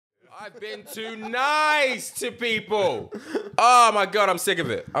I've been too nice to people. Oh my God, I'm sick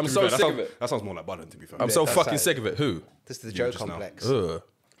of it. I'm so sick of it. That sounds more like Budden, to be fair. I'm so fucking sick of it. Who? This is the Joe complex. Ugh.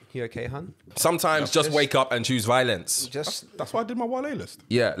 You okay, hun? Sometimes just wake up and choose violence. That's why I did my Wale list.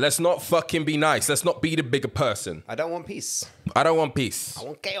 Yeah, let's not fucking be nice. Let's not be the bigger person. I don't want peace. I don't want peace. I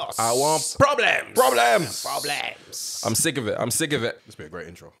want chaos. I want problems. Problems. Problems. I'm sick of it. I'm sick of it. This would be a great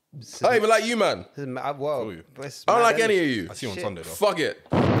intro. I don't even like you, man. Whoa. I don't like any of you. I see you on Sunday, though. Fuck it.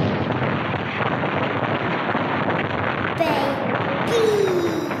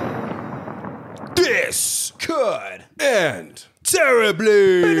 This could end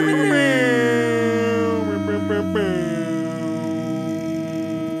terribly.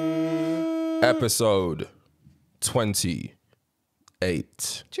 Episode 28.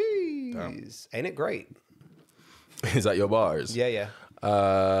 Jeez. Ain't it great? Is that your bars? Yeah.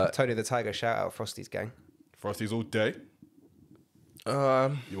 Tony the Tiger, shout out Frosty's gang. Frosties all day.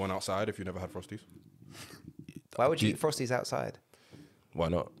 You went outside if you never had Frosties? Why would you eat Frosties outside? Why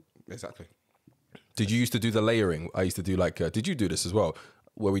not? Exactly. Did you used to do the layering? I used to do like, did you do this as well?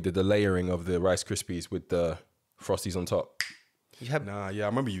 Where we did the layering of the Rice Krispies with the Frosties on top. Nah, yeah, I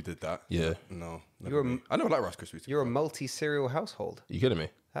remember you did that. Yeah. No. I never liked Rice Krispies. You're a multi-cereal household. You kidding me?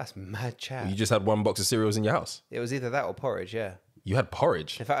 That's mad chat. You just had one box of cereals in your house? It was either that or porridge, yeah. You had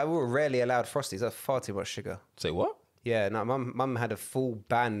porridge? In fact, we were rarely allowed Frosties. That's far too much sugar. Say what? Yeah, no, mum had a full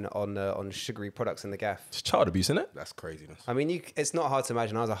ban on sugary products in the gaff. It's child abuse, isn't it? That's craziness. I mean, it's not hard to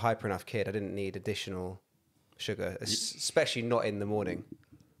imagine. I was a hyper enough kid. I didn't need additional sugar, especially not in the morning.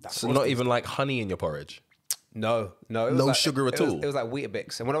 So not even like honey in your porridge? No. It was No like, sugar at all? It was like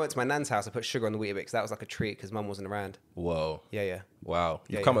Weetabix. And when I went to my nan's house, I put sugar on the Weetabix. That was like a treat because mum wasn't around. Whoa. Yeah. Wow.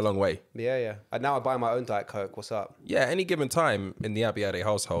 You've come a long way. Yeah. And now I buy my own Diet Coke. What's up? Yeah, any given time in the Abiade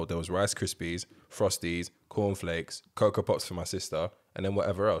household, there was Rice Krispies, Frosties, cornflakes, Cocoa Pops for my sister, and then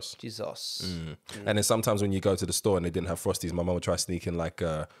whatever else. Jesus. And then sometimes when you go to the store and they didn't have Frosties, my mum would try sneaking like,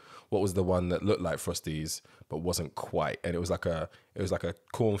 what was the one that looked like Frosties but wasn't quite? And it was like a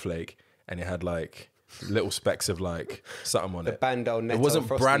cornflake, and it had like little specks of like something on it. Bando Netto It wasn't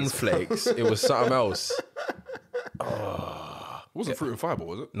Frosties. bran flakes. It was something else. It wasn't fruit and fibre,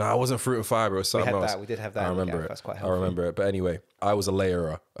 was it? No, it wasn't fruit and fibre. It was something else. We did have that. I remember it. That's quite I healthy. remember it. But anyway, I was a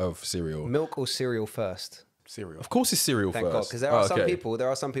layerer of cereal. Milk or cereal first? Cereal. Of course, it's cereal Thank first. God, because there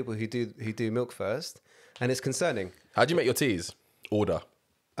are some people who do milk first, and it's concerning. How do you make your teas? Order.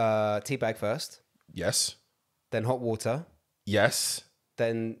 Tea bag first, Yes. then hot water, Yes.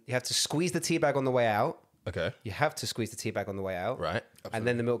 then you have to squeeze the tea bag on the way out. Okay. You have to squeeze the tea bag on the way out, Right. and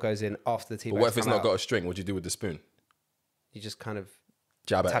then the milk goes in after the tea But bag. what if it's not got a string? What do you do with the spoon? You just kind of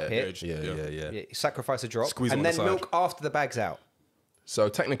Jab tap at it. Yeah. you sacrifice a drop, Squeeze it and on then the side. milk after the bag's out. So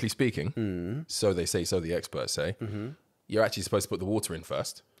technically speaking, so they say, so the experts say, you're actually supposed to put the water in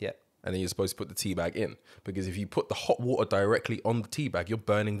first. Yeah. And then you're supposed to put the tea bag in. Because if you put the hot water directly on the tea bag, you're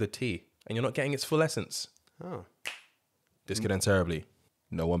burning the tea. And you're not getting its full essence. Oh, This could end terribly.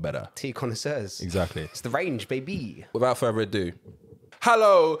 No one better. tea connoisseurs. Exactly. It's the range, baby. Without further ado,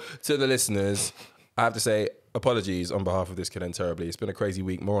 hello to the listeners. I have to say apologies on behalf of This Could End Terribly. It's been a crazy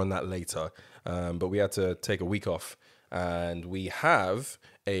week. More on that later. But we had to take a week off. And we have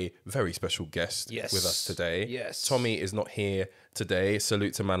a very special guest with us today. Yes. Tommy is not here today.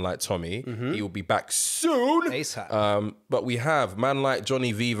 Salute to man like Tommy. He will be back soon. ASAP. But we have man like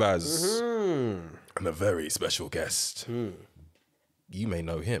Johnny Vivas and a very special guest. You may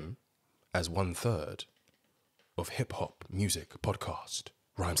know him as 1/3 of hip hop music podcast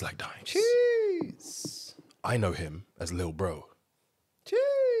Rhymes Like Dimes. Jeez. I know him as Lil Bro.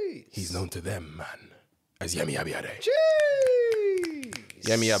 Jeez. He's known to them, man, as Yemi Abiade. Jeez.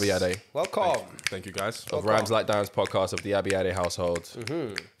 Yemi Abiade Welcome. Thank you, guys. of Rhymes Like Dimes podcast of the Abiade household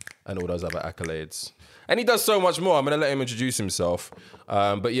and all those other accolades. And he does so much more. I'm going to let him introduce himself.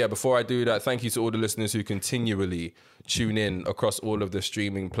 But yeah, before I do that, thank you to all the listeners who continually tune in across all of the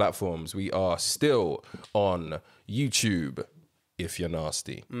streaming platforms. We are still on YouTube, if you're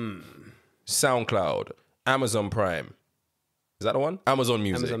nasty. SoundCloud, Amazon Prime. Is that the one? Amazon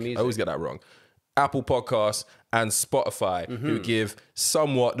Music. Amazon Music. I always get that wrong. Apple Podcasts and Spotify, who give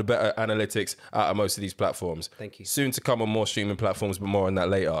somewhat the better analytics out of most of these platforms. Thank you. Soon to come on more streaming platforms, but more on that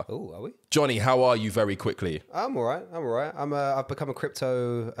later. Oh, are we? Johnny, how are you very quickly? I'm all right. I've become a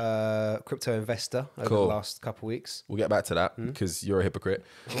crypto investor over Cool. the last couple of weeks. We'll get back to that because you're a hypocrite.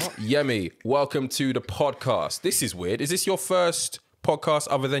 Yemi, welcome to the podcast. This is weird. Is this your first podcast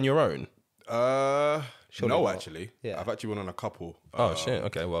other than your own? No, actually. Yeah. I've actually went on a couple. Oh, shit.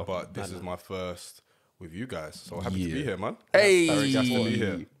 Okay, well. But this is my first with you guys. So happy to be here, man. Hey! Very jazzed to be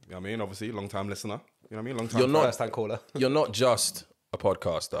here. You know what I mean? Obviously, long time listener. You know what I mean? Long time You're not- First time caller. You're not just a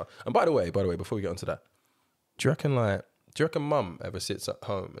podcaster. And by the way, before we get onto that, do you reckon mum ever sits at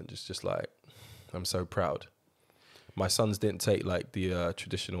home and just like, I'm so proud. My sons didn't take like the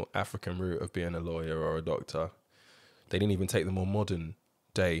traditional African route of being a lawyer or a doctor. They didn't even take the more modern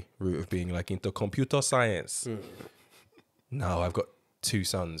day route of being like into computer science. No, I've got 2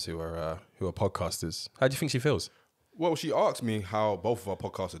 sons who are podcasters. How do you think she feels? Well, she asked me how both of our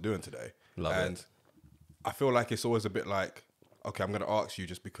podcasts are doing today. Love it. I feel like it's always a bit like, okay, I'm going to ask you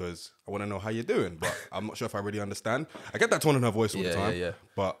just because I want to know how you're doing, but I'm not sure if I really understand. I get that tone in her voice all the time. Yeah.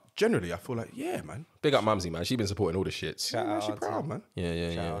 But generally, I feel like, yeah, man. Big up Mumsy, man. She's been supporting all the shits. Shout out, She's Auntie. proud, man.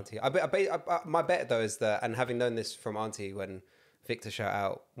 Yeah. Auntie. My bet though is that, and having known this from Auntie when Victor Shout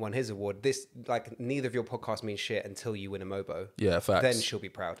Out won his award, this like neither of your podcasts means shit until you win a Mobo. Yeah, facts. Then she'll be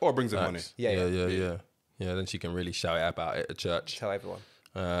proud. Or brings in money. Yeah. Yeah, then she can really shout it about it at church. Tell everyone.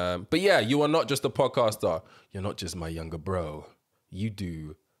 But yeah, you are not just a podcaster. You're not just my younger bro. You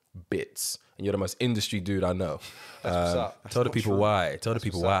do bits. And you're the most industry dude I know. That's what's up. Tell the people why. Tell the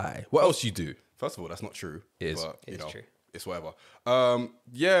people why. What else you do? First of all, that's not true. It is. But, It's true. It's whatever.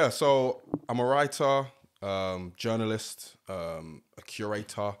 Yeah, so I'm a writer, journalist, a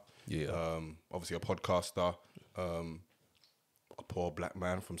curator. Yeah. Obviously a podcaster. A poor black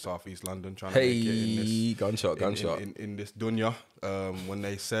man from Southeast London trying to make it in this Gunshot. in this dunya. When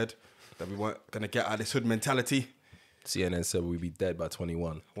they said that we weren't gonna get out of this hood mentality, CNN said we'd be dead by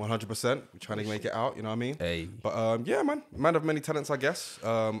 21. 100%. We're trying to make it out. You know what I mean? Hey. But yeah, man of many talents, I guess.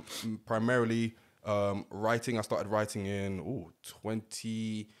 Primarily writing. I started writing in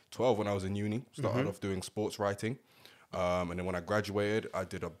 2012 when I was in uni. Started off doing sports writing, and then when I graduated, I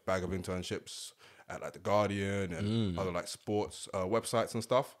did a bag of internships at like the Guardian and other like sports websites and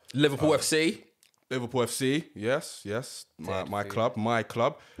stuff. Liverpool FC. Liverpool FC, yes, my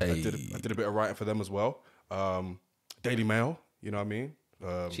club. Hey. I did a bit of writing for them as well. Daily Mail, you know what I mean?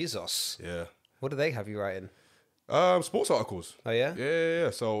 Jesus. Yeah. What do they have you writing? Sports articles. Oh, yeah? Yeah.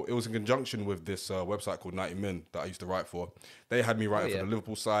 So it was in conjunction with this website called 90 Min that I used to write for. They had me writing for the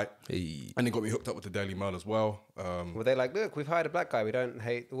Liverpool site. Hey. And they got me hooked up with the Daily Mail as well. Were they like, look, we've hired a black guy. We don't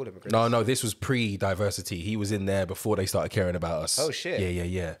hate all immigrants. No, this was pre-diversity. He was in there before they started caring about us. Oh, shit.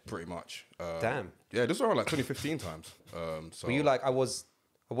 Yeah. Pretty much. Damn. Yeah, this was around like 2015 times. So Were you like, I was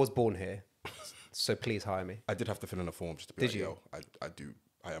born here, so please hire me. I did have to fill in a form just to be Did like, you? yo,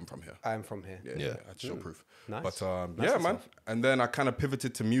 I am from here. I am from here. Yeah, I had to show proof. Nice. But Nice yeah, and man. stuff. And then I kind of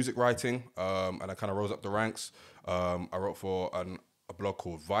pivoted to music writing, and I kind of rose up the ranks. I wrote for a blog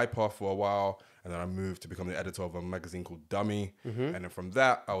called Viper for a while, and then I moved to become the editor of a magazine called Dummy. And then from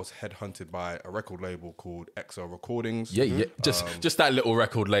that, I was headhunted by a record label called XL Recordings. Yeah. Just that little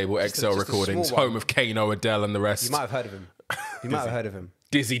record label, XL just a Recordings, small one. home of Kano, Adele, and the rest. You might have heard of him. You might have heard of him.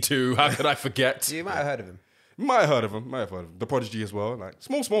 Dizzy too. How could I forget? You might have heard of him. Might have heard of him. The Prodigy as well. Like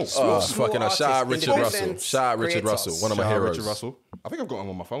small. Fucking hell. Shout out artists, Richard Russell. independent Shout out Richard creators. Russell. One of my Shout out heroes. Richard Russell. I think I've got him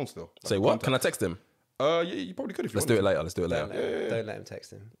on my phone still. Say what? Can I text him? Yeah, you probably could if you Let's do wanted it later. Don't let him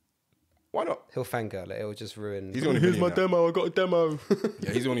text him. Why not? He'll fangirl it. It'll just ruin. He's the only millionaire. demo. I got a demo.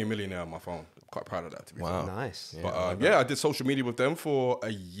 Yeah, he's the only millionaire on my phone. I'm quite proud of that, to be fair. Wow. Nice. But I did social media with them for a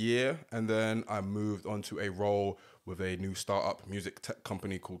year, and then I moved on to a role with a new startup music tech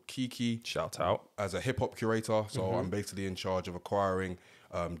company called Keakie Shout out. as a hip hop curator. So I'm basically in charge of acquiring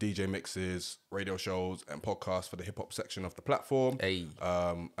DJ mixes, radio shows, and podcasts for the hip hop section of the platform. Hey.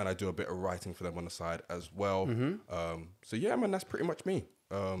 And I do a bit of writing for them on the side as well. So yeah, man, that's pretty much me.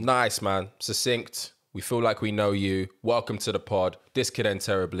 Nice, man. Succinct. We feel like we know you. Welcome to the pod. This could end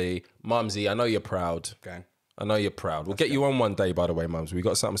terribly. Mumsy, I know you're proud. Gang. I know you're proud. We'll get you on one day, by the way, Mums. We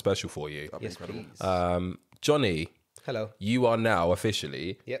got something special for you. Yes, Incredible. please. Johnny, Hello. you are now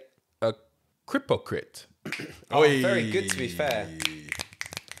officially Yep. a cryptocrit. Oh, very good, to be fair.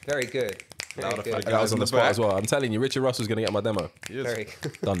 Very good. Very Louder for good. the I was in on the the spot back. as well. I'm telling you, Richard Russell's going to get my demo. Yes. Very,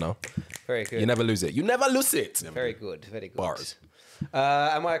 Done now. very good. You never lose it. You never lose it. Very good. Very good. Bars.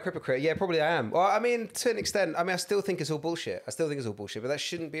 Am I a hypocrite? Yeah, probably I am. Well, I mean, to an extent, I still think it's all bullshit. But that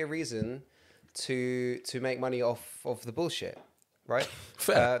shouldn't be a reason to make money off of the bullshit, right?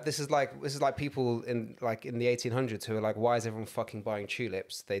 Fair. This is like people in the 1800s who are like, why is everyone fucking buying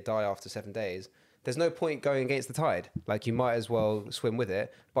tulips? They die after 7 days. There's no point going against the tide. Like, you might as well swim with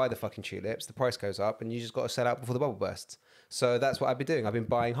it, buy the fucking tulips, the price goes up, and you just got to sell out before the bubble bursts. So that's what I've been doing. I've been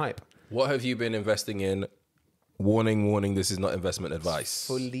buying hype. What have you been investing in? Warning, this is not investment advice.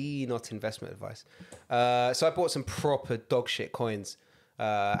 Fully not investment advice. So I bought some proper dog shit coins.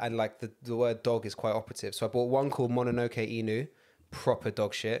 And like the word dog is quite operative. So I bought one called Mononoke Inu, proper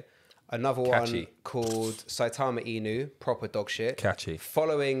dog shit. Another Catchy. one called Saitama Inu, proper dog shit. Catchy.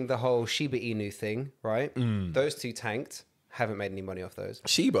 Following the whole Shiba Inu thing, right? Those two tanked. Haven't made any money off those.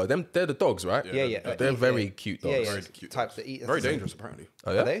 Shiba, they're the dogs, right? Yeah. They're very cute dogs. Yeah. Very cute. Types that eat. Very dangerous, apparently.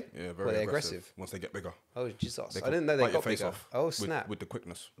 Oh yeah. Are they? Yeah, Were very they aggressive. Once they get bigger. Oh Jesus! I can didn't know they bite your got face bigger. off Oh with- snap! With the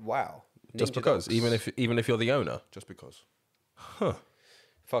quickness. Wow. Just Ninja because, dogs. even if you're the owner. Just because.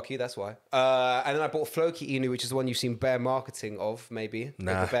 Fuck you, that's why. And then I bought Floki Inu, which is the one you've seen bare marketing of, maybe.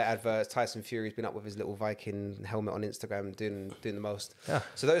 Nah. Like the bare adverts. Tyson Fury's been up with his little Viking helmet on Instagram, doing the most. Yeah.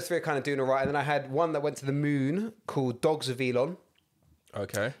 So those three are kind of doing all right. And then I had one that went to the moon called Dogs of Elon.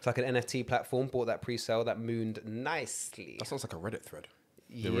 Okay. It's like an NFT platform. Bought that pre-sale. That mooned nicely. That sounds like a Reddit thread.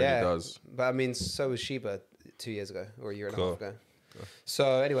 Yeah, really does. But I mean, so was Sheba 2 years ago or a year and a Cool. half ago.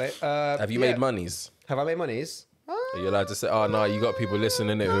 So anyway. Have you made monies? Have I made monies? Are you allowed to say, oh no, you got people listening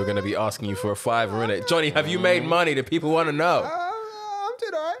in it who are going to be asking you for a $5 in it? Johnny, have you made money? The people want to know. I'm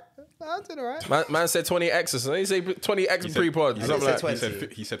doing all right. Man said 20X, so he said 20X pre-pod. I Something said like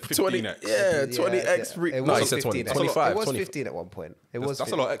 20. He said 20. 15x. Yeah, 20X. It No, was he said 20. 15. 25. It was 20. 15 at one point. It was.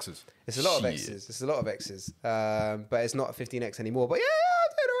 That's a lot of X's. It's a lot of Shit. X's. It's a lot of X's. But it's not a 15X anymore. But yeah,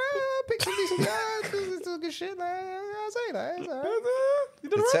 I'm doing all right. Pick some decent guys. It's all good shit. Like, I'll say that. It's all right.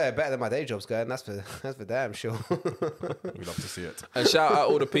 It's better than my day job's going. That's for damn sure. We love to see it. And shout out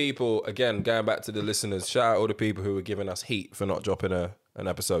all the people, again, going back to the listeners, shout out all the people who were giving us heat for not dropping an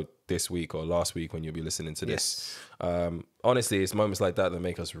episode this week or last week when you'll be listening to this. Honestly, it's moments like that that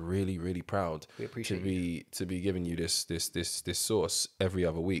make us really, really proud We appreciate to be giving you this source every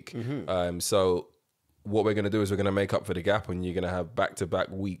other week. Mm-hmm. So what we're going to do is we're going to make up for the gap and you're going to have back-to-back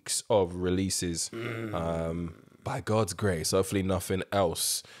weeks of releases. By God's grace, hopefully nothing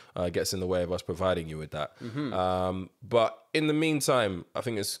else gets in the way of us providing you with that. But in the meantime, I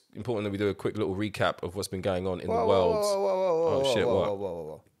think it's important that we do a quick little recap of what's been going on in the world.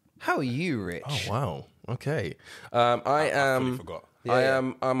 Whoa. How are you, Rich? Oh wow. Okay. I am. forgot.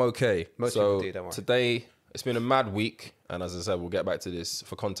 I'm okay. Most so people do, don't worry. today it's been a mad week, and as I said, we'll get back to this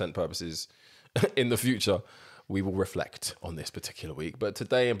for content purposes in the future. We will reflect on this particular week. But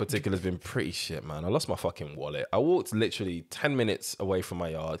today in particular has been pretty shit, man. I lost my fucking wallet. I walked literally 10 minutes away from my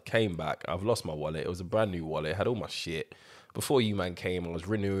yard, came back. I've lost my wallet. It was a brand new wallet. It had all my shit. Before you man came, I was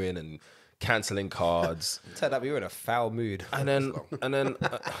renewing and cancelling cards. Turned out you were in a foul mood. And then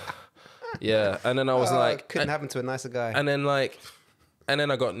yeah. And then I was like, couldn't happen to a nicer guy. and then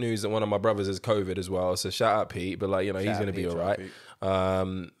I got news that one of my brothers has COVID as well. So shout out Pete, but like, you know, he's Shout going out to be Pete, all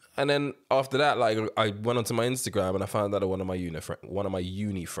right. And then after that, like I went onto my Instagram and I found out that one of my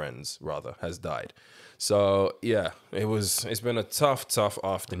uni friends rather has died. So yeah, it's been a tough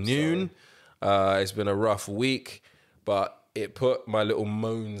afternoon. It's been a rough week, but it put my little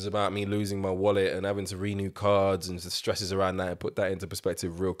moans about me losing my wallet and having to renew cards and the stresses around that, and put that into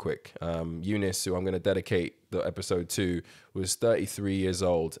perspective real quick. Eunice, who I'm going to dedicate the episode to, was 33 years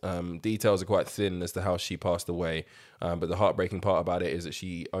old. Details are quite thin as to how she passed away, but the heartbreaking part about it is that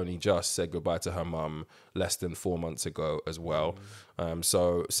she only just said goodbye to her mum less than 4 months ago as well.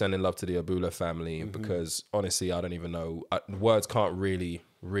 So sending love to the Abula family, because honestly, I don't even know. Words can't really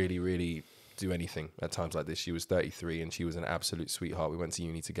do anything at times like this. She was 33 and she was an absolute sweetheart. We went to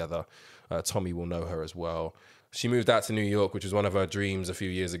uni together. Tommy will know her as well. She moved out to New York, which was one of her dreams a few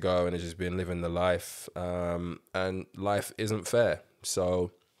years ago, and has just been living the life. And life isn't fair. So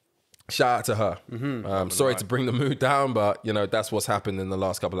shout out to her. Sorry to bring the mood down, but you know, that's what's happened in the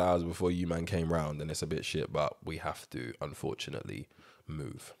last couple of hours before you man came round, and it's a bit shit, but we have to unfortunately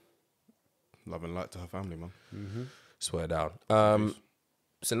move. Love and light to her family, man. Swear down.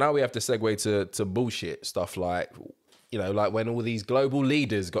 So now we have to segue to bullshit stuff like, you know, like when all these global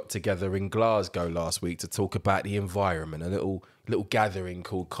leaders got together in Glasgow last week to talk about the environment, a little gathering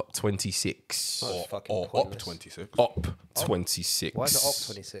called COP26 Or OP26. OP26. Why is it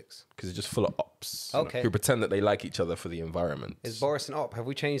Op 26? Because it's just full of ops Okay. who pretend that they like each other for the environment. Is Boris an op? Have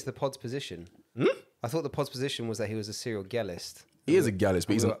we changed the pod's position? I thought the pod's position was that he was a serial gallist. He is a gallus,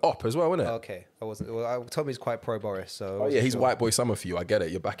 but he's an op as well, isn't it? Okay, I wasn't. Well, Tommy's quite pro Boris, so. Oh yeah, he's white boy summer for you. I get it.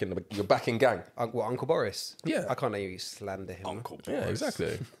 You're back in gang. What, Uncle Boris? Yeah. I can't let you slander him. Uncle Yeah, Boris.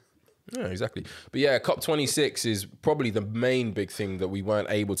 exactly. Yeah, exactly. But yeah, COP26 is probably the main big thing that we weren't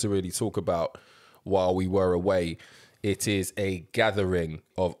able to really talk about while we were away. It is a gathering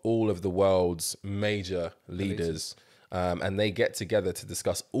of all of the world's major leaders, and they get together to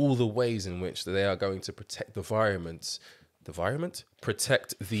discuss all the ways in which they are going to protect the environment. The environment?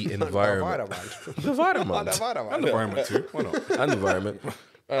 Protect the environment. The environment. And the environment too. Why not? And the environment.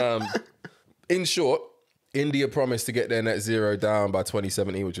 In short, India promised to get their net zero down by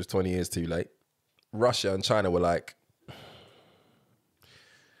 2070, which was 20 years too late. Russia and China were like,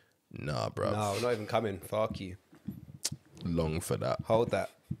 nah, bro. No, not even coming. Fuck you. Long for that. Hold that.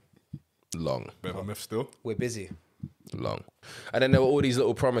 Long. Bit of a myth still. We're busy. Long. And then there were all these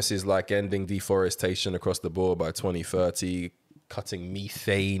little promises like ending deforestation across the board by 2030, cutting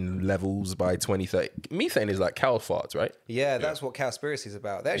methane levels by 2030. Methane is like cow farts, right? Yeah, that's what Cowspiracy is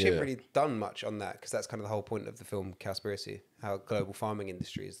about. They actually Yeah. haven't really done much on that because that's kind of the whole point of the film Cowspiracy, how global farming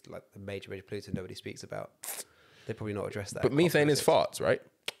industry is like the major pollutant nobody speaks about. They probably not address that. But methane is farts, right?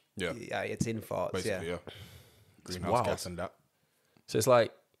 Yeah. Yeah, it's in farts, Basically, yeah. yeah. Greenhouse wild. gas and that. So it's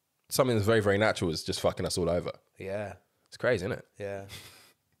like something that's very, very natural is just fucking us all over. Yeah, It's crazy, isn't it? yeah.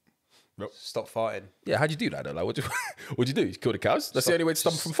 Nope. Stop farting. Yeah, how'd you do that though? Like, what'd you do? You kill the cows? That's the only way to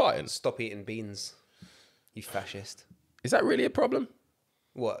stop them from fighting. Stop eating beans, you fascist. Is that really a problem?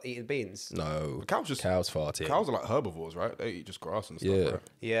 What, eating beans? No. Cows just- cows farting. Cows are like herbivores, right? They eat just grass and stuff, Yeah. right?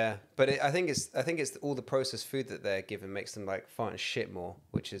 Yeah, but I think it's all the processed food that they're given makes them like fart and shit more,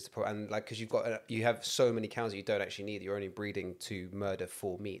 which is and like because you have so many cows that you don't actually need. You're only breeding to murder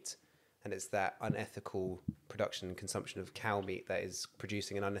for meat, and it's that unethical production and consumption of cow meat that is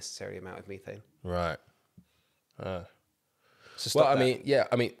producing an unnecessary amount of methane. Right. So stop Well, I that. mean, yeah,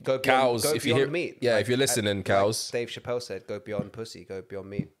 I mean, Go beyond, cows. go If you beyond hear, meat. yeah, Like, if you're listening, like cows. Dave Chappelle said, "Go beyond pussy, go beyond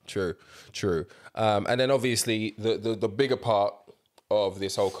meat." True. And then obviously the bigger part of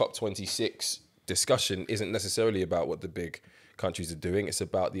this whole COP26 discussion isn't necessarily about what the big countries are doing. It's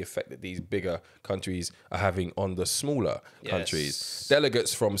about the effect that these bigger countries are having on the smaller countries.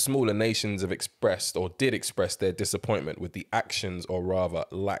 Delegates from smaller nations have expressed or did express their disappointment with the actions or rather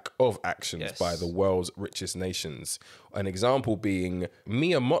lack of actions by the world's richest nations. An example being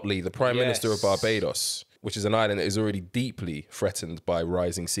Mia Mottley, the Prime Minister of Barbados, which is an island that is already deeply threatened by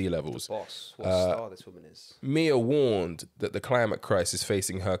rising sea levels. Boss, what a star this woman is. Mia warned that the climate crisis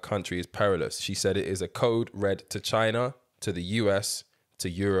facing her country is perilous. She said it is a code red to China, to the US, to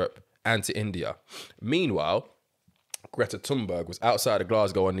Europe, and to India. Meanwhile, Greta Thunberg was outside of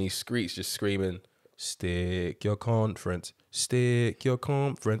Glasgow on these streets just screaming, stick your conference, stick your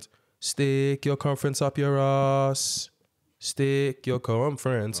conference, stick your conference up your ass, stick your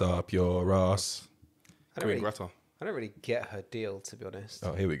conference up your ass. Greta. I don't really get her deal, to be honest.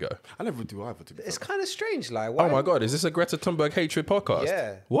 Oh, here we go. I never do either, to be It's fair. kind of strange, like. Why? Oh my God, is this a Greta Thunberg hatred podcast?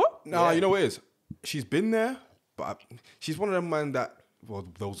 Yeah. What? Nah, you know what it is? She's been there, but she's one of them man that, well,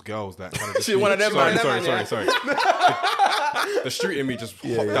 those girls that kind of... She's one of them man. Sorry. The street in me just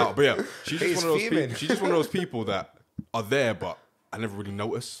hopped out. But yeah, she's just one of those people. She's just one of those people that are there, but I never really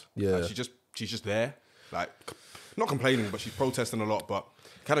notice. Yeah. Like, she's just there. Like, not complaining, but she's protesting a lot, but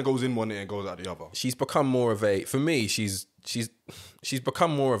kind of goes in one ear and goes out the other. She's become more of a, for me, she's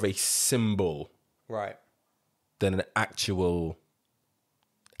become more of a symbol Right. than an actual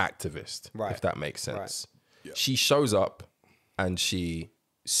activist, Right. if that makes sense. Right. Yeah. She shows up and she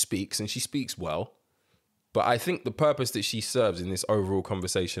speaks, and she speaks well. But I think the purpose that she serves in this overall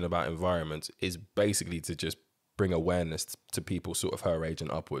conversation about environment is basically to just bring awareness to people sort of her age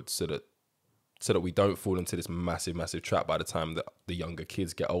and upwards, so that we don't fall into this massive trap by the time that the younger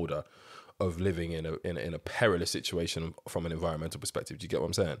kids get older of living in a perilous situation from an environmental perspective. Do you get what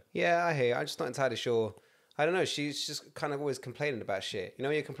I'm saying? Yeah, I hear you. I'm just not entirely sure. I don't know. She's just kind of always complaining about shit. You know,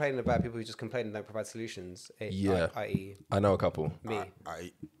 when you're complaining about people who just complain and don't provide solutions. Yeah. I.e. I know a couple. me.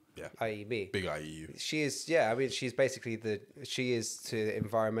 Yeah. I.e. me. Big IEU. She is, yeah. I mean, she's basically she is to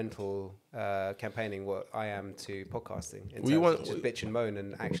environmental campaigning what I am to podcasting. In Well, you terms of want- just bitch and moan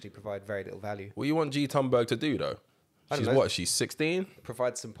and actually provide very little value. What do you want G. Thunberg to do though? I don't She's know. what? She's 16.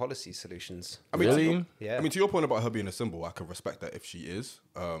 Provide some policy solutions. I mean, Really? Yeah. I mean, to your point about her being a symbol, I can respect that if she is.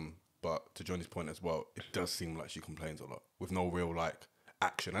 But to Johnny's point as well, it does seem like she complains a lot with no real like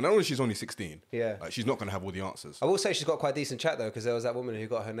action. And I know she's only 16. Yeah. Like, she's not going to have all the answers. I will say she's got quite a decent chat though, because there was that woman who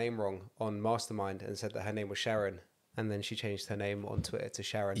got her name wrong on Mastermind and said that her name was Sharon, and then she changed her name on Twitter to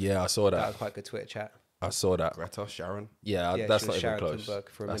Sharon. Yeah, I saw That that. was quite a good Twitter chat. I saw that. Greta, Sharon. Yeah, Yeah, that's she not was even Sharon close. Thunberg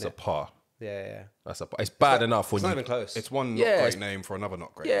for a That's minute. a par. Yeah. That's a. It's bad enough when It's you. not even close. It's one Yeah, not it's- great name for another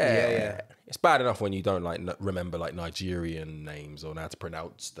not great Yeah, name. Yeah. It's bad enough when you don't like remember like Nigerian names or know how to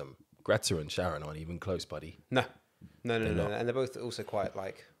pronounce them. Greta and Sharon aren't even close, buddy. No. not. And they're both also quite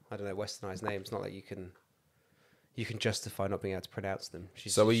like, I don't know, westernized names. Not like you can justify not being able to pronounce them.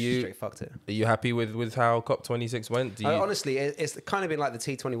 She's So are she you- straight fucked it. Are you happy with how COP26 went? Honestly, it's kind of been like the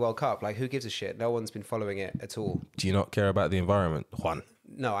T20 World Cup. Like, who gives a shit? No one's been following it at all. Do you not care about the environment, Juan?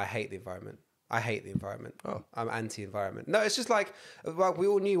 No, I hate the environment. I hate the environment. Oh. I'm anti-environment. No, it's just like we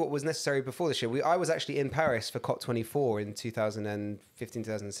all knew what was necessary before this year. I was actually in Paris for COP24 in 2015,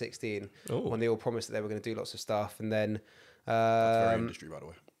 2016, Oh. when they all promised that they were going to do lots of stuff, and then That's very industry, by the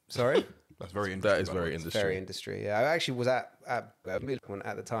way. sorry. That's very industry. That is by the very way. industry. Very industry. Yeah, I actually was at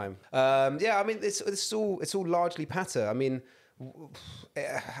the time. Yeah, I mean it's all largely patter. I mean,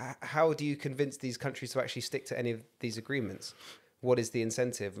 how do you convince these countries to actually stick to any of these agreements? What is the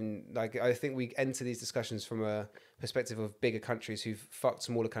incentive? And like, I think we enter these discussions from a perspective of bigger countries who've fucked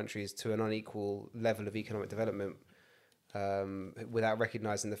smaller countries to an unequal level of economic development, without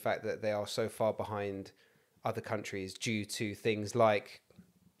recognizing the fact that they are so far behind other countries due to things like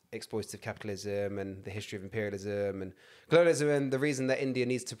exploitative capitalism and the history of imperialism and colonialism. And the reason that India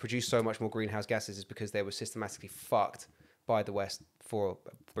needs to produce so much more greenhouse gases is because they were systematically fucked by the West for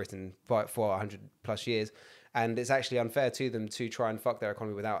Britain for 100 plus years. And it's actually unfair to them to try and fuck their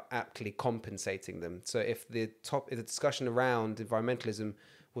economy without aptly compensating them. So if the discussion around environmentalism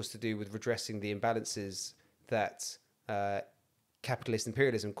was to do with redressing the imbalances that capitalist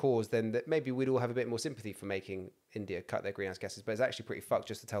imperialism caused, then that maybe we'd all have a bit more sympathy for making India cut their greenhouse gases. But it's actually pretty fucked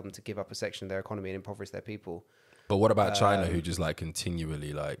just to tell them to give up a section of their economy and impoverish their people. But what about China, who just like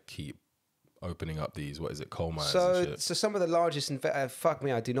continually like keep opening up these, what is it, coal mines and shit? So some of the largest, fuck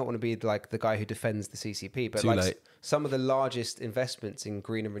me, I do not want to be like the guy who defends the CCP, but Too like late. some of the largest investments in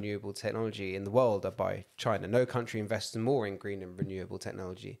green and renewable technology in the world are by China. No country invests more in green and renewable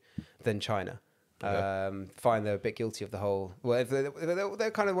technology than China. Fine, they're a bit guilty of the whole. Well,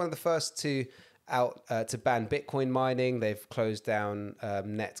 they're kind of one of the first to ban Bitcoin mining. They've closed down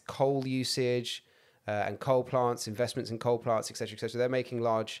net coal usage and coal plants, investments in coal plants, etc., etc. They're making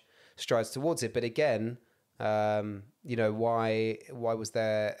large strides towards it. But again, you know, why was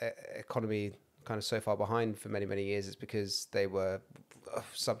their economy kind of so far behind for many, many years? It's because they were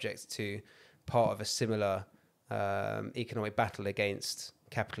subject to part of a similar economic battle against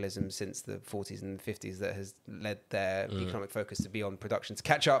capitalism since the 40s and 50s that has led their economic focus to be on production to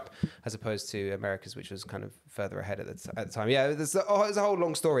catch up, as opposed to America's, which was kind of further ahead at the time. Yeah, there's a whole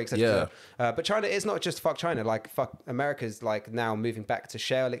long story, etc. Yeah. But China is not just fuck China. Like, fuck America's like now moving back to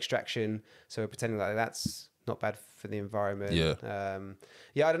shale extraction. So we're pretending like that's not bad for the environment. Yeah.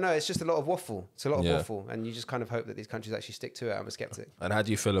 I don't know. It's just a lot of waffle. It's a lot of waffle. And you just kind of hope that these countries actually stick to it. I'm a skeptic. And how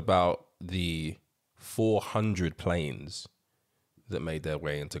do you feel about the 400 planes that made their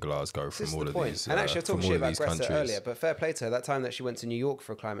way into Glasgow from all of these? And actually, I talked shit about Greta countries earlier, but fair play to her. That time that she went to New York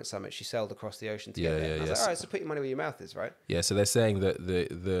for a climate summit, she sailed across the ocean to get there. I was like, all right, so put your money where your mouth is, right? Yeah, so they're saying that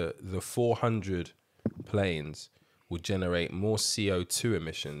the 400 planes would generate more CO2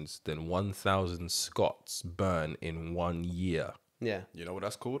 emissions than 1,000 Scots burn in 1 year. Yeah. You know what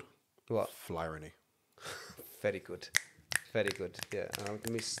that's called? What? Flyrony. Very good. Very good. Yeah. Let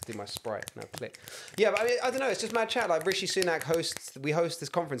me do my Sprite. Now click. Yeah, but I mean, I don't know. It's just mad chat. Like Rishi Sunak we host this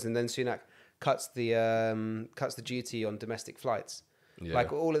conference, and then Sunak cuts the duty on domestic flights. Yeah.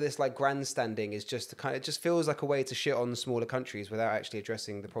 Like all of this like grandstanding is just it just feels like a way to shit on smaller countries without actually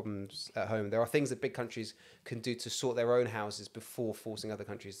addressing the problems at home. There are things that big countries can do to sort their own houses before forcing other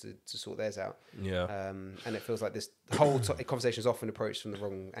countries to sort theirs out. Yeah. And it feels like this whole conversation is often approached from the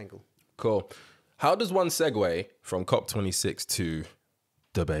wrong angle. Cool. How does one segue from COP26 to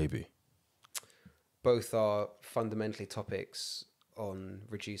Dababy? Both are fundamentally topics on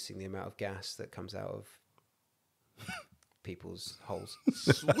reducing the amount of gas that comes out of people's holes.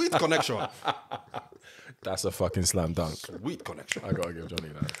 Sweet connection. That's a fucking slam dunk. Sweet connection. I gotta give Johnny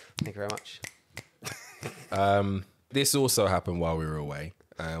that. Thank you very much. This also happened while we were away,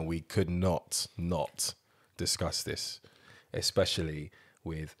 and we could not discuss this, especially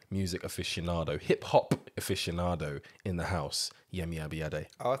with music aficionado, hip hop aficionado in the house, Yemi Abiade.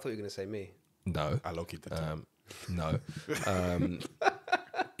 Oh, I thought you were going to say me. No. I low-key did. No.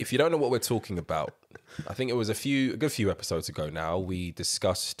 If you don't know what we're talking about, I think it was a good few episodes ago now, we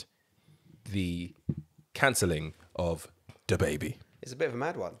discussed the cancelling of Dababy. It's a bit of a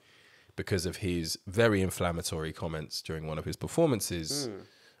mad one. Because of his very inflammatory comments during one of his performances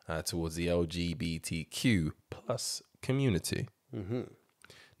towards the LGBTQ plus community. Mm-hmm.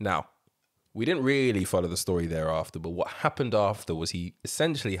 Now, we didn't really follow the story thereafter, but what happened after was he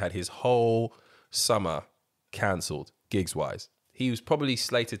essentially had his whole summer cancelled, gigs-wise. He was probably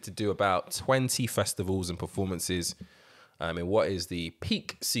slated to do about 20 festivals and performances in what is the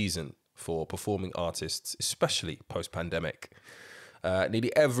peak season for performing artists, especially post-pandemic.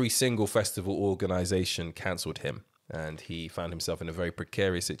 Nearly every single festival organisation cancelled him, and he found himself in a very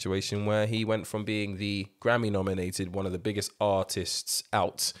precarious situation where he went from being the Grammy-nominated, one of the biggest artists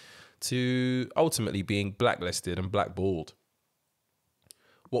out, to ultimately being blacklisted and blackballed.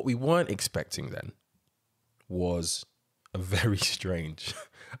 What we weren't expecting then was a very strange,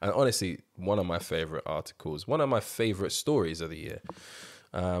 and honestly, one of my favourite articles, one of my favourite stories of the year.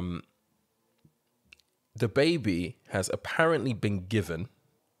 Dababy has apparently been given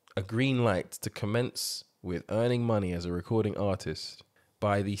a green light to commence with earning money as a recording artist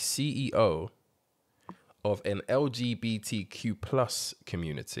by the CEO of an LGBTQ plus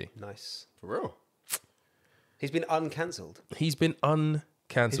community. Nice. For real. He's been uncancelled. He's been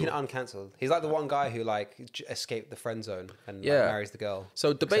He's been uncancelled. He's like the one guy who like escaped the friend zone and like, Yeah. marries the girl.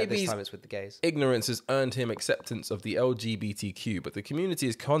 So Except this Dababy's time it's with the gays. ignorance has earned him acceptance of the LGBTQ, but the community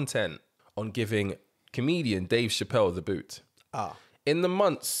is content on giving comedian Dave Chappelle the boot. Ah. In the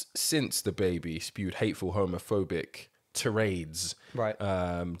months since Dababy spewed hateful homophobic tirades Right.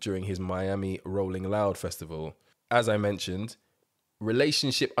 during his Miami Rolling Loud festival, as I mentioned,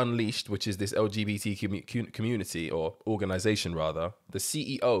 Relationship Unleashed, which is this LGBT community or organization rather, the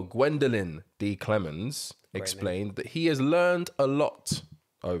CEO, Gwendolyn D. Clemens, explained that he has learned a lot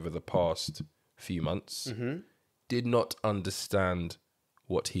over the past few months, did not understand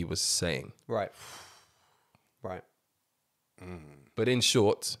what he was saying. Right. Right. But in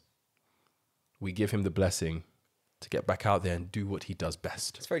short, we give him the blessing to get back out there and do what he does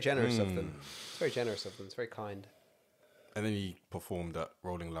best. It's very generous of them. It's very generous of them. It's very kind. And then he performed at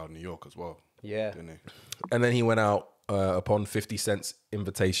Rolling Loud New York as well. Yeah. Didn't he? And then he went out upon 50 Cent's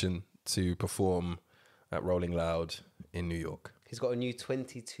invitation to perform at Rolling Loud in New York. He's got a new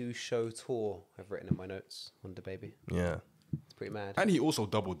 22 show tour I've written in my notes on Dababy. Yeah. It's pretty mad. And he also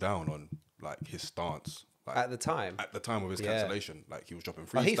doubled down on like his stance. Like, At the time. at the time of his Yeah. cancellation, like he was dropping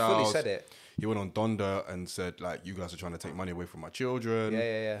freestyles. Oh, he fully said it. He went on Donda and said like, "You guys are trying to take money away from my children.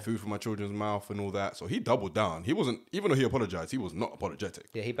 Yeah. Food from my children's mouth and all that." So he doubled down. He wasn't, even though he apologized, he was not apologetic.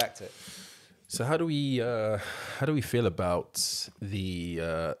 Yeah, he backed it. So how do we feel about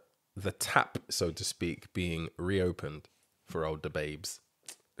the tap, so to speak, being reopened for old Dababes?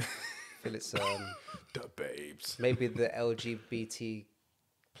 I feel it's The babes. maybe the LGBT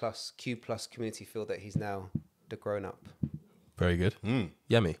plus Q plus community feel that he's now the grown up. Very good.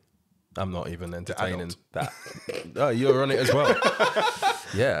 Yemi. I'm not even entertaining adult. that. Oh, you're on it as well.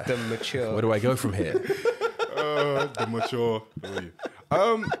 Yeah. The mature. Where do I go from here? The mature.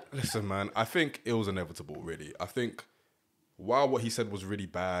 Listen, man, I think it was inevitable, really. I think while what he said was really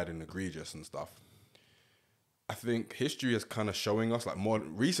bad and egregious and stuff, I think history is kind of showing us, like more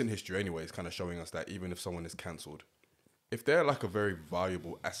recent history anyway, is kind of showing us that even if someone is cancelled, if they're like a very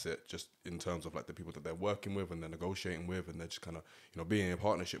valuable asset just in terms of like the people that they're working with and they're negotiating with and they're just kind of, you know, being in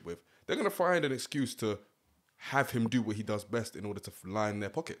partnership with, they're going to find an excuse to have him do what he does best in order to line their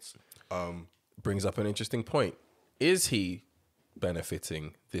pockets. Brings up an interesting point. Is he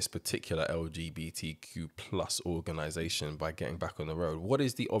benefiting this particular LGBTQ plus organization by getting back on the road? What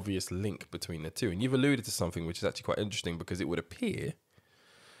is the obvious link between the two? And you've alluded to something which is actually quite interesting, because it would appear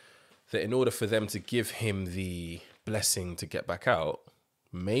that in order for them to give him the blessing to get back out,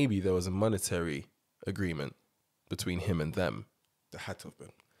 maybe there was a monetary agreement between him and them. There had to have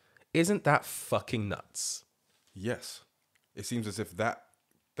been. Isn't that fucking nuts? Yes. It seems as if that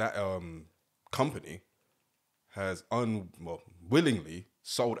company has willingly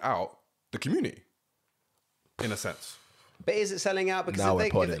sold out the community, in a sense. But is it selling out? Because Now we're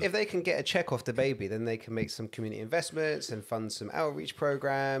podding. if they can get a check off Dababy, then they can make some community investments and fund some outreach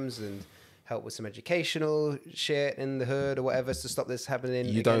programs and help with some educational shit in the hood or whatever to stop this happening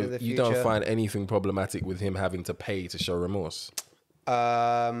You again in the don't you future. don't find anything problematic with him having to pay to show remorse?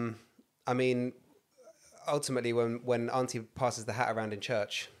 I mean, ultimately, when Auntie passes the hat around in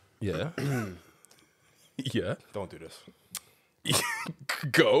church, Yeah. Yeah. Don't do this.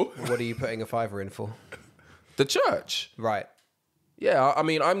 Go. what are you putting a fiver in for? The church. Right. Yeah, I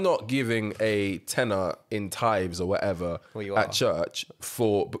mean, I'm not giving a tenner in tithes or whatever Well, you at are. church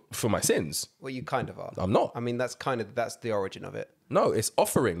for my sins. Well, you kind of are. I'm not. I mean, that's the origin of it. No, it's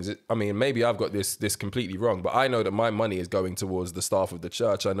offerings. I mean, maybe I've got this completely wrong, but I know that my money is going towards the staff of the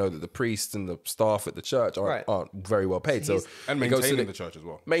church. I know that the priests and the staff at the church aren't very well paid. So And it goes to maintaining the church as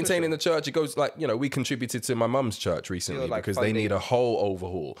well. Maintaining the church, it goes like, we contributed to my mum's church recently like because they need a whole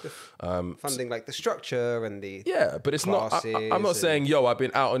overhaul. Funding like the structure and the Yeah, but it's not. I'm not classes saying, I've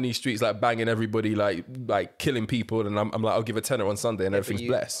been out on these streets like banging everybody, like killing people, and I'm like, I'll give a tenner on Sunday and everything's you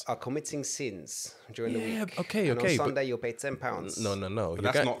blessed. are committing sins during the Yeah, week. okay, and okay, on but- Sunday you'll pay £10. No. But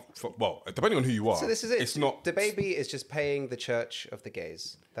that's not, depending on who you are. So this is it. It's not. Dababy is just paying the church of the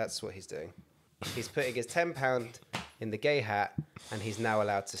gays. That's what he's doing. He's putting his £10 in the gay hat, and he's now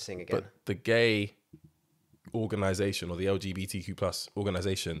allowed to sing again. But the gay organization or the LGBTQ plus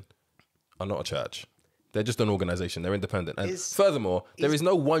organization are not a church. They're just an organization. They're independent. And furthermore, there is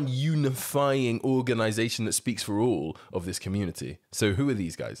no one unifying organization that speaks for all of this community. So who are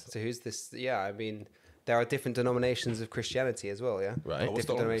these guys? So who's this? Yeah, I mean, there are different denominations of Christianity as well. Yeah, Right. Oh, what's different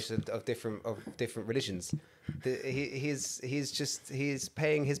the denominations of different religions. He's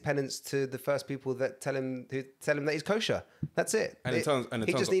paying his penance to the first people that tell him that he's kosher. That's it. And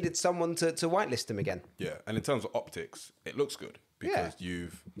he just needed someone to whitelist him again. Yeah, and in terms of optics, it looks good because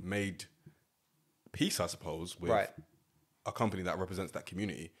you've made peace, I suppose, with a company that represents that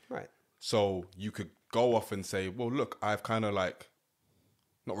community. Right. So you could go off and say, well, look, I've kind of like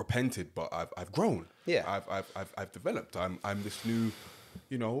not repented, but I've grown. Yeah. I've developed. I'm this new,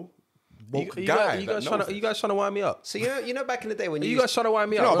 woke You guy. guys trying to wind me up? So you know back in the day when You guys trying to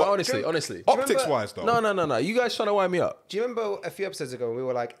wind me up? No, but honestly. optics wise though. No. You guys trying to wind me up? Do you remember a few episodes ago when we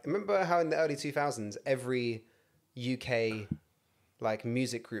were like, remember how in the early 2000s every UK like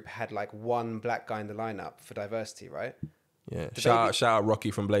music group had like one black guy in the lineup for diversity, right? Yeah. Shout out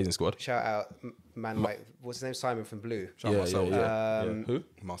Rocky from Blazing Squad. Shout out man like what's his name, Simon from Blue. Marcel. Who?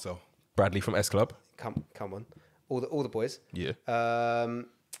 Marcel. Bradley from S Club. Come on, all the boys. Yeah.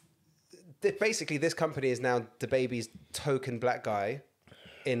 Basically, this company is now Dababy's token black guy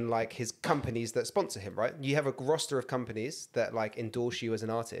in like his companies that sponsor him, right? You have a roster of companies that like endorse you as an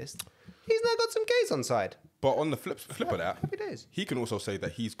artist. He's now got some gays on side. But on the flip of that, Happy days. he can also say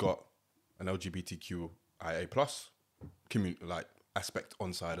that he's got an LGBTQIA plus community like aspect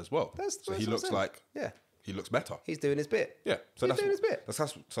on side as well. So he looks like he looks better. He's doing his bit. Yeah, so he's doing his bit.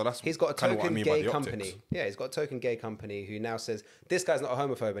 That's He's got a kind of what I token mean by gay the company. optics. Yeah, he's got a token gay company who now says this guy's not a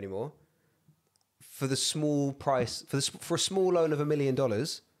homophobe anymore. For the small price, for a small loan of $1 million,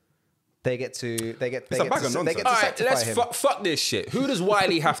 they get to sanctify him. Fuck this shit. Who does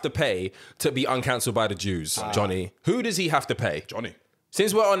Wiley have to pay to be uncancelled by the Jews, Johnny? Who does he have to pay? Johnny.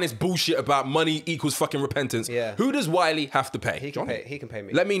 Since we're on this bullshit about money equals fucking repentance, who does Wiley have to pay? He can pay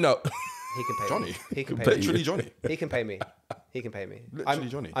me. Let me know. He can pay Johnny. me. He can pay me. Literally Johnny. He can pay me. He can pay me. Literally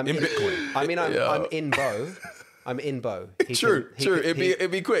Johnny. I'm in Bitcoin. I mean, I'm in Bo. I'm in Bo. True.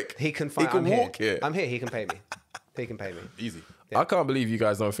 It'd be quick. He can walk here. I'm here. He can pay me. He can pay me. Easy. I can't believe you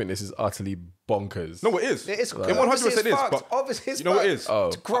guys don't think this is utterly bonkers. No, it is. It's It 100% is. But obviously, you know what it is?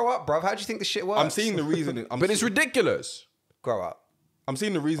 To grow up, bruv. How do you think this shit works? I'm seeing the reason. But it's ridiculous. Grow up. I'm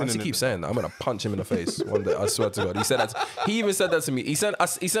seeing the reason. He keeps saying that. I'm gonna punch him in the face one day. I swear to God. He said that. He even said that to me. He sent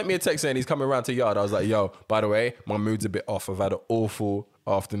me a text saying he's coming around to yard. I was like, yo, by the way, my mood's a bit off. I've had an awful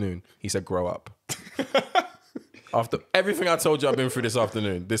afternoon. He said, grow up. After everything I told you I've been through this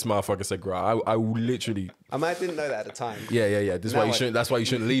afternoon, this motherfucker said, grow up. I literally. I mean, I didn't know that at the time. Yeah. That's why you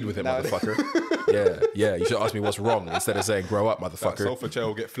shouldn't lead with him, motherfucker. Yeah. You should ask me what's wrong instead of saying grow up, motherfucker. That sofa chair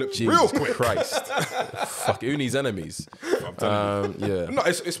will get flipped Jesus real quick. Christ. Fuck, who needs enemies? I'm telling you. Yeah. No,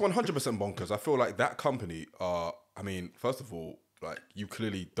 it's 100% bonkers. I feel like that company I mean, first of all, like you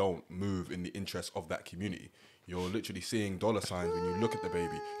clearly don't move in the interest of that community. You're literally seeing dollar signs when you look at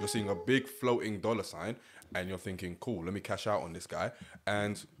Dababy. You're seeing a big floating dollar sign and you're thinking, cool, let me cash out on this guy.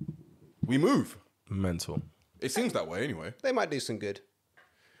 And we move. Mental. It seems that way anyway. They might do some good.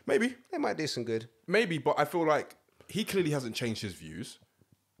 Maybe. They might do some good. Maybe, but I feel like he clearly hasn't changed his views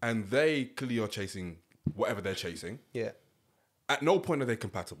and they clearly are chasing whatever they're chasing. Yeah. At no point are they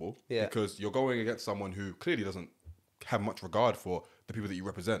compatible Yeah. because you're going against someone who clearly doesn't have much regard for the people that you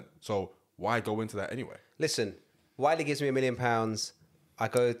represent. So why go into that anyway? Listen, Wiley gives me £1 million. I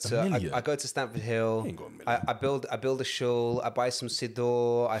go to Stamford Hill. ain't got a million. I build a shul. I buy some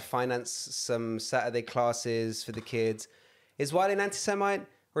siddur. I finance some Saturday classes for the kids. Is Wiley an anti-Semite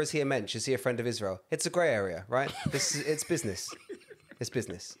or is he a mensch? Is he a friend of Israel? It's a grey area, right? It's business. It's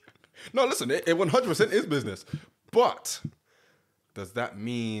business. No, listen, it 100% is business. But does that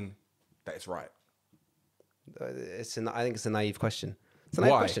mean that it's right? I think it's a naive question. It's a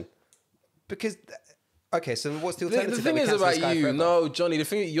naive Why? question. Because, okay, so what's the The alternative? thing that we is cancel this about guy you, forever? no, Johnny. The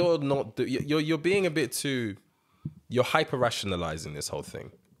thing you're being a bit too. You're hyper rationalizing this whole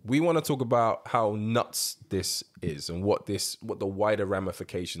thing. We want to talk about how nuts this is and what the wider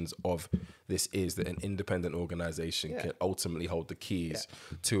ramifications of this is, that an independent organization can ultimately hold the keys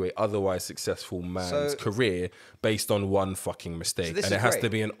to a otherwise successful man's career based on one fucking mistake, this and is it has great. to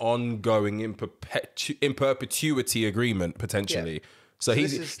be an ongoing in perpetuity agreement potentially. Yeah. So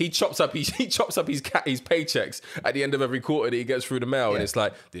he chops up his paychecks at the end of every quarter that he gets through the mail, and it's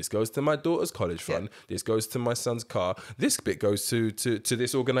like, this goes to my daughter's college fund, this goes to my son's car, this bit goes to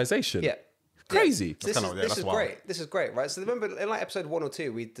this organization. Yeah. Crazy. This is wild. great. This is great, right? So remember in like episode 1 or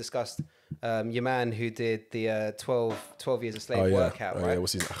 2, we discussed your man who did the 12 years a slave workout, right? Yeah,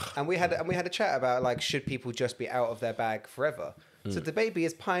 what's his... And we had a chat about like, should people just be out of their bag forever? So Dababy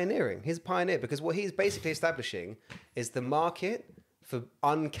is pioneering. He's a pioneer because what he's basically establishing is the market for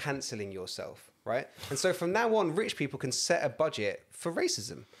uncancelling yourself, right? And so from now on, rich people can set a budget for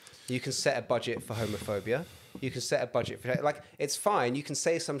racism. You can set a budget for homophobia. You can set a budget for like it's fine. You can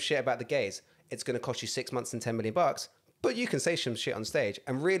say some shit about the gays. It's going to cost you 6 months and $10 million, but you can say some shit on stage.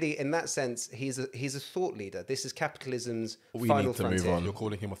 And really, in that sense, he's a thought leader. This is capitalism's final frontier. You're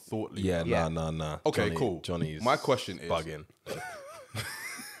calling him a thought leader. Yeah, nah. Okay, Johnny, cool. Johnny's My question is bugging.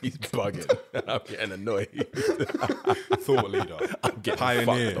 He's bugging. I'm getting annoyed. thought leader, I'm getting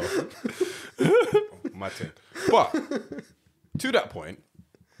pioneer. fucked My thing. But to that point,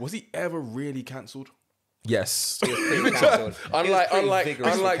 was he ever really cancelled? Yes. Unlike unlike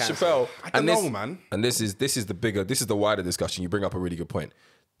Chappelle. I don't know, man. And this is the wider discussion. You bring up a really good point.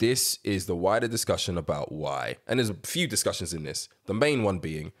 This is the wider discussion about why. And there's a few discussions in this. The main one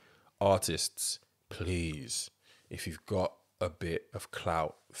being artists, please, if you've got a bit of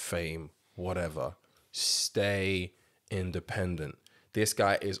clout, fame, whatever, stay independent. This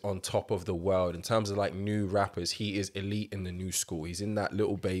guy is on top of the world in terms of like new rappers. He is elite in the new school. He's in that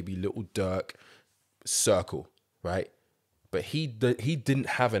Little Baby, Little Dirk circle, right? But he didn't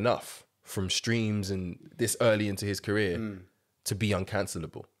have enough from streams and this early into his career to be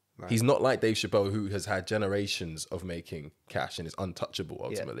uncancelable. Right. He's not like Dave Chappelle, who has had generations of making cash and is untouchable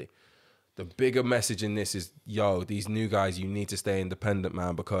ultimately. Yeah. The bigger message in this is, yo, these new guys, you need to stay independent,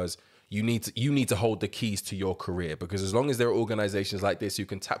 man, because you need to hold the keys to your career. Because as long as there are organizations like this who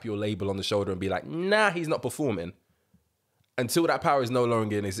can tap your label on the shoulder and be like, nah, he's not performing, until that power is no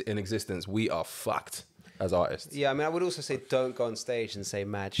longer in existence, we are fucked as artists. Yeah, I mean, I would also say don't go on stage and say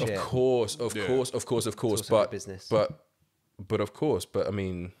mad shit. Of course. But business. But of course, but I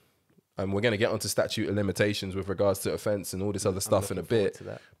mean, and we're going to get onto statute of limitations with regards to offense and all this other stuff in a bit.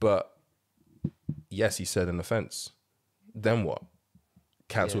 But yes, he said an offense. Then what?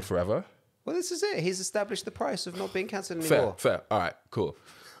 Cancelled forever? Well, this is it. He's established the price of not being cancelled anymore. Fair. All right, cool.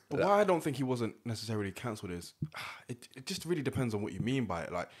 But why I don't think he wasn't necessarily cancelled is, it just really depends on what you mean by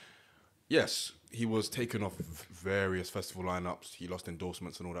it. Like, yes, he was taken off various festival lineups. He lost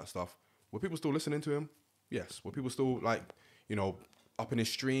endorsements and all that stuff. Were people still listening to him? Yes. Were people still like, up in his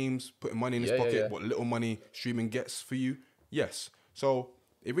streams, putting money in his pocket, yeah. What little money streaming gets for you? Yes. So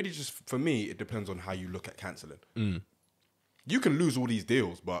it really just, for me, it depends on how you look at cancelling. You can lose all these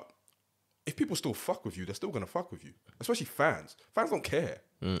deals, but if people still fuck with you, they're still going to fuck with you. Especially fans. Fans don't care.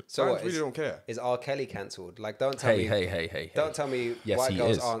 So fans really don't care. Is R. Kelly cancelled? Like, don't tell me. Hey. Don't tell me yes, white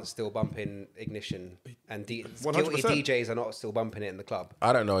girls aren't still bumping Ignition and guilty DJs are not still bumping it in the club.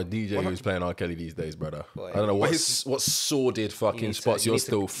 I don't know a DJ who's playing R. Kelly these days, brother. Boy, I don't know what sordid fucking spots you're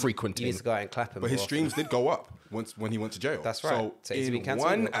still frequenting. You need to go out and clap him. But his streams did go up when he went to jail. That's right. So in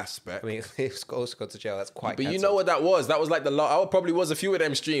one aspect, I mean, he's also gone to jail. That's quite. But you know what that was? That was like I probably was a few of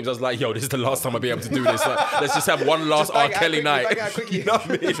them streams. I was like, yo, this is the last time I'll be able to do this. Like, let's just have one last R. Kelly night. You know what I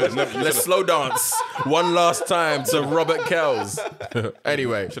mean? Let's slow dance one last time to Robert Kells.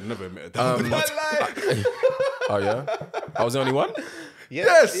 Anyway, should have never admitted that. Oh yeah, I was the only one.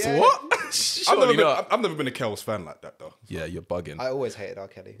 Yes. Yeah. What? Surely not. I've never been a Kells fan like that though. Yeah, you're bugging. I always hated R.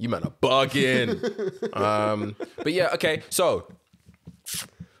 Kelly. You man are bugging. But yeah, okay. So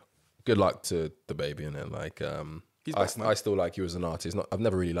good luck to Dababy, and then like he's back, I still like you as an artist. I've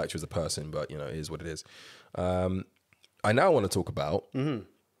never really liked you as a person, but it is what it is. I now want to talk about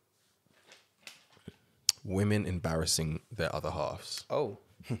women embarrassing their other halves. Oh,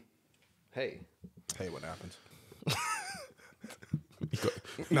 hey, what happened?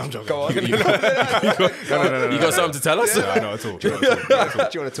 No, I'm joking. Go on. You got something to tell us? No, not at all. Do you want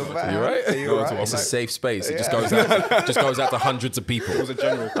to talk about it? You right? Are you all right? It's a safe space. It just goes out to hundreds of people. It was a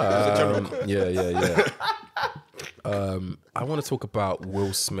general. Yeah. I want to talk about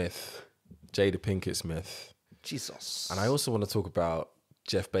Will Smith, Jada Pinkett Smith. Jesus. And I also want to talk about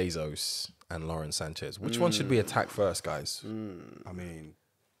Jeff Bezos and Lauren Sanchez. Which one should we attack first, guys? I mean,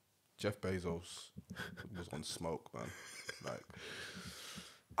 Jeff Bezos was on smoke, man. Like,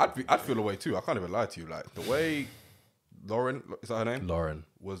 I'd feel away too. I can't even lie to you. Like the way Lauren, is that her name? Lauren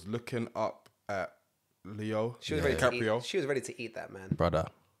was looking up at Leo. She was ready to eat. She was ready to eat that man, brother.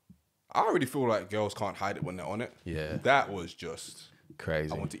 I already feel like girls can't hide it when they're on it. Yeah, that was just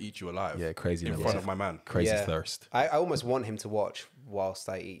crazy. I want to eat you alive. Yeah, crazy in front of my man. Crazy thirst. I almost want him to watch whilst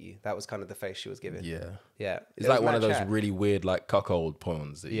I eat you. That was kind of the face she was giving. Yeah. It's like one of those really weird like cuckold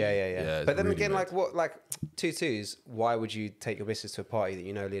porns. Yeah. But then really again, weird. like tutus, why would you take your missus to a party that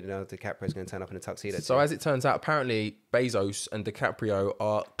you know Leonardo DiCaprio is going to turn up in a tuxedo? So as it turns out, apparently Bezos and DiCaprio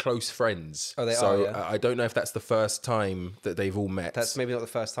are close friends. Oh, they are. So I don't know if that's the first time that they've all met. That's maybe not the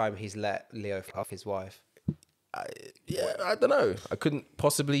first time he's let Leo off his wife. I don't know. I couldn't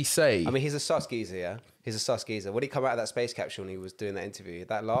possibly say. I mean, he's a sus geezer, yeah? He's a sus geezer. When he come out of that space capsule and he was doing that interview,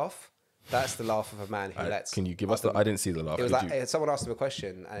 that laugh, That's the laugh of a man who lets. Can you give us the? I didn't see the laugh. It was Did like you? someone asked him a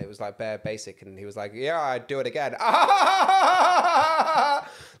question, and it was like bare basic, and he was like, "Yeah, I'd do it again."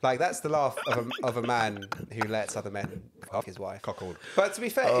 Like that's the laugh of a man who lets other men fuck his wife. Cuckold. But to be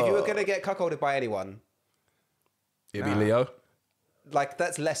fair, if you were gonna get cuckolded by anyone, It'd be Leo. like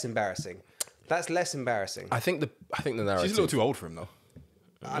that's less embarrassing. That's less embarrassing. I think the narrative. She's a little too old for him though.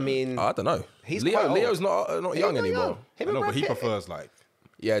 I mean, I don't know. He's Leo. quite old. Leo's not young not anymore. young. Him I and know, Brad but he Pitt- prefers like.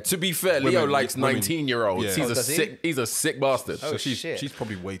 Yeah. To be fair, Leo likes women- 19-year-olds. Yeah. He's Oh, a does he? sick. He's a sick bastard. Oh, So shit. she's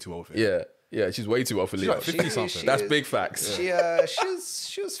probably way too old for him. Yeah. Yeah. She's way too old for Leo. like 50 something. That's big facts.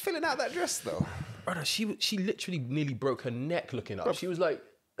 She was filling out that dress though. Brother, she literally nearly broke her neck looking up. She was like.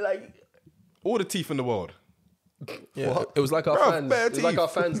 All the teeth in the world. Yeah, it was like our Bruv, fans. bare It was like teeth. our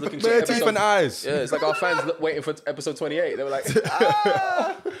fans looking. Bare to teeth episode- and eyes. Yeah, it's like our fans waiting for episode 28. They were like,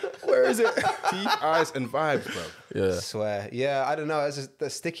 where is it? Teeth, eyes, and vibes, bro. Yeah. Swear. Yeah, I don't know. It's a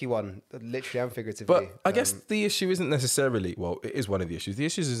sticky one, literally and figuratively. But I guess the issue isn't necessarily, well, it is one of the issues. The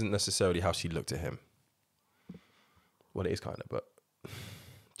issue isn't necessarily how she looked at him. Well, it is kind of, but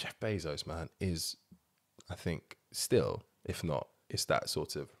Jeff Bezos, man, is, I think, still, if not, it's that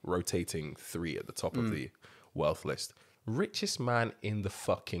sort of rotating 3 at the top of the wealth list. Richest man in the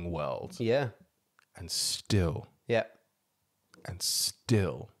fucking world. Yeah. And still, Yeah.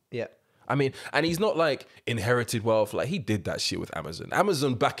 Yeah. I mean, and he's not like inherited wealth. Like he did that shit with Amazon.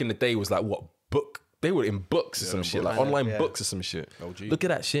 Amazon back in the day was like what book? They were in books or some shit, like online books or some shit. OG. Look at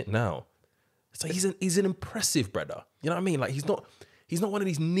that shit now. It's like he's an impressive brother. You know what I mean? Like he's not one of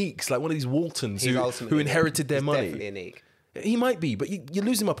these neeks, like one of these Waltons who inherited their money. Definitely a neek. He might be, but you're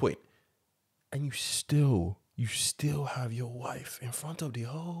losing my point. And you still have your wife in front of the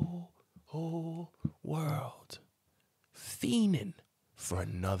whole world, fiending for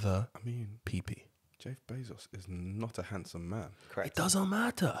another pee-pee. Jeff Bezos is not a handsome man. Correct. It doesn't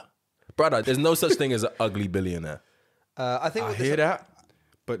matter. Brother, there's no such thing as an ugly billionaire. I think I with hear this, that,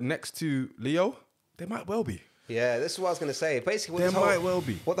 but next to Leo, they might well be. yeah, this is what I was going to say. Basically, There might well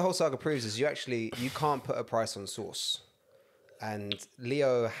be. What the whole saga proves is you can't put a price on source. And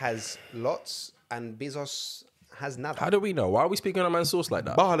Leo has lots, and Bezos has nada. How do we know? Why are we speaking on a man's source like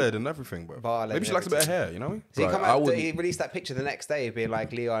that? Bald and everything, bro. Bald Maybe and she likes a bit of hair, you know? So he, Right, come I out, wouldn't- he released that picture the next day, being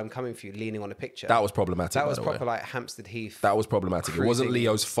like, "Leo, I'm coming for you," leaning on a picture. That was problematic. That was by the way. proper like Hampstead Heath. That was problematic. It wasn't Cruising.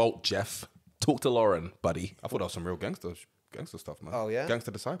 Leo's fault, Jeff. Talk to Lauren, buddy. I thought that was some real gangster stuff, man. Oh, yeah? Gangster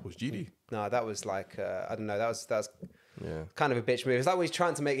Disciples, GD. No, that was like I don't know. That was Yeah. kind of a bitch move. It's like when he's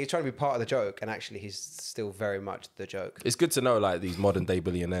trying to be part of the joke, and actually he's still very much the joke. It's good to know like these modern day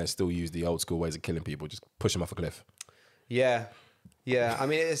billionaires still use the old school ways of killing people. Just push them off a cliff. Yeah, yeah. I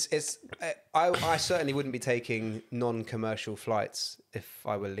mean, I certainly wouldn't be taking non-commercial flights if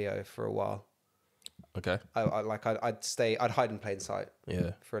I were Leo for a while. Okay. I'd hide in plain sight.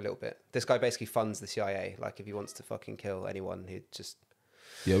 Yeah. For a little bit. This guy basically funds the CIA. Like if he wants to fucking kill anyone, he'd just.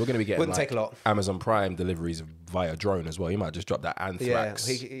 Yeah, we're going to be getting Wouldn't take a lot. Amazon Prime deliveries via drone as well. He might just drop that anthrax.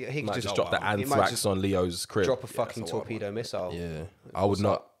 Yeah, he might could just just drop the he might anthrax just on Leo's crib. drop a fucking torpedo missile. Yeah, I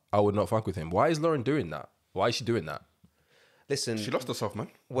would not fuck with him. Why is Lauren doing that? Why is she doing that? Listen, She lost herself, man.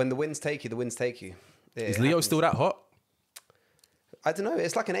 when the winds take you, the winds take you. Is Leo still that hot? I don't know.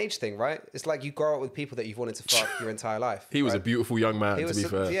 It's like an age thing, right? It's like you grow up with people that you've wanted to fuck your entire life. He was right? a beautiful young man, He to was be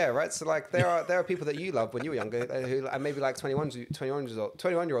fair. Yeah, right. So like there are people that you loved when you were younger, who and maybe like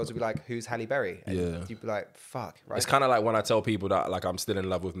 21-year-olds would be like, "Who's Halle Berry?" And Yeah. you'd be like, "Fuck," right? It's kind of like when I tell people that like I'm still in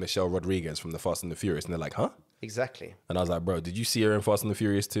love with Michelle Rodriguez from the Fast and the Furious, and they're like, "Huh?" Exactly. And I was like, "Bro, did you see her in Fast and the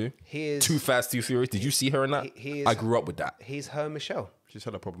Furious 2? He is Too Fast, Too Furious. Did you see her in that? he is- I grew up with that. He's her Michelle. She's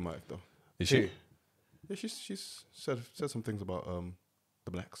had a problematic though. Is she? Yeah, she's said some things about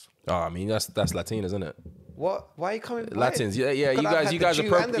the blacks. Oh, I mean that's Latinas, isn't it? What? Why are you coming? Latins, yeah. God, You I've guys, had you the guys,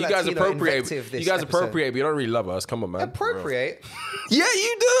 Jew and the you guys Latino appropriate. invective You this guys episode. appropriate, but you don't really love us. Come on, man. Appropriate. Yeah,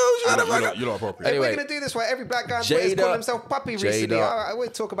 you do. Shut up. You're not appropriate. Anyway, We're gonna do this where every black guy is Jada- calling himself puppy recently. Jada- I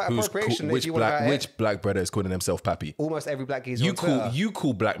would talk about appropriation if which you want about it. which black brother is calling himself Pappy? Almost every black geezer You on Twitter. you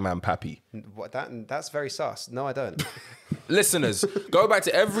call black man Pappy. What, that's very sus. No, I don't. Listeners, go back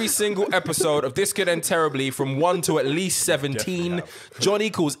to every single episode of This Could End Terribly from 1 to at least 17. Johnny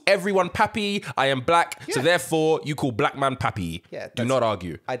calls everyone Pappy. I am black, so therefore you call black man Pappy. Yeah, Do that's- not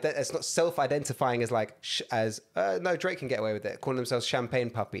argue. It's not self-identifying as like no, Drake can get away with it, calling themselves Champagne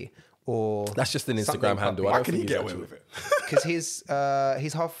Puppy or That's just an something Instagram handle. puppy. I Why don't can he think get he's away actually- with it?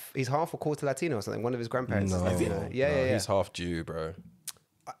 because he's half or quarter Latino or something. One of his grandparents is Latino. Yeah. He's half Jew, bro.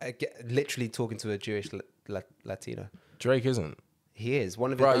 I get, literally talking to a Jewish Latino. Drake isn't. He is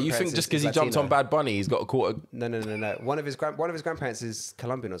one of his. Bro, you grandparents think just is because he jumped Latino. on Bad Bunny, he's got a quarter? No. One of his grandparents is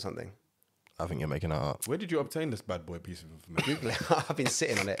Colombian or something. I think you're making that up. Where did you obtain this bad boy piece of information? Google it. I've been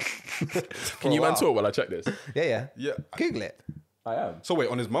sitting on it. Can you man talk while I check this? Yeah. Yeah. Google it. I am. So wait,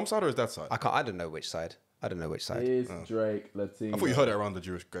 on his mum's side or his dad's side? I don't know which side. Is Drake Latino? I thought you heard it around the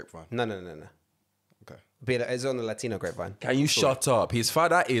Jewish grapevine. No. Okay. It's on the Latino grapevine. Can you shut up? His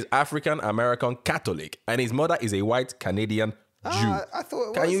father is African American Catholic, and his mother is a white Canadian Jew. I thought it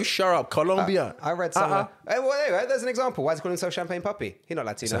was. Can you shut up, Colombia? I read somewhere. Hey, well, anyway, there's an example. Why is he calling himself Champagne Puppy? He's not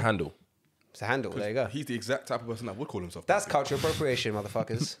Latino. It's a handle. It's a handle. There you go. He's the exact type of person that would call himself. That's Puppy. cultural appropriation,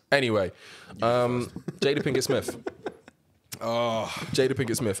 motherfuckers. Anyway, Jada Pinkett Smith. Jada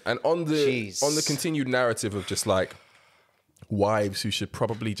Pinkett Smith, and on the continued narrative of just like wives who should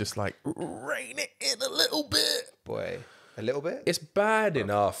probably just like rein it in a little bit. Boy, a little bit. It's bad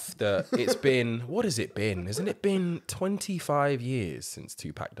enough that it's been, what has it been? Hasn't it been 25 years since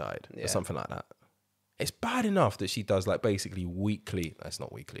Tupac died or something like that? It's bad enough that she does like basically weekly, that's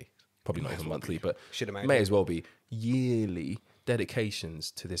not weekly, probably not even monthly, but may as well be yearly dedications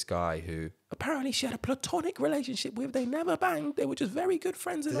to this guy who apparently she had a platonic relationship with. They never banged. They were just very good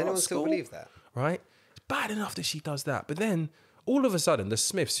friends in art school. Does anyone still believe that? Right? It's bad enough that she does that. But then all of a sudden, the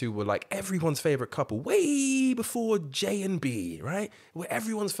Smiths, who were like everyone's favorite couple way before J and B, right? Were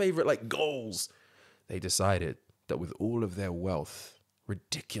everyone's favorite like goals. They decided that with all of their wealth,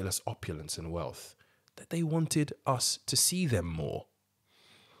 ridiculous opulence and wealth, that they wanted us to see them more.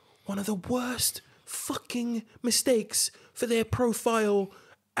 One of the worst fucking mistakes for their profile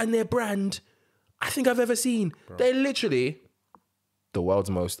and their brand I think I've ever seen. Bro. They're literally the world's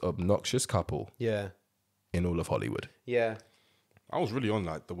most obnoxious couple. Yeah. In all of Hollywood. Yeah. I was really on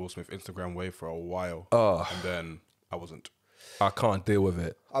like the Will Smith Instagram wave for a while. And then I wasn't. I can't deal with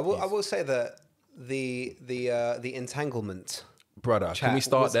it. I will say that the entanglement, brother, can we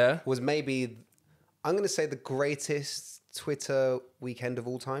start there? Was maybe, I'm going to say, the greatest Twitter weekend of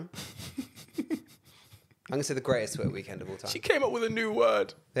all time. I'm going to say the greatest Twitter weekend of all time. She came up with a new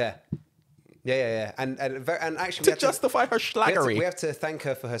word. Yeah. And actually, to justify her schlaggery. We have to thank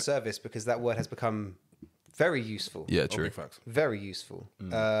her for her service because that word has become very useful. Yeah, true. Facts. Very useful. She's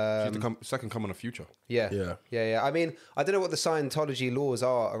the second coming of Future. Yeah. I mean, I don't know what the Scientology laws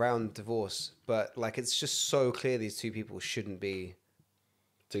are around divorce, but like, it's just so clear these two people shouldn't be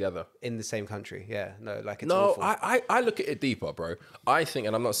together in the same country. Yeah, no, like it's no. awful. I look at it deeper, bro. I think,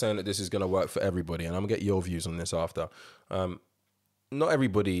 and I'm not saying that this is gonna work for everybody, and I'm gonna get your views on this after. Not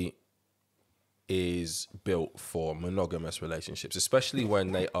everybody is built for monogamous relationships, especially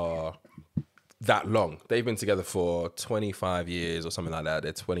when they are that long. They've been together for 25 years or something like that.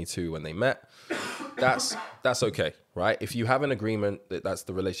 They're 22 when they met. That's okay, right? If you have an agreement that that's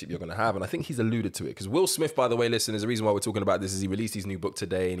the relationship you're going to have, and I think he's alluded to it, because Will Smith, by the way, listen, there's a reason why we're talking about this, is he released his new book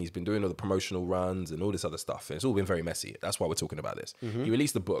today, and he's been doing all the promotional runs and all this other stuff, and it's all been very messy. That's why we're talking about this. He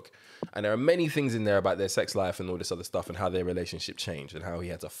released the book, and there are many things in there about their sex life and all this other stuff, and how their relationship changed, and how he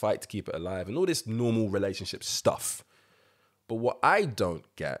had to fight to keep it alive, and all this normal relationship stuff. But what I don't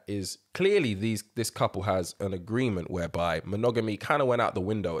get is clearly this couple has an agreement whereby monogamy kind of went out the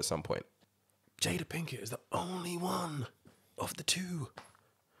window at some point. Jada Pinkett is the only one of the two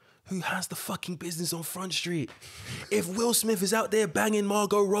who has the fucking business on Front Street. If Will Smith is out there banging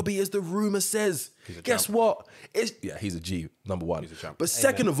Margot Robbie, as the rumor says, guess what? He's a G, number one. He's a champ. But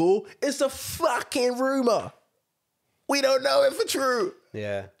second of all, it's a fucking rumor. We don't know it for true.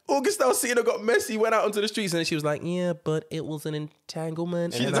 Yeah. August Alsina got messy, went out onto the streets, and then she was like, yeah, but it was an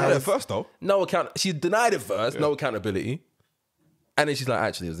entanglement. She denied it first, though. She denied it first, no accountability. And then she's like,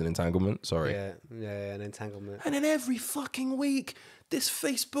 actually, it was an entanglement. Sorry. Yeah, an entanglement. And then every fucking week, this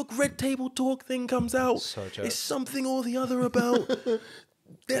Facebook Red Table Talk thing comes out. So joke. It's something or the other about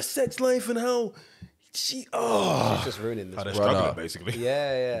their sex life and how she's just ruining this. How they're struggling, basically.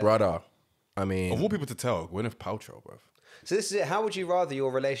 Yeah. Brother, I mean... Of all people to tell, Gwyneth Paltrow, bro. So this is it. How would you rather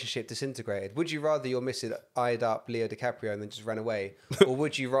your relationship disintegrated? Would you rather your missus eyed up Leo DiCaprio and then just ran away? Or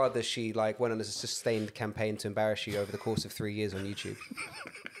would you rather she like went on a sustained campaign to embarrass you over the course of 3 years on YouTube?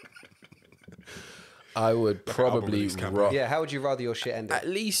 I would probably... how would you rather your shit end? At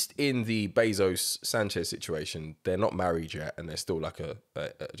least in the Bezos-Sanchez situation, they're not married yet and they're still like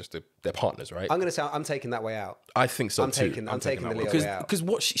they're partners, right? I'm going to say I'm taking that way out. I think so too. I'm taking the Leo way out.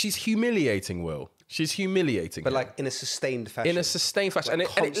 Because she's humiliating Will. She's humiliating but him. Like in a sustained fashion. In a sustained fashion. Like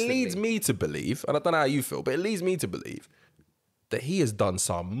and it leads me to believe, and I don't know how you feel, but it leads me to believe that he has done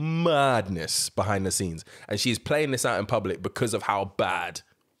some madness behind the scenes. And she's playing this out in public because of how bad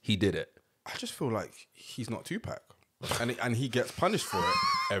he did it. I just feel like he's not Tupac. And he gets punished for it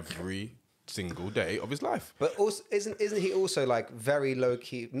every single day of his life. But also, isn't he also like very low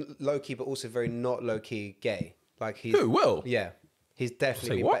key, but also very not low key gay? Like he's... Who, Will? Yeah. He's definitely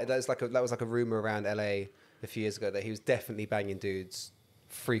Say been what? that was like a rumor around LA a few years ago that he was definitely banging dudes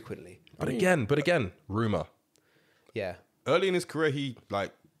frequently. But again, rumor. Yeah. Early in his career, he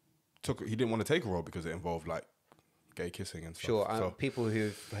didn't want to take a role because it involved like gay kissing and stuff. Sure. So, People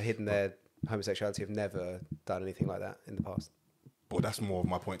who've hidden their homosexuality have never done anything like that in the past. but that's more of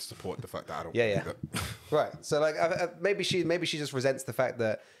my point to support the fact that I don't. Yeah, yeah. think that- Right. So like maybe she just resents the fact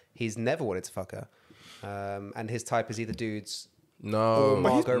that he's never wanted to fuck her, and his type is either dudes. No,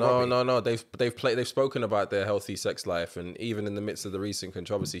 Margot Robbie. no. They've spoken about their healthy sex life, and even in the midst of the recent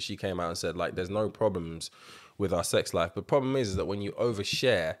controversy, she came out and said like, "There's no problems with our sex life." But the problem is that when you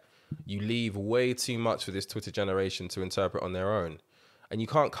overshare, you leave way too much for this Twitter generation to interpret on their own, and you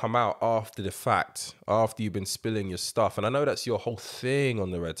can't come out after the fact, after you've been spilling your stuff. And I know that's your whole thing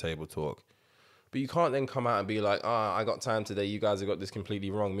on the Red Table Talk. But you can't then come out and be like, I got time today. You guys have got this completely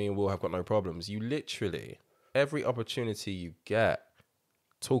wrong. Me and Will have got no problems. You literally, every opportunity you get,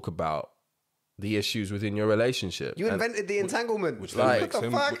 talk about the issues within your relationship. You invented the entanglement. which Like-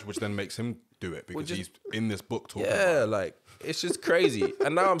 then makes him do it because he's in this book talking. Yeah, about it. like it's just crazy.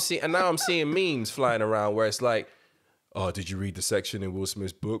 and now I'm seeing memes flying around where it's like, oh, did you read the section in Will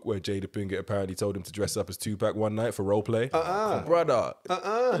Smith's book where Jada Pinkett apparently told him to dress up as Tupac one night for role play? Brother,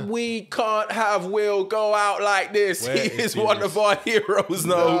 we can't have Will go out like this. Where He is is he? one of our heroes.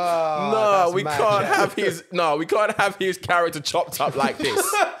 No, that's we mad, can't yeah. have his. No, we can't have his character chopped up like this.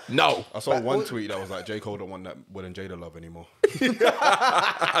 No. I saw one tweet that was like, J. Cole don't want that Will and Jada love anymore.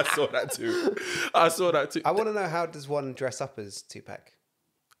 I saw that too. I want to know, how does one dress up as Tupac?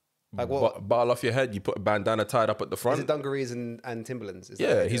 Like what? Ball off your head. You put a bandana tied up at the Is front. it dungarees and Timberlands? Is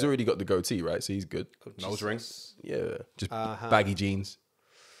Yeah, that he's already got the goatee, right? So he's good. Nose rings. Yeah, just baggy jeans,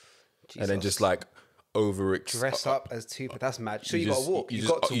 and then just like over it. dress up as Tupac. That's mad. So you got to walk. You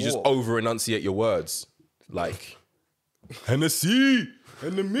got to you just walk. over enunciate your words, like Hennessy,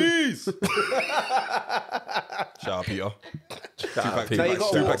 enemies. Shout out Peter. No, you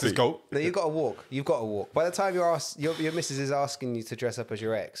got to Tupac's walk. his goat. No, you got to walk. You've got to walk. By the time your missus is asking you to dress up as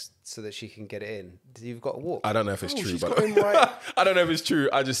your ex so that she can get it in, you've got to walk. I don't know if it's true, she's but got him right. I don't know if it's true.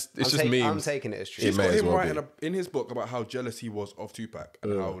 It's just memes. I'm taking it as true. It He's may got as him well right be. in his book about how jealous he was of Tupac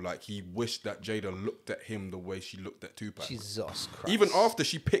and how like he wished that Jada looked at him the way she looked at Tupac. Jesus Christ. Even after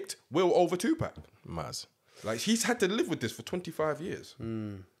she picked Will over Tupac. Maz. Like he's had to live with this for 25 years.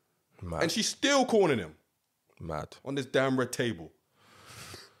 Mad. And she's still cornering him Mad. on this damn red table.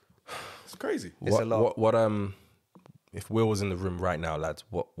 It's crazy. It's a lot. What if Will was in the room right now, lads,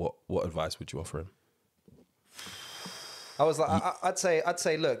 what advice would you offer him? I was like, I'd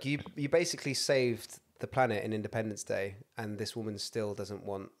say, look, you basically saved the planet in Independence Day, and this woman still doesn't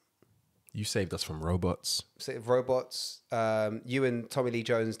want You saved us from robots. robots. You and Tommy Lee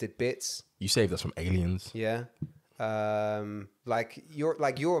Jones did bits. You saved us from aliens. Yeah.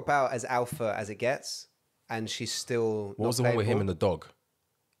 You're about as alpha as it gets, and she's still. What was the one with him and the dog?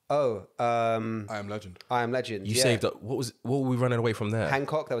 Oh, I Am Legend. I Am Legend. You yeah. saved us. What were we running away from there?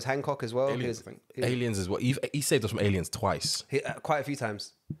 Hancock. That was Hancock as well. Aliens, I think. Aliens as well. He saved us from aliens twice. Quite a few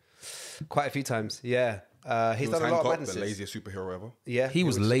times. Yeah. He's He was done a lot of Hancock, the madnesses. laziest superhero ever. Yeah. He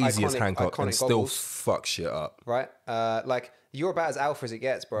was lazy as iconic- Hancock and iconic still goggles, fuck shit up. right. You're about as alpha as it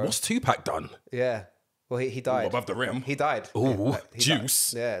gets, bro. What's Tupac done? Yeah. Well, he died. Above the rim. He died. Ooh, He died.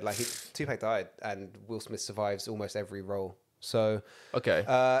 juice. Yeah, Tupac died, and Will Smith survives almost every role. So, Okay.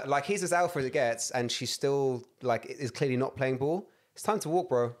 he's as alpha as it gets, and she's still is clearly not playing ball. It's time to walk,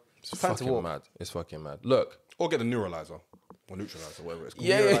 bro. It's time to fucking walk. mad. It's fucking mad. Look. Or get the neuralizer. Or neutralizer, whatever it's called.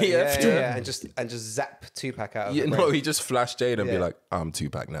 Yeah. and just zap Tupac out of Yeah, the no, brain. he just flashed Jade and be Yeah. like, I'm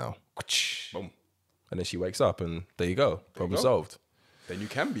Tupac now. Boom. And then she wakes up and there you go. Problem go. solved. Then you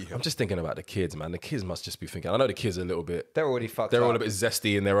can be him. I'm just thinking about the kids, man. The kids must just be thinking. I know the kids are a little bit. They're already fucked They're up. all a bit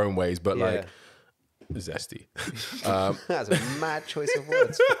zesty in their own ways, but Yeah. like zesty. That's a mad choice of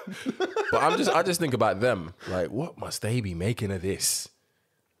words. But I just think about them. Like, what must they be making of this?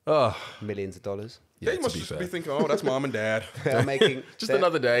 Oh, Millions of dollars. yeah. They To must be just fair, be thinking, oh, that's mom and dad. They're making just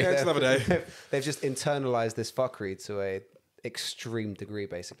another day. Yeah, it's another day. They've just internalized this fuckery to a extreme degree,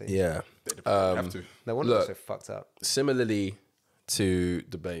 basically. Yeah. They have to. No wonder Look. they're so fucked up. Similarly to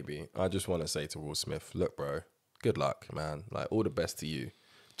Dababy, I just want to say to Will Smith, look, bro, good luck, man. Like, all the best to you.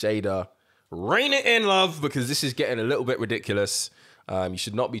 Jada, rein it in, love, because this is getting a little bit ridiculous. You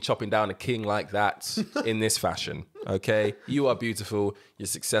should not be chopping down a king like that in this fashion, okay? You are beautiful. You're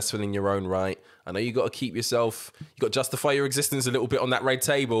successful in your own right. I know you got to keep yourself, you got to justify your existence a little bit on that red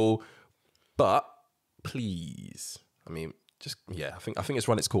table, but please, I mean, just, yeah, I think it's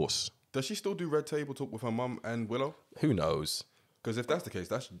run its course. Does she still do red table talk with her mum and Willow? Who knows? Because if that's the case,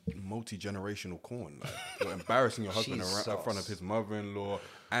 that's multi-generational corn. Like, you're embarrassing your husband in front of his mother-in-law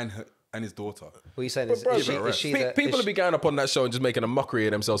and his daughter. What are you saying? Is she People will be going up on that show and just making a mockery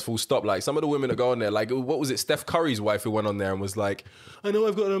of themselves full stop. Like some of the women that go on there, like what was it? Steph Curry's wife who went on there and was like, I know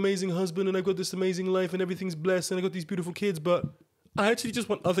I've got an amazing husband and I've got this amazing life and everything's blessed and I got these beautiful kids, but I actually just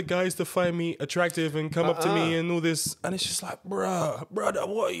want other guys to find me attractive and come up to me and all this. And it's just like, brother,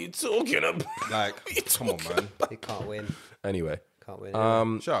 what are you talking about? Like, come on, man. He can't win. Anyway. Can't win.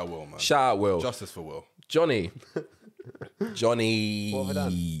 Shout out Will, man. Shout out Will. Justice for Will. Johnny. What have I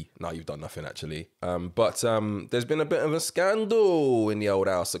done? No, you've done nothing actually. But there's been a bit of a scandal in the old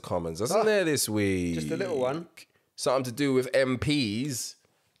House of Commons, hasn't there, this week? Just a little one. Something to do with MPs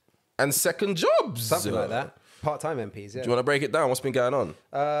and second jobs. Something like that. Part-time MPs, yeah. Do you want to break it down? What's been going on?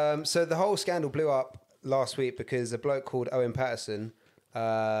 So the whole scandal blew up last week because a bloke called Owen Paterson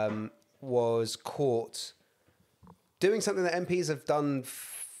was caught doing something that MPs have done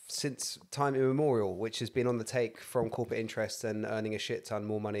since time immemorial, which has been on the take from corporate interests and earning a shit ton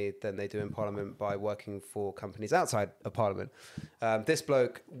more money than they do in Parliament by working for companies outside of Parliament. This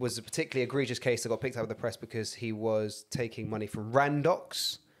bloke was a particularly egregious case that got picked up with the press because he was taking money from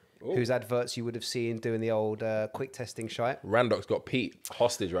Randox, whose adverts you would have seen doing the old quick testing shite. Randox got Pete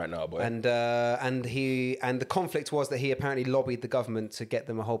hostage right now, boy. And the conflict was that he apparently lobbied the government to get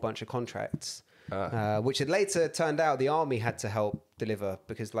them a whole bunch of contracts. Which had later turned out the army had to help deliver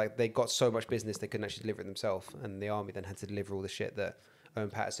because like they got so much business they couldn't actually deliver it themselves, and the army then had to deliver all the shit that Owen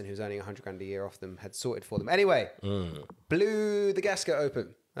Paterson, who was earning $100,000 a year off them, had sorted for them. Anyway, blew the gasket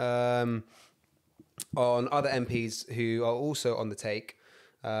open on other MPs who are also on the take.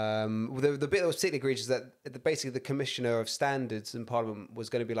 The bit that was particularly egregious is that basically the Commissioner of Standards in Parliament was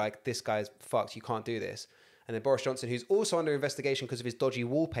going to be like, this guy's fucked, you can't do this. And then Boris Johnson, who's also under investigation because of his dodgy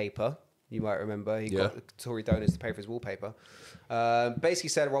wallpaper, you might remember, he got Tory donors to pay for his wallpaper, basically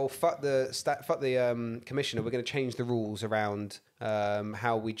said, well, fuck the Commissioner, we're going to change the rules around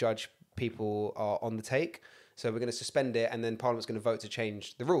how we judge people are on the take. So we're going to suspend it, and then Parliament's going to vote to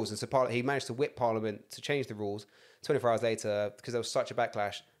change the rules. And so he managed to whip Parliament to change the rules. 24 hours later, because there was such a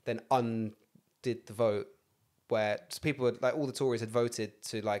backlash, then undid the vote, where people had, like all the Tories had voted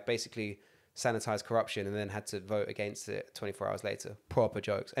to like basically sanitize corruption and then had to vote against it 24 hours later. Proper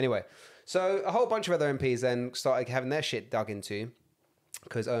jokes. Anyway, so a whole bunch of other MPs then started having their shit dug into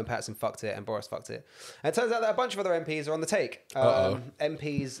because Owen Paterson fucked it and Boris fucked it. And it turns out that a bunch of other MPs are on the take.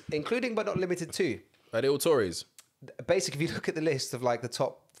 MPs, including but not limited to. Are they all Tories? Basically, if you look at the list of like the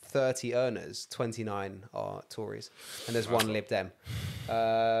top 30 earners, 29 are Tories, and there's one Lib Dem.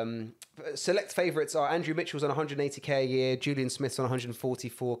 Select favourites are Andrew Mitchell's on 180k a year, Julian Smith's on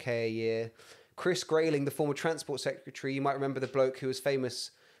 144k a year, Chris Grayling, the former Transport Secretary, you might remember the bloke who was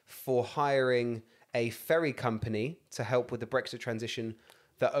famous for hiring a ferry company to help with the Brexit transition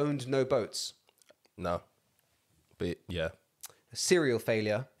that owned no boats. No. But yeah. A serial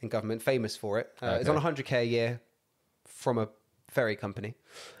failure in government, famous for it. It's on 100k a year from a ferry company.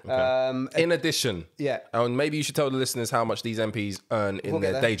 Okay. In addition, and maybe you should tell the listeners how much these MPs earn in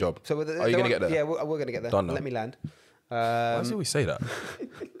their day job. So are you going to get there? Yeah, we're going to get there. Let me land. Why does he always say that?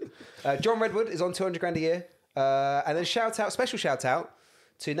 John Redwood is on 200 grand a year, and then special shout out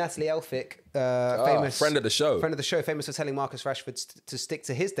to Natalie Elphick, famous friend of the show, famous for telling Marcus Rashford to stick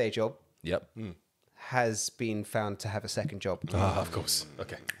to his day job. Yep. Has been found to have a second job. Of course.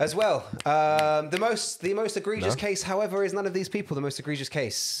 Okay. As well. The most egregious case, however, is none of these people. The most egregious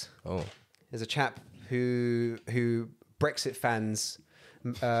case is a chap who Brexit fans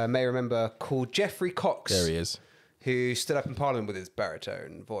may remember called Geoffrey Cox. There he is. Who stood up in Parliament with his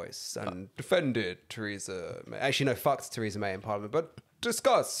baritone voice and defended Theresa May. Actually, no, fucked Theresa May in Parliament, but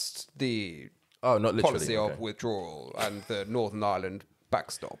discussed the not literally, policy of withdrawal and the Northern Ireland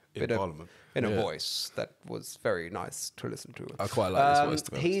backstop in Parliament. In a voice that was very nice to listen to. I quite like this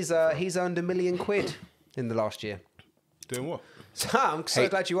voice. He's earned £1 million in the last year. Doing what? I'm so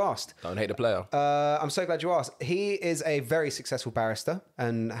glad you asked. Don't hate the player. I'm so glad you asked. He is a very successful barrister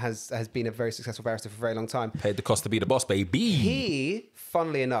and has been a very successful barrister for a very long time. Paid the cost to be the boss, baby. He,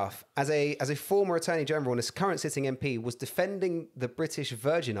 funnily enough, as a former Attorney General and a current sitting MP, was defending the British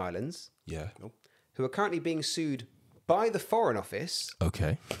Virgin Islands. Yeah. Who are currently being sued by the Foreign Office.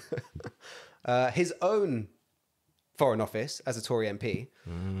 Okay. His own Foreign Office as a Tory MP,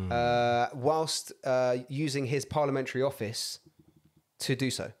 whilst using his parliamentary office to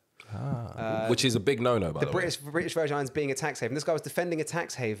do so. Which is a big no-no, by the way. The British Virgin Islands being a tax haven. This guy was defending a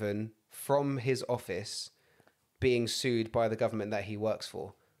tax haven from his office being sued by the government that he works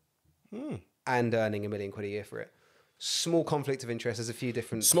for and earning £1 million a year for it. small conflict of interest. There's a few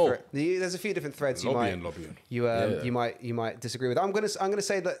different Small. there's a few different threads Lobbying. you might disagree with. I'm gonna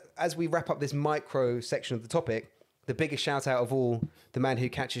say that as we wrap up this micro section of the topic, the biggest shout out of all, the man who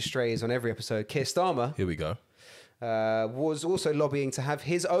catches strays on every episode, Keir Starmer, Here we go. was also lobbying to have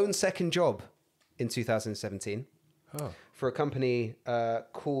his own second job in 2017 for a company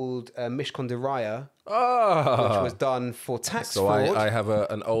called Mishkondiraya, which was done for tax fraud. I have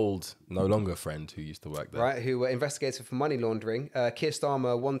an old, no longer friend who used to work there. Right, who were investigated for money laundering. Keir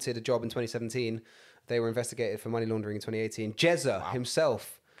Starmer wanted a job in 2017. They were investigated for money laundering in 2018. Jezza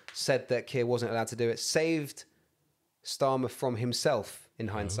himself said that Keir wasn't allowed to do it. Saved Starmer from himself in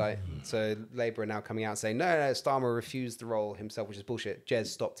hindsight. So Labour are now coming out saying, no, Starmer refused the role himself, which is bullshit. Jez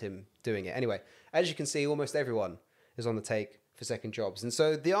stopped him doing it. Anyway, as you can see, almost everyone is on the take for second jobs. And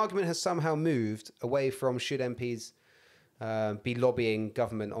so the argument has somehow moved away from should MPs be lobbying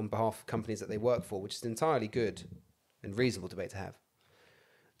government on behalf of companies that they work for, which is an entirely good and reasonable debate to have,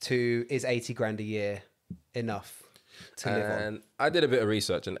 to is 80 grand a year enough to live on? And I did a bit of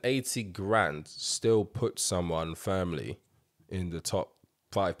research, and 80 grand still puts someone firmly in the top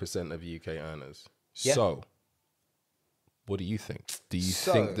 5% of UK earners. Yeah. So, what do you think? Do you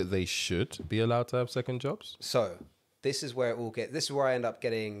think that they should be allowed to have second jobs? So this is where this is where I end up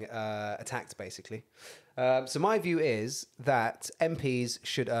getting attacked, basically. So my view is that MPs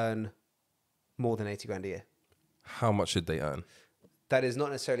should earn more than 80 grand a year. How much should they earn? That is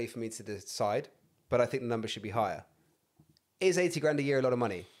not necessarily for me to decide, but I think the number should be higher. Is 80 grand a year a lot of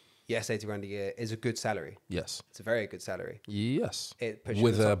money? Yes, 80 grand a year is a good salary. Yes. It's a very good salary. Yes. It puts you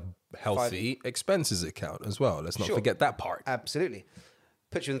With in the a top healthy expenses account as well. Let's not Sure. forget that part. Absolutely.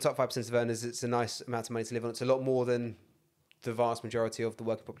 Puts you in the top 5% of earners. It's a nice amount of money to live on. It's a lot more than the vast majority of the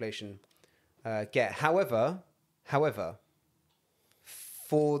working population get. However,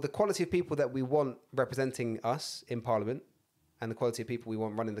 for the quality of people that we want representing us in Parliament and the quality of people we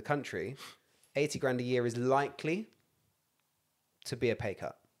want running the country, 80 grand a year is likely to be a pay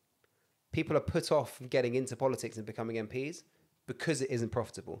cut. People are put off from getting into politics and becoming MPs because it isn't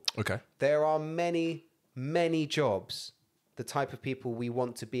profitable. Okay. There are many, many jobs the type of people we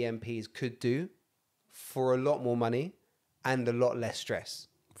want to be MPs could do for a lot more money and a lot less stress.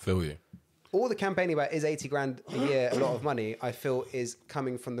 Feel you. All the campaigning about is 80 grand a year a lot of money, I feel is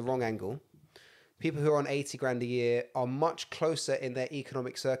coming from the wrong angle. People who are on 80 grand a year are much closer in their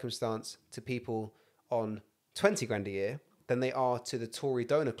economic circumstance to people on 20 grand a year than they are to the Tory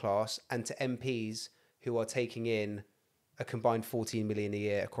donor class and to MPs who are taking in a combined 14 million a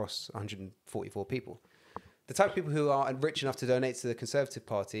year across 144 people. The type of people who are rich enough to donate to the Conservative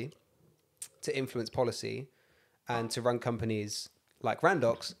Party, to influence policy and to run companies like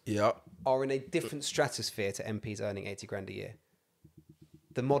Randox are in a different stratosphere to MPs earning 80 grand a year.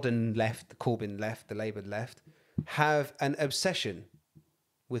 The modern left, the Corbyn left, the Labour left, have an obsession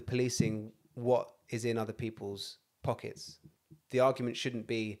with policing what is in other people's pockets. The argument shouldn't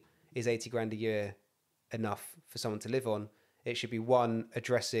be, is 80 grand a year enough for someone to live on? It should be, one,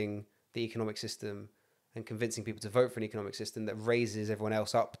 addressing the economic system and convincing people to vote for an economic system that raises everyone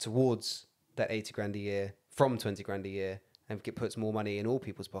else up towards that 80 grand a year from 20 grand a year and puts more money in all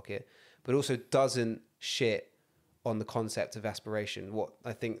people's pocket, but also doesn't shit on the concept of aspiration. What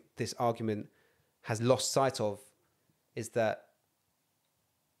I think this argument has lost sight of is that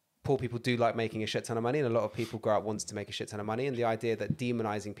poor people do like making a shit ton of money, and a lot of people grow up wanting to make a shit ton of money, and the idea that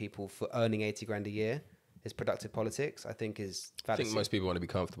demonizing people for earning 80 grand a year is productive politics, I think is fallacy. I think most people want to be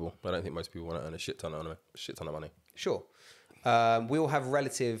comfortable. I don't think most people want to earn a shit ton of money. Sure. We all have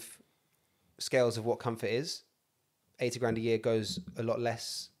relative scales of what comfort is. 80 grand a year goes a lot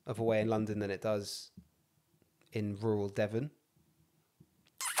less of a way in London than it does in rural Devon.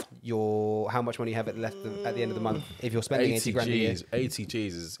 How much money you have at the end of the month if you're spending 80 grand a year. 80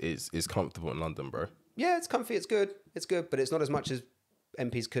 G's is comfortable in London, bro. Yeah, it's comfy, it's good, but it's not as much as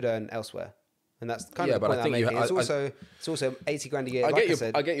MPs could earn elsewhere. And that's kind of the point I'm making. It's also 80 grand a year. I get your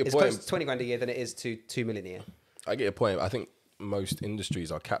point. It's close to 20 grand a year than it is to 2 million a year. I get your point. I think most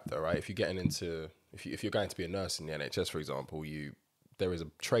industries are capped though, right? If you're getting into, if you're going to be a nurse in the NHS, for example, there is a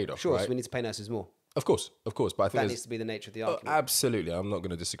trade-off, sure, right? So we need to pay nurses more. Of course. But I think that needs to be the nature of the argument. Absolutely. I'm not going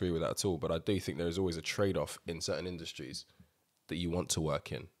to disagree with that at all. But I do think there is always a trade-off in certain industries that you want to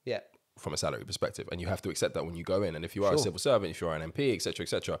work in. Yeah. From a salary perspective. And you have to accept that when you go in. And if you are a civil servant, if you are an MP,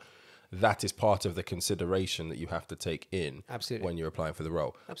 etc., that is part of the consideration that you have to take in when you're applying for the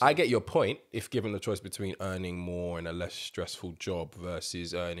role. Absolutely. I get your point. If given the choice between earning more in a less stressful job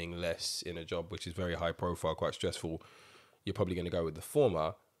versus earning less in a job which is very high profile, quite stressful, you're probably going to go with the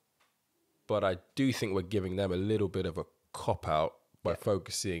former. But I do think we're giving them a little bit of a cop-out by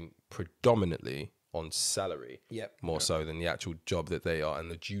focusing predominantly on salary, Yep. more so than the actual job that they are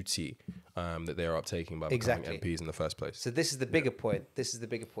and the duty that they are uptaking by becoming MPs in the first place. So this is the bigger point. This is the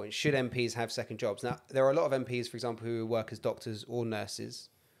bigger point. Should MPs have second jobs? Now, there are a lot of MPs, for example, who work as doctors or nurses.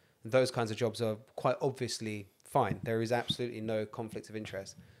 Those kinds of jobs are quite obviously fine. There is absolutely no conflict of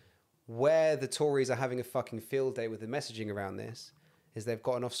interest. Where the Tories are having a fucking field day with the messaging around this is they've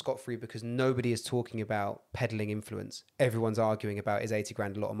gotten off scot-free because nobody is talking about peddling influence. Everyone's arguing about, is 80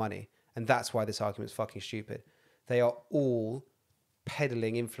 grand a lot of money? And that's why this argument's fucking stupid. They are all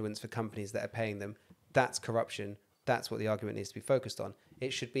peddling influence for companies that are paying them. That's corruption. That's what the argument needs to be focused on.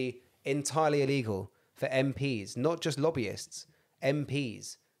 It should be entirely illegal for MPs, not just lobbyists,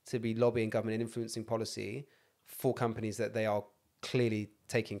 MPs, to be lobbying government and influencing policy for companies that they are clearly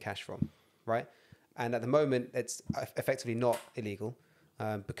taking cash from, right? And at the moment, it's effectively not illegal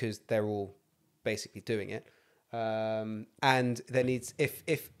because they're all basically doing it. And there needs, if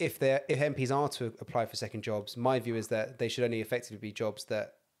MPs are to apply for second jobs, my view is that they should only effectively be jobs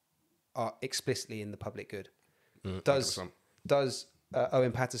that are explicitly in the public good. Does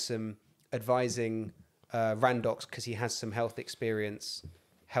Owen Paterson advising Randox because he has some health experience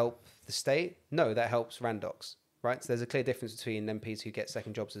help the state? No, that helps Randox. Right, so there's a clear difference between MPs who get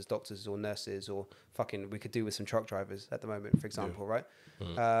second jobs as doctors or nurses or we could do with some truck drivers at the moment, for example, right?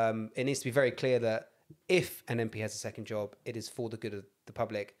 It needs to be very clear that if an MP has a second job, it is for the good of the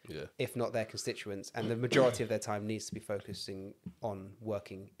public, if not their constituents, and the majority of their time needs to be focusing on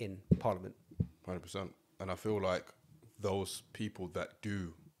working in Parliament. 100%. And I feel like those people that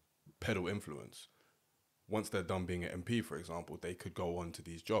do peddle influence, once they're done being an MP, for example, they could go on to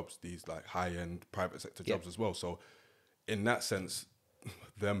these jobs, these like high-end private sector jobs as well. So in that sense,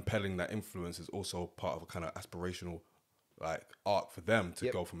 them peddling that influence is also part of a kind of aspirational like arc for them to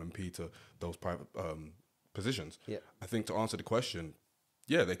go from MP to those private positions. I think to answer the question,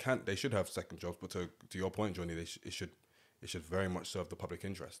 they should have second jobs, but to your point, Johnny, it should very much serve the public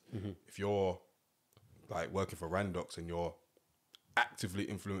interest. If you're like working for Randox and you're actively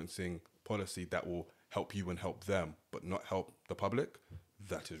influencing policy that will help you and help them, but not help the public,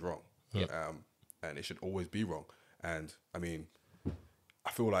 that is wrong. And it should always be wrong. And I mean,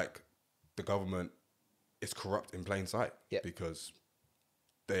 I feel like the government is corrupt in plain sight because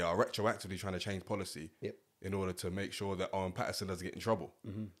they are retroactively trying to change policy in order to make sure that Owen Paterson doesn't get in trouble.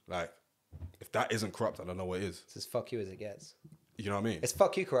 Like, if that isn't corrupt, I don't know what is. It's as fuck you as it gets. You know what I mean? It's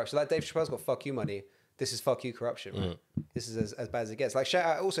fuck you corruption. Like Dave Chappelle's got fuck you money. This is fuck you corruption. Right? This is as bad as it gets. Like shout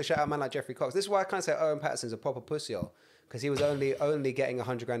out a man like Jeffrey Cox. This is why I kind of say Owen Paterson's a proper pussy-hole, because he was only getting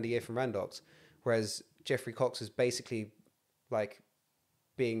 100 grand a year from Randox, whereas Jeffrey Cox is basically like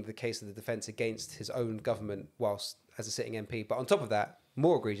being the case of the defence against his own government whilst as a sitting MP. But on top of that,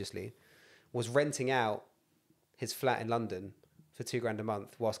 more egregiously, was renting out his flat in London for $2,000 a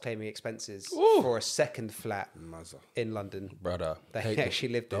month whilst claiming expenses for a second flat in London. Brother. That he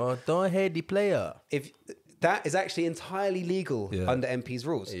actually lived in. Don't hate the player. If that is actually entirely legal under MP's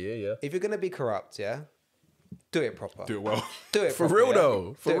rules. If you're going to be corrupt, do it proper. Do it well. Do it For proper, real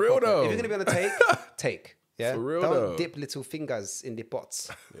though. For real though. If you're going to be on a take. Yeah. For real Don't though. dip little fingers in the pots.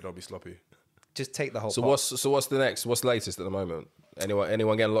 Don't be sloppy. Just take the whole So pot. what's the next? What's the latest at the moment?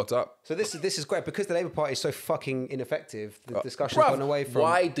 Anyone getting locked up? So this is great because the Labour Party is so fucking ineffective. The discussion's gone away from.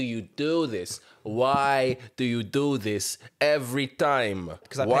 Why do you do this? Why do you do this every time?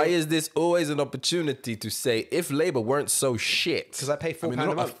 Why is this always an opportunity to say if Labour weren't so shit? Because I pay £4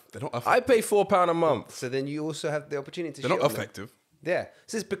 a month. They're not I pay £4 a month. So then you also have the opportunity to. They're shit not on them. effective. Yeah.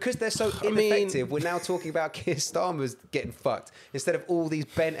 So it's because they're so ineffective, we're now talking about Keir Starmer's getting fucked instead of all these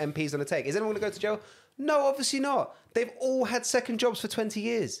bent MPs on the take. Is anyone going to go to jail? No, obviously not. They've all had second jobs for 20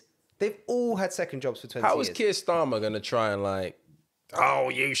 years. They've all had second jobs for 20 years. How is Keir Starmer going to try and like, oh,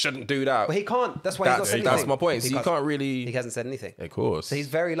 you shouldn't do that? Well, he can't. That's why he's not said anything. That's my point. So you can't really... He hasn't said anything. Of course. So he's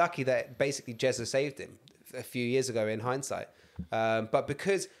very lucky that basically Jezza saved him a few years ago in hindsight. But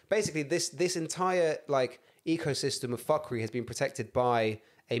because basically this entire like ecosystem of fuckery has been protected by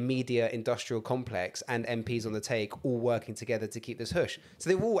a media industrial complex and MPs on the take all working together to keep this hush. So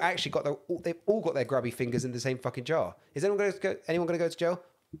they've all actually got their grubby fingers in the same fucking jar. Is anyone going to go to jail?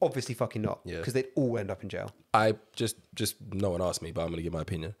 Obviously fucking not. Because they'd all end up in jail. I just no one asked me, but I'm going to give my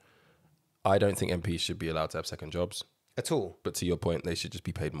opinion. I don't think MPs should be allowed to have second jobs. At all. But to your point, they should just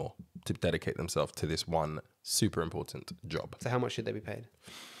be paid more to dedicate themselves to this one super important job. So how much should they be paid?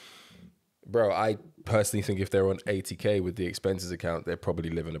 Bro, I personally think if they're on 80k with the expenses account, they're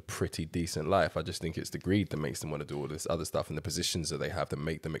probably living a pretty decent life. I just think it's the greed that makes them want to do all this other stuff and the positions that they have that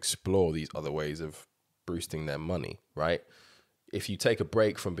make them explore these other ways of boosting their money, right? If you take a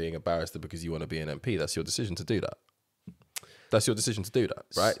break from being a barrister because you want to be an MP, that's your decision to do that. That's your decision to do that,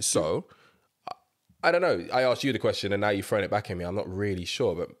 right? So I don't know. I asked you the question and now you've thrown it back at me. I'm not really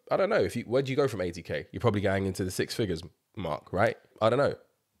sure, but I don't know. Where do you go from 80K? You're probably going into the 6 figures mark, right? I don't know.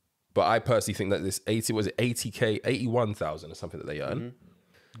 But I personally think that this 80K, 81,000 or something that they earn.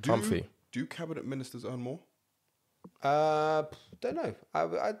 Do cabinet ministers earn more? Don't know.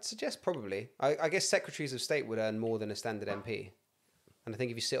 I'd suggest probably. I guess secretaries of state would earn more than a standard MP. And I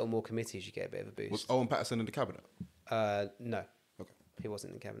think if you sit on more committees, you get a bit of a boost. Was Owen Paterson in the cabinet? No. Okay. He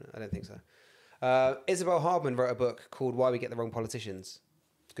wasn't in the cabinet. I don't think so. Isabel Hardman wrote a book called Why We Get the Wrong Politicians.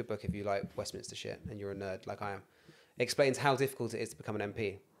 It's a good book if you like Westminster shit and you're a nerd like I am. It explains how difficult it is to become an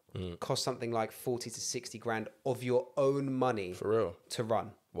MP. Costs something like 40 to 60 grand of your own money For real? to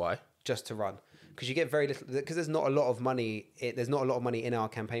run. Why? Just to run. Because you get very little, because there's not a lot of money. There's not a lot of money in our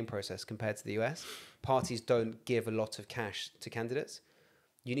campaign process compared to the US. Parties don't give a lot of cash to candidates.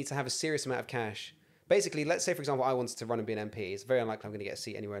 You need to have a serious amount of cash. Basically, let's say, for example, I wanted to run and be an MP. It's very unlikely I'm going to get a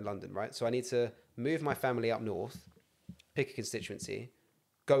seat anywhere in London, right? So I need to move my family up north, pick a constituency,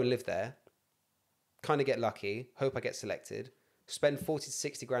 go and live there, kind of get lucky, hope I get selected, spend 40 to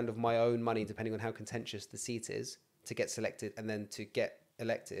 60 grand of my own money, depending on how contentious the seat is, to get selected and then to get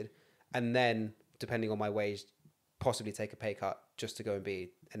elected. And then, depending on my wage, possibly take a pay cut just to go and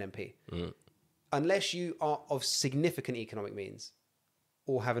be an MP. Unless you are of significant economic means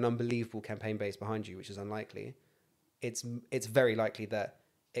or have an unbelievable campaign base behind you, which is unlikely, it's very likely that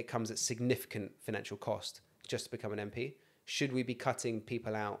it comes at significant financial cost just to become an MP. Should we be cutting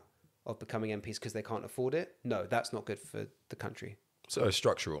people out of becoming MPs because they can't afford it? No, that's not good for the country. So it's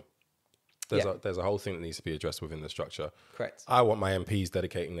structural. There's a whole thing that needs to be addressed within the structure. Correct. I want my MPs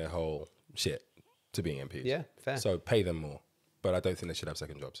dedicating their whole shit to being MPs. Yeah, fair. So pay them more, but I don't think they should have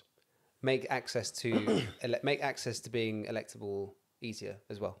second jobs. Make access to being electable easier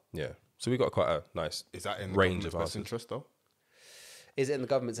as well. Yeah. So we got quite a nice Is that in the range of government's best answers. interest, though? Is it in the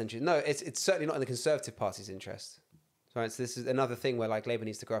government's interest? No, it's certainly not in the Conservative Party's interest. Right, so this is another thing where like Labour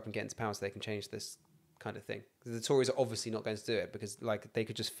needs to grow up and get into power so they can change this kind of thing. The Tories are obviously not going to do it because like they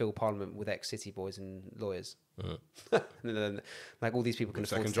could just fill Parliament with ex-city boys and lawyers. And then, like all these people can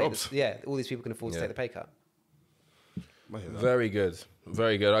afford second to take jobs. all these people can afford to take the pay cut. Very good.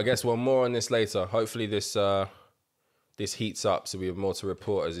 Very good. I guess we'll more on this later. Hopefully this heats up so we have more to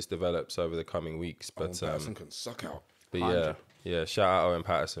report as this develops over the coming weeks. But Owen Paterson can suck out. But yeah, shout out Owen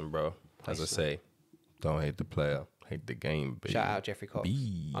Patterson, bro. As I say, don't hate the player, hate the game, baby. Shout out Jeffrey Cox,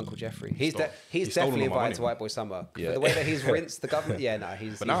 Uncle Jeffrey. He's stolen definitely all my invited money. to White Boy Summer. Yeah. The way that he's rinsed the government,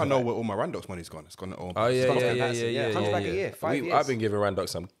 he's. But now I know where all my Randox money's gone. It's gone to Owen Oh Paterson. yeah, gone to yeah, Owen yeah, Patterson, yeah, yeah. yeah. 100 back a year, 5 years. I've been giving Randox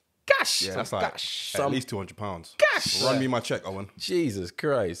some cash. Yeah, that's like at least £200. Cash. Run me my check, Owen. Jesus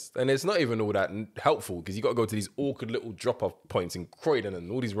Christ. And it's not even all that helpful because you got to go to these awkward little drop-off points in Croydon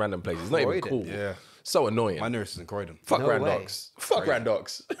and all these random places. It's not even Croydon? cool. Yeah. So annoying. My nearest is in Croydon. Fuck No Randox. Fuck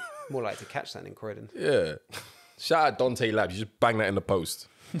Randox. More like to catch that in Croydon. Yeah. Shout out Dante Labs. You just bang that in the post.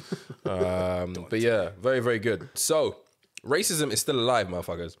 But yeah, very, very good. So, racism is still alive,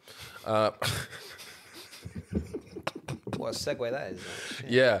 motherfuckers. What a segue that is.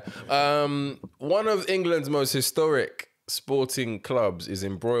 Yeah. One of England's most historic sporting clubs is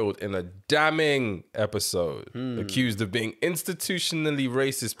embroiled in a damning episode, accused of being institutionally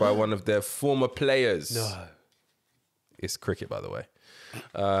racist by one of their former players. No. It's cricket, by the way.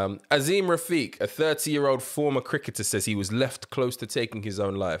 Azim Rafiq, a 30-year-old former cricketer, says he was left close to taking his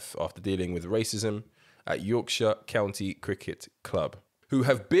own life after dealing with racism at Yorkshire County Cricket Club, who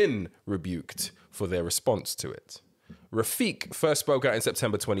have been rebuked for their response to it. Rafiq first spoke out in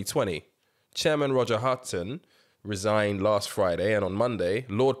September 2020. Chairman Roger Hutton resigned last Friday, and on Monday,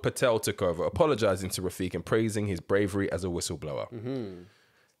 Lord Patel took over, apologising to Rafiq and praising his bravery as a whistleblower.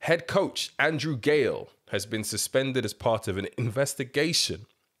 Head coach Andrew Gale has been suspended as part of an investigation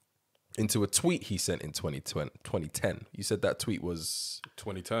into a tweet he sent in 2010. You said that tweet was...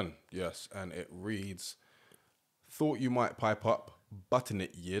 2010, yes. And it reads, thought you might pipe up, button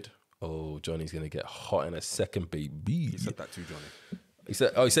it, yid. Oh, Johnny's going to get hot in a second, baby. He said that too, Johnny. He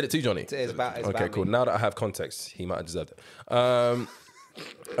said it too, Johnny? It's about Okay, cool. me. Now that I have context, he might have deserved it.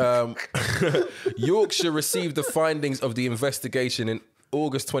 Yorkshire received the findings of the investigation in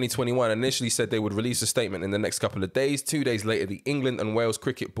August 2021, initially said they would release a statement in the next couple of days. 2 days later, the England and Wales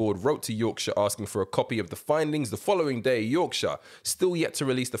Cricket Board wrote to Yorkshire asking for a copy of the findings. The following day, Yorkshire, still yet to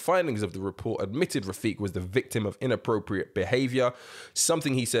release the findings of the report, admitted Rafiq was the victim of inappropriate behaviour,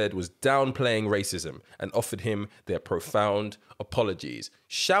 something he said was downplaying racism, and offered him their profound apologies.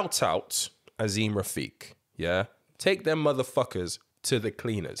 Shout out Azim Rafiq, yeah? Take them motherfuckers to the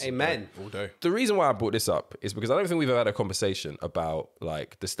cleaners. Amen. All day. The reason why I brought this up is because I don't think we've ever had a conversation about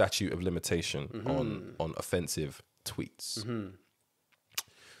like the statute of limitation on offensive tweets.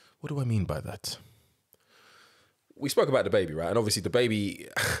 What do I mean by that? we spoke about Dababy, right? And obviously Dababy,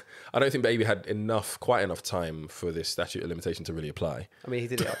 I don't think Baby had quite enough time for this statute of limitation to really apply. I mean, he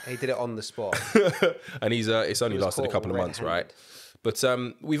did it on the spot. And it's only lasted a couple of months, right? But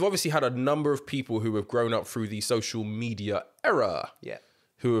we've obviously had a number of people who have grown up through the social media era. Yeah.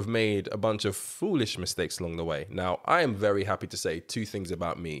 Who have made a bunch of foolish mistakes along the way. Now, I am very happy to say two things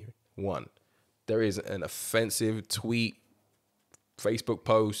about me. One, there is an offensive tweet, Facebook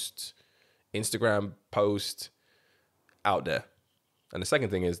post, Instagram post out there. And the second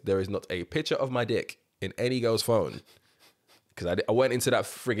thing is there is not a picture of my dick in any girl's phone. Because I went into that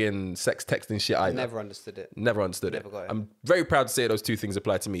friggin' sex texting shit either. Never understood it. Never understood it. Got it. I'm very proud to say those two things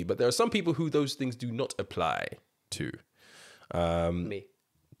apply to me. But there are some people who those things do not apply to. Me.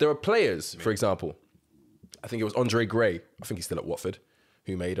 There are players, for example. I think it was Andre Gray. I think he's still at Watford,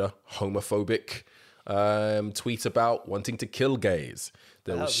 who made a homophobic tweet about wanting to kill gays.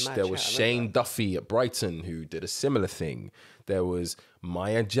 There was Shane Duffy at Brighton who did a similar thing. There was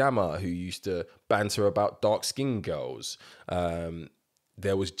Maya Jama who used to banter about dark-skinned girls.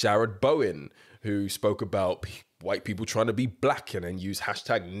 There was Jared Bowen who spoke about white people trying to be black and then use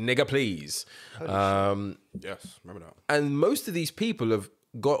hashtag nigger please. Yes, remember that. And most of these people have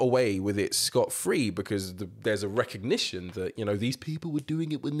got away with it scot-free because there's a recognition that, you know, these people were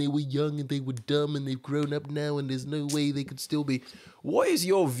doing it when they were young and they were dumb and they've grown up now and there's no way they could still be. What is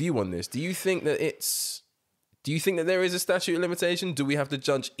your view on this? Do you think that there is a statute of limitation? Do we have to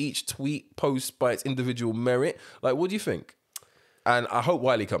judge each tweet post by its individual merit? Like, what do you think? And I hope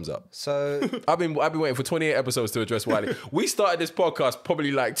Wiley comes up. So I've been waiting for 28 episodes to address Wiley. We started this podcast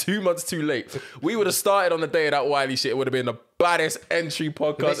probably like 2 months too late. We would have started on the day of that Wiley shit. It would have been the baddest entry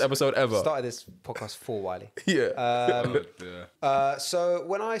podcast episode ever. Started this podcast for Wiley. Yeah. So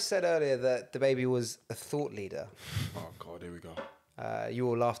when I said earlier that Dababy was a thought leader, Oh God, here we go. you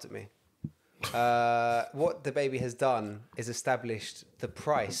all laughed at me. What Dababy has done is established the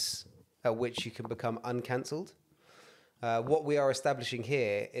price at which you can become uncancelled. What we are establishing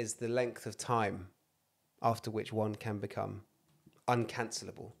here is the length of time after which one can become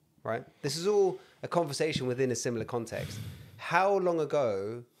uncancelable, right? This is all a conversation within a similar context. How long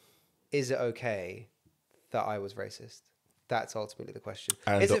ago is it okay that I was racist? That's ultimately the question.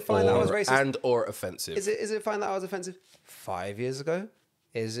 Is it fine that I was racist? And or offensive? Is it fine that I was offensive 5 years ago?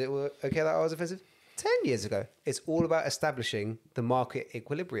 Is it okay that I was offensive 10 years ago? It's all about establishing the market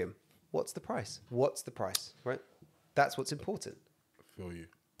equilibrium. What's the price? What's the price, right? That's what's important. I feel you.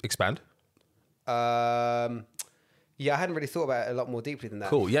 Expand. Yeah, I hadn't really thought about it a lot more deeply than that.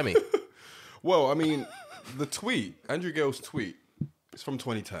 Cool, Yemi. Well, I mean, the tweet, Andrew Gale's tweet, is from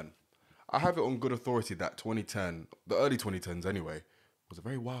 2010. I have it on good authority that 2010, the early 2010s anyway, was a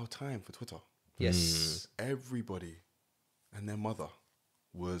very wild time for Twitter. Yes. Everybody and their mother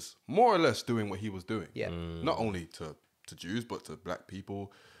was more or less doing what he was doing. Yeah. Not only to Jews, but to black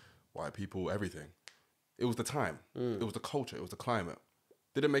people, white people, everything. It was the time. It was the culture. It was the climate.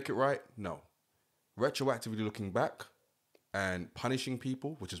 Did it make it right? No. Retroactively looking back and punishing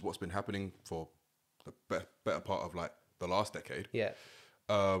people, which is what's been happening for the better part of like the last decade. Yeah.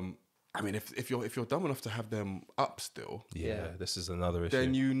 I mean, if you're dumb enough to have them up still, Yeah, this is another issue.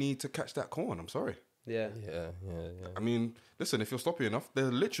 then you need to catch that corn. I'm sorry. Yeah. Yeah. I mean, listen, if you're sloppy enough, there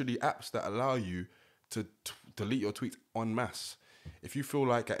are literally apps that allow you to delete your tweets en masse. If you feel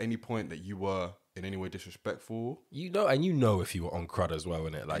like at any point that you were in any way disrespectful, You know if you were on crud as well,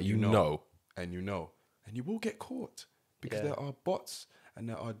 innit? Like, you know. and you will get caught because there are bots and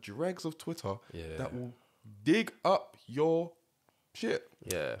there are dregs of Twitter that will dig up your shit.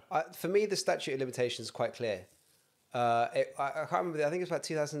 Yeah. For me, the statute of limitations is quite clear. I can't remember. I think it's about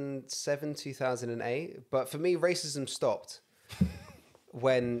 2007, 2008. But for me, racism stopped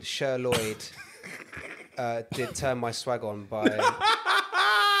when Cher Lloyd did "Turn My Swag On" by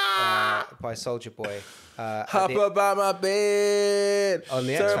Soulja Boy. Hop up out my bed. On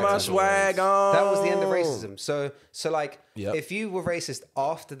the Turn my swag on. That was the end of racism. So like, Yep. if you were racist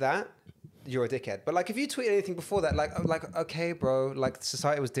after that, you're a dickhead. But like, if you tweeted anything before that, like, okay, bro, like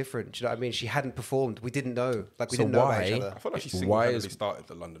society was different. Do you know what I mean? She hadn't performed. We didn't know. Like, we didn't know about each other. I feel like she Why single-handedly started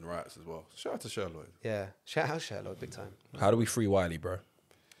the London riots as well. Shout out to Cher Lloyd. Yeah. Shout out Cher Lloyd, big time. How do we free Wiley, bro?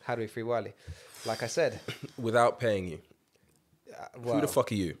 How do we free Wiley? Like I said, Without paying you. well, Who the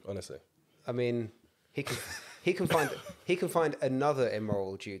fuck are you, honestly? I mean, he can find another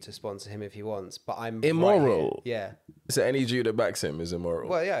immoral Jew to sponsor him if he wants. But I'm Immoral? Right here. Yeah. So any Jew that backs him is immoral.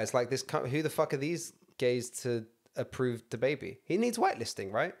 Well, yeah. It's like this. Who the fuck are these gays to approve Dababy? He needs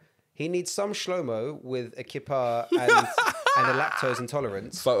whitelisting, right? He needs some shlomo with a kippah and a lactose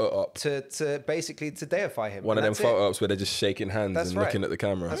intolerance Photo op. to basically to deify him. One of them photo ops where they're just shaking hands That's and right. looking at the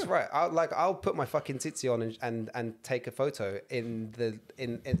camera. That's right. I'll put my fucking titsi on and take a photo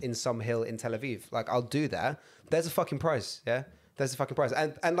in some hill in Tel Aviv. Like, I'll do that. There's a fucking price. Yeah. There's a fucking price.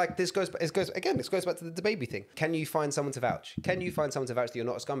 And like, this goes back to the Dababy thing. Can you find someone to vouch? Can you find someone to vouch that you're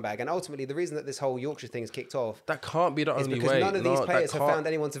not a scumbag? And ultimately, the reason that this whole Yorkshire thing has kicked off That can't be the is only because way. none of these players that have can't- found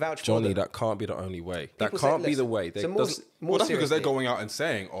anyone to vouch for Johnny, them. that can't be the only way. That People say- can't be the listen, way. They so more doesn't- Well, that's because they're seriously- going out and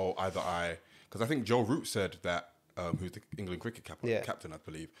saying, "Oh, because I think Joe Root said that, who's the England cricket captain, I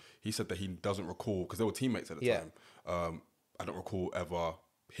believe. He said that he doesn't recall, because they were teammates at the time. I don't recall ever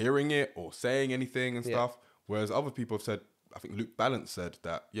hearing it or saying anything and stuff. Whereas other people have said, I think Luke Balance said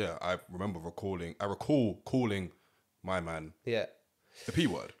that, I recall calling my man Yeah. the P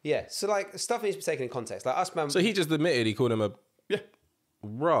word. Yeah. So like, stuff needs to be taken in context. Like, us, man. So he just admitted he called him a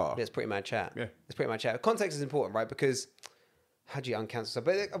raw. It's pretty mad chat. Yeah. It's pretty mad chat. Context is important, right? Because how do you uncancel stuff?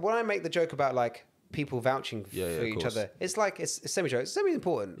 But when I make the joke about like people vouching for of each course. other, it's like it's a semi-joke. It's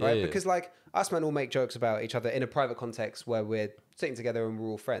semi-important, right? Yeah. Because like, us men all make jokes about each other in a private context where we're sitting together and we're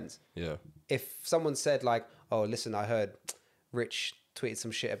all friends. Yeah. If someone said like, "Oh, listen, I heard Rich tweeted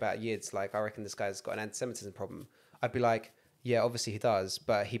some shit about Yids. Like, I reckon this guy's got an anti-Semitism problem," I'd be like, "Yeah, obviously he does,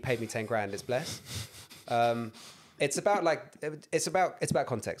 but he paid me 10 grand. It's blessed." It's about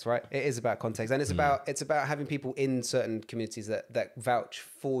context, right? It is about context, and it's about having people in certain communities that vouch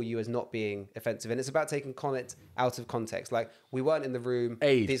for you as not being offensive, and it's about taking comment out of context. Like, we weren't in the room.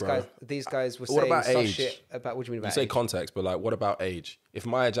 Age, these guys were What saying about such age? shit about. What do you mean about You say age? context, but like, what about age? If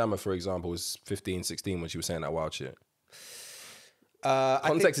Maya Jama, for example, was 15, 16 when she was saying that wild shit.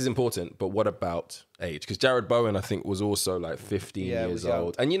 Context is important, but what about age? Because Jared Bowen, I think, was also like 15 Yeah, years was young.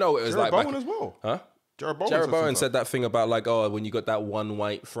 old. And you know, it was Jared like... Bowen as well. Huh? Jared Bowen said that thing about like, oh, when you got that one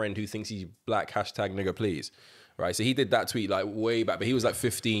white friend who thinks he's black, hashtag nigga please. Right? So he did that tweet like way back, but he was like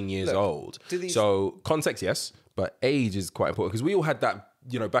 15 years old. So context, yes, but age is quite important because we all had that,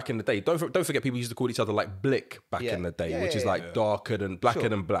 you know, back in the day. Don't forget people used to call each other like blick back in the day, which is like darker than blacker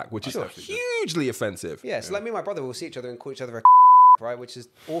than black, which is hugely offensive. Yeah, so like me and my brother will see each other and call each other a right, which is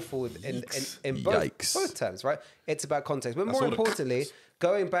awful in both terms, right? It's about context. But more importantly,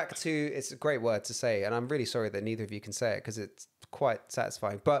 going back to, it's a great word to say, and I'm really sorry that neither of you can say it because it's quite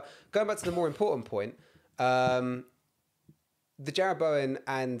satisfying. But going back to the more important point, the Jared Bowen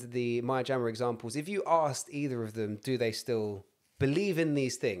and the Maya Jama examples, if you asked either of them, do they still believe in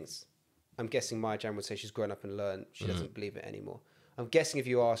these things? I'm guessing Maya Jama would say she's grown up and learned. She doesn't believe it anymore. I'm guessing if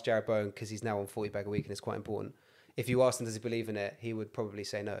you ask Jared Bowen, because he's now on 40 bag a week and it's quite important, if you asked him, does he believe in it? He would probably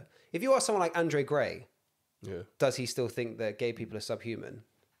say no. If you ask someone like Andre Gray, does he still think that gay people are subhuman?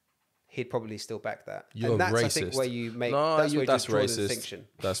 He'd probably still back that. You're and that's, racist. I think, where you make that's draw the racist. distinction.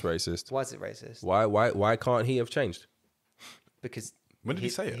 That's racist. Why is it racist? Why can't he have changed? Because when did he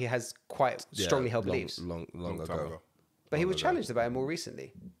say it? He has quite strongly held beliefs. Long time ago. But he was challenged about it more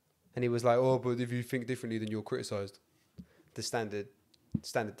recently, and he was like, "Oh, but if you think differently, then you're criticised." The standard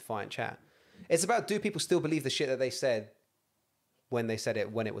defiant chat. It's about, do people still believe the shit that they said when they said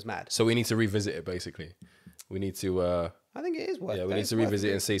it when it was mad? So we need to revisit it. Basically, we need to. I think it is worth. Yeah, we need to revisit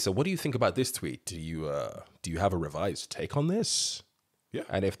it and say. So, what do you think about this tweet? Do you have a revised take on this? Yeah.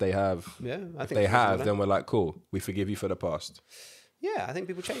 And if they have, I if think they have, so. then we're like, cool. We forgive you for the past. Yeah, I think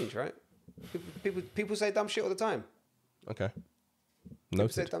people change, right? People say dumb shit all the time. Okay. People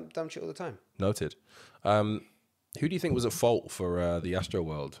say Noted. dumb shit all the time. Noted. Who do you think was at fault for the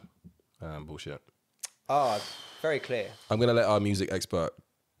Astroworld bullshit? Very clear. I'm going to let our music expert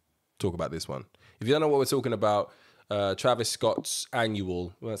talk about this one. If you don't know what we're talking about, Travis Scott's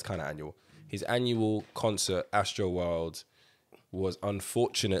annual, well, it's kind of annual. His annual concert, Astroworld, was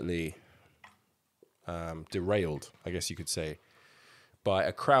unfortunately derailed, I guess you could say, by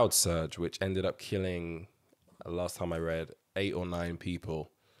a crowd surge, which ended up killing, last time I read, 8 or 9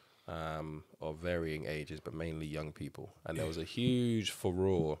 people of varying ages, but mainly young people. And there was a huge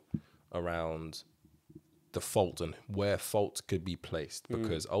furore around the fault and where fault could be placed,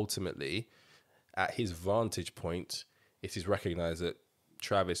 because ultimately, at his vantage point, it is recognized that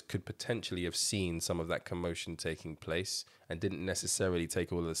Travis could potentially have seen some of that commotion taking place and didn't necessarily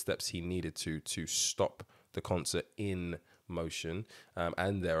take all the steps he needed to stop the concert in motion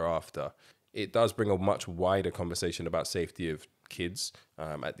and thereafter. It does bring a much wider conversation about safety of kids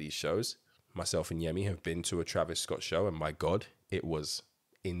at these shows. Myself and Yemi have been to a Travis Scott show, and my God, it was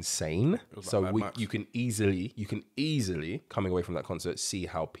insane. So you can easily coming away from that concert see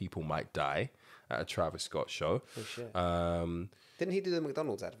how people might die at a Travis Scott show. Oh, shit. Didn't he do the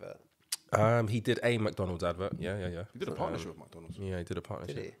McDonald's advert? He did a McDonald's advert. Yeah. He did a partnership with McDonald's. Yeah, he did a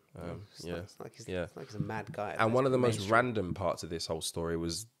partnership. Did he? Yeah. It's like he's a mad guy. And one of the most random parts of this whole story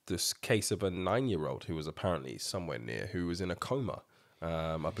was this case of a 9-year-old who was apparently somewhere near, who was in a coma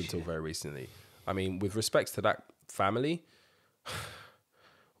up until very recently. I mean, with respects to that family,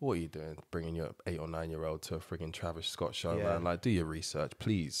 what are you doing? Bringing your 8 or 9-year-old to a frigging Travis Scott show, man? Like, do your research,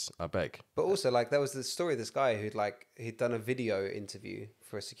 please. I beg. But also, like, there was the story of this guy he'd done a video interview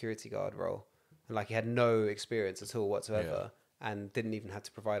for a security guard role, and like he had no experience at all whatsoever, and didn't even have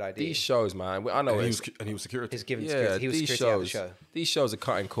to provide ID. These shows, man, I know, and he was security. He's given security. He was security at the show. These shows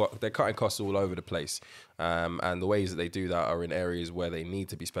are they're cutting costs all over the place, and the ways that they do that are in areas where they need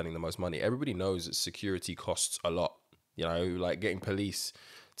to be spending the most money. Everybody knows that security costs a lot. You know, like getting police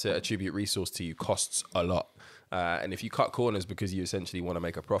to attribute resource to you costs a lot. And if you cut corners because you essentially want to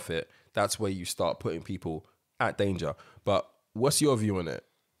make a profit, that's where you start putting people at danger. But what's your view on it?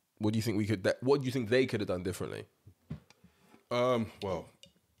 What do you think what do you think they could have done differently? Well,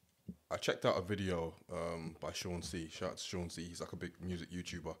 I checked out a video by Sean C. Shout out to Sean C. He's like a big music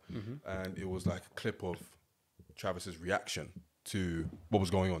YouTuber. And it was like a clip of Travis's reaction to what was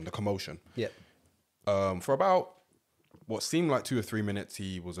going on, the commotion. Yeah. For about what seemed like 2 or 3 minutes,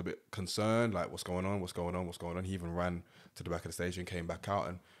 he was a bit concerned, like, what's going on? He even ran to the back of the stage and came back out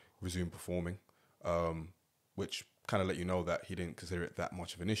and resumed performing, which kind of let you know that he didn't consider it that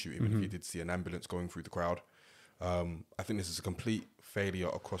much of an issue, even if he did see an ambulance going through the crowd. I think this is a complete failure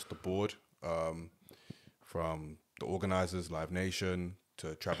across the board, from the organisers, Live Nation,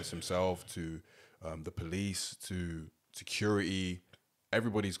 to Travis himself, to the police, to security.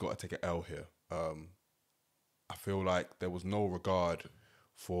 Everybody's got to take an L here. I feel like there was no regard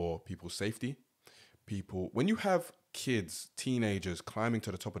for people's safety. When you have kids, teenagers climbing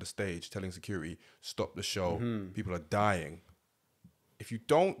to the top of the stage, telling security, stop the show, people are dying. If you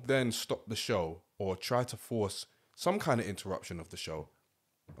don't then stop the show or try to force some kind of interruption of the show,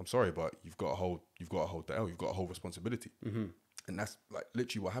 I'm sorry, but you've got to hold the L. You've got to hold responsibility. And that's like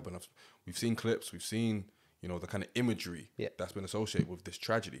literally what happened. We've seen clips, we've seen, you know, the kind of imagery that's been associated with this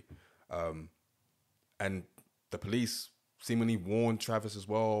tragedy. And the police seemingly warned Travis as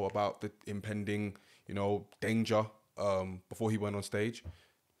well about the impending, you know, danger before he went on stage.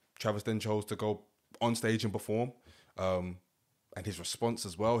 Travis then chose to go on stage and perform. And his response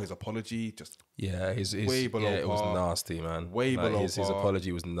as well, his apology, just his way below par. It was nasty, man. Way below his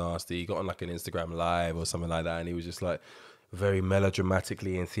apology was nasty. He got on like an Instagram live or something like that, and he was just like very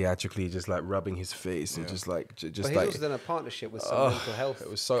melodramatically and theatrically, just like rubbing his face and just like But he's also done a partnership with some mental health. It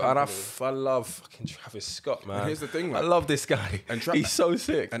was so, and I love fucking Travis Scott, man. And here's the thing, I love this guy. And he's so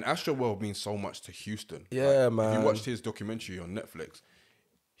sick. And Astroworld means so much to Houston. Yeah, like, man. If you watched his documentary on Netflix,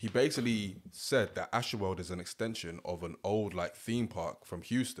 he basically said that Astroworld is an extension of an old like theme park from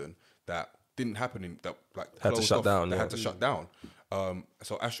Houston that didn't happen in that like had to shut down. Had to shut down.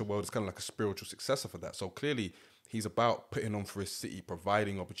 So Astroworld is kind of like a spiritual successor for that. So clearly, he's about putting on for his city,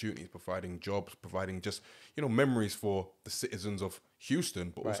 providing opportunities, providing jobs, providing just, you know, memories for the citizens of Houston,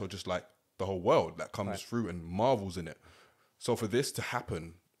 but also just like the whole world that comes through and marvels in it. So for this to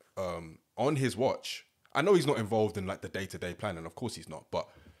happen on his watch, I know he's not involved in like the day-to-day planning, of course he's not, but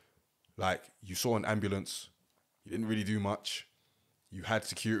like you saw an ambulance, you didn't really do much. You had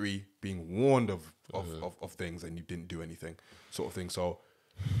security being warned of things and you didn't do anything, sort of thing. So,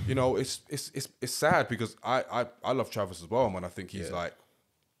 you know, it's sad because I love Travis as well, man. I think he's like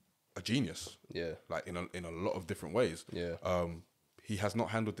a genius. Yeah. Like in a lot of different ways. Yeah. He has not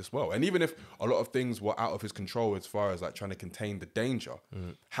handled this well. And even if a lot of things were out of his control as far as like trying to contain the danger,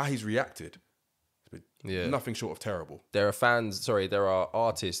 how he's reacted, nothing short of terrible. There are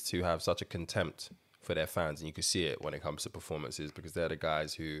artists who have such a contempt for their fans, and you can see it when it comes to performances, because they're the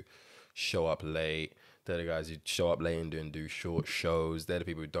guys who show up late. They're the guys who show up late and do short shows. They're the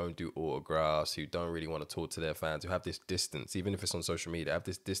people who don't do autographs, who don't really want to talk to their fans, who have this distance, even if it's on social media, have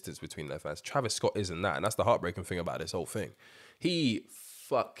this distance between their fans. Travis Scott isn't that, and that's the heartbreaking thing about this whole thing. He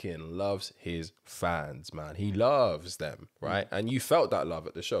fucking loves his fans, man. He loves them, right? And you felt that love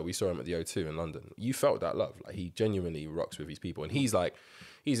at the show. We saw him at the O2 in London. You felt that love. Like, he genuinely rocks with his people, and he's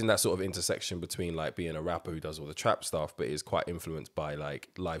in that sort of intersection between like being a rapper who does all the trap stuff, but is quite influenced by like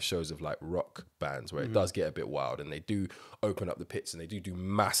live shows of like rock bands where it does get a bit wild, and they do open up the pits and they do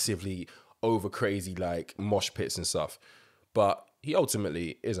massively over crazy like mosh pits and stuff. But he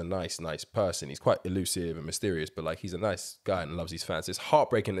ultimately is a nice person. He's quite elusive and mysterious, but like he's a nice guy and loves his fans. It's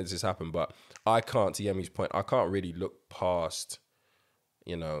heartbreaking that this has happened, but I can't, to Yemi's point, I can't really look past,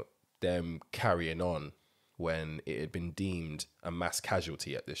 you know, them carrying on when it had been deemed a mass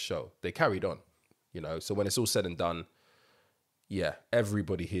casualty at this show. They carried on, you know. So when it's all said and done, yeah,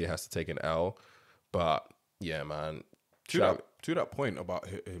 everybody here has to take an L. But yeah, man. To that point about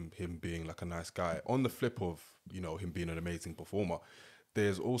him being like a nice guy, on the flip of, you know, him being an amazing performer,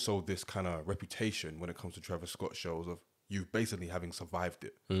 there's also this kind of reputation when it comes to Travis Scott shows of you basically having survived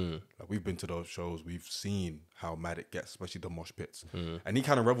it. Like, we've been to those shows, we've seen how mad it gets, especially the mosh pits. And he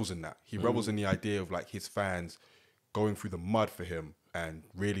kind of revels in that. He revels in the idea of like his fans going through the mud for him and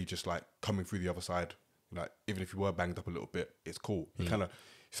really just like coming through the other side. Like, even if you were banged up a little bit, it's cool. He kind of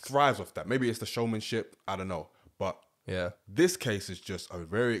thrives off that. Maybe it's the showmanship, I don't know. But Yeah. this case is just a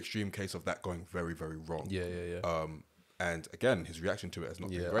very extreme case of that going very, very wrong. Yeah. And again, his reaction to it has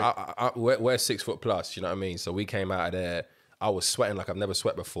not been Yeah, great. we're 6 foot plus, you know what I mean? So we came out of there, I was sweating like I've never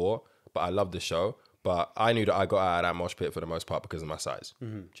sweat before, but I loved the show. But I knew that I got out of that mosh pit for the most part because of my size. Do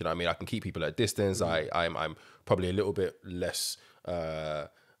you know what I mean? I can keep people at a distance. I'm probably a little bit less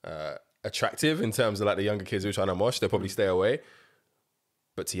attractive in terms of like the younger kids who are trying to mosh. They'll probably stay away.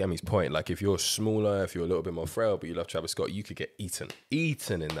 But to Yemi's point, like if you're smaller, if you're a little bit more frail, but you love Travis Scott, you could get eaten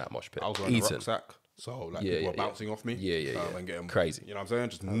in that mosh pit. I was wearing a rucksack, so like people were bouncing off me. And getting crazy. You know what I'm saying?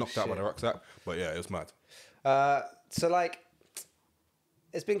 Just knocked out by the rucksack. But yeah, it was mad. So like,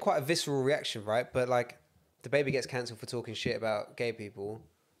 it's been quite a visceral reaction, right? But like, Dababy gets cancelled for talking shit about gay people.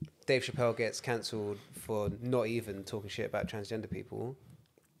 Dave Chappelle gets cancelled for not even talking shit about transgender people.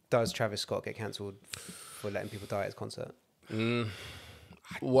 Does Travis Scott get cancelled for letting people die at his concert?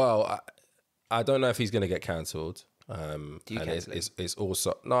 Well, I don't know if he's going to get cancelled. Do you cancel him? It's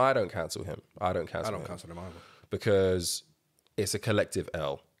also... No, I don't cancel him. I don't cancel him him either. because it's a collective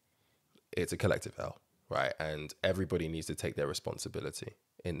L. It's a collective L, right? And everybody needs to take their responsibility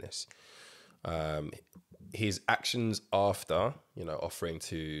in this. His actions after, you know, offering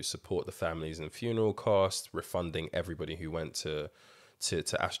to support the families and funeral costs, refunding everybody who went to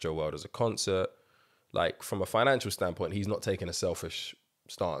Astroworld as a concert, like from a financial standpoint, he's not taking a selfish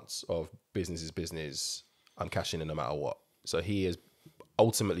stance of business is business. I'm cashing in no matter what. So he has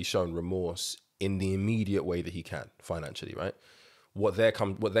ultimately shown remorse in the immediate way that he can financially, right? What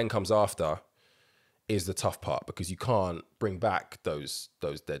then comes after is the tough part because you can't bring back those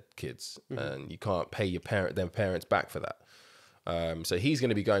dead kids and you can't pay their parents back for that. So he's going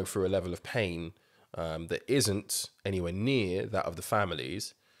to be going through a level of pain that isn't anywhere near that of the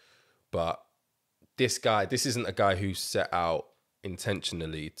families. But this isn't a guy who set out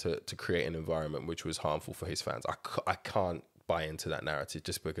intentionally to create an environment which was harmful for his fans. I can't buy into that narrative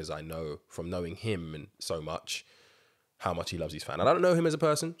just because I know from knowing him and so much how much he loves his fan. And I don't know him as a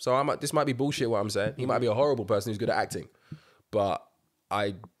person, so this might be bullshit what I'm saying. He might be a horrible person who's good at acting, but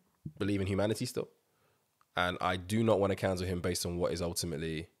I believe in humanity still. And I do not want to cancel him based on what is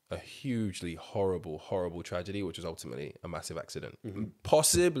ultimately a hugely horrible, horrible tragedy, which was ultimately a massive accident.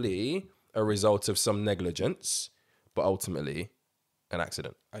 Possibly a result of some negligence, but ultimately an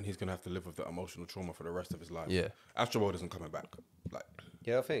accident. And he's going to have to live with that emotional trauma for the rest of his life. Yeah. Astroworld isn't coming back. Like,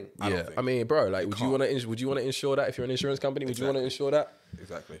 Yeah, I think. I don't think. I mean, bro, like, would you want to insure that if you're an insurance company? Would you want to insure that?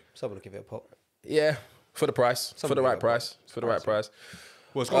 Exactly. Someone will give it a pop. Yeah, for the price, for the right price, for the right price.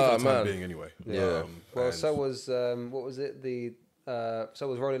 Well, it's gone for the time being anyway. Yeah. Well, so was what was it? So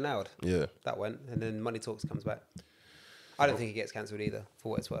was Rolling Loud. Yeah. That went, and then Money Talks comes back. I don't think he gets cancelled either,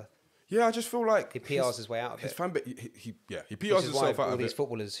 for what it's worth. Yeah, I just feel like He PRs his way out of his it. fan base. He PRs Which is himself why out all of these it.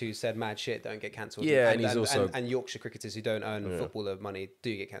 footballers who said mad shit don't get cancelled. Yeah, and he's also- and Yorkshire cricketers who don't earn footballer money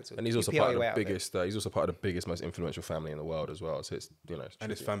do get cancelled. And he's You also PR part of your way the out it. biggest. He's also part of the biggest, most influential family in the world as well. So it's it's And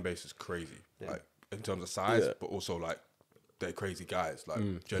his tricky. fan base is crazy. Like in terms of size, Yeah. but also like they're crazy guys. Like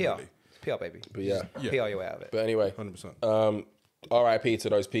PR. generally. It's PR, baby. But yeah. PR your way out of it. But anyway, 100%. RIP to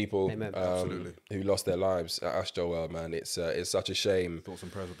those people Amen. Absolutely. who lost their lives at Astroworld, man. It's such a shame. Thoughts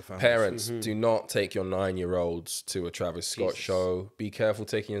and prayers with the families. Parents, do not take your 9-year-olds to a Travis Scott show. Be careful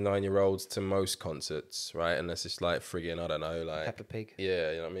taking your 9-year-olds to most concerts, right? Unless it's like friggin', I don't know, like Peppa Pig. Yeah,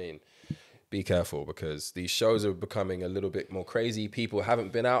 you know what I mean? Be careful because these shows are becoming a little bit more crazy. People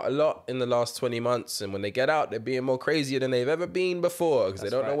haven't been out a lot in the last 20 months. And when they get out, they're being more crazier than they've ever been before because they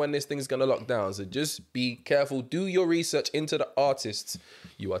don't know when this thing's going to lock down. So just be careful. Do your research into the artists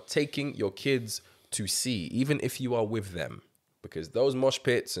you are taking your kids to see, even if you are with them. Because those mosh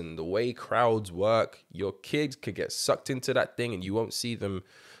pits and the way crowds work, your kids could get sucked into that thing and you won't see them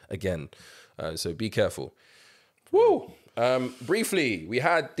again. So be careful. Woo! Briefly, we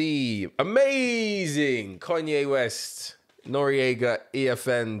had the amazing Kanye West, Noriega,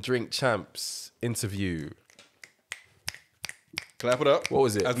 EFN Drink Champs interview. Clap it up. What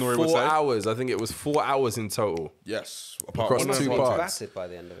was it? As Nori would 4 say. hours. I think it was 4 hours in total. Yes. Across one two and parts. Battered by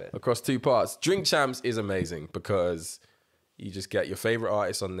the end of it. Across 2 parts. Drink Champs is amazing because you just get your favorite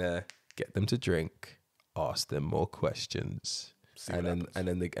artists on there, get them to drink, ask them more questions. and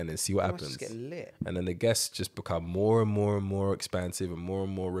then see what happens. Just get lit. And then the guests just become more and more expansive and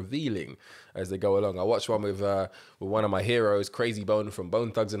more revealing as they go along. I watched one with one of my heroes, Crazy Bone from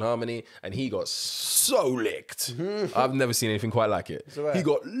Bone Thugs and Harmony, and he got so licked. I've never seen anything quite like it. He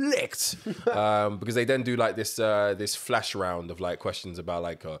got licked because they then do like this flash round of like questions about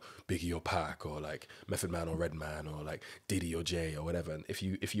like Biggie or Pac or like Method Man or Redman or like Diddy or Jay or whatever. And if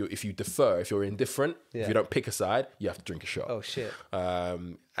you defer, if you're indifferent, if you don't pick a side, you have to drink a shot. Oh shit.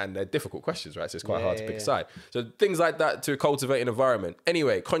 And they're difficult questions, right? So it's quite hard to pick a side. So things like that to cultivate an environment.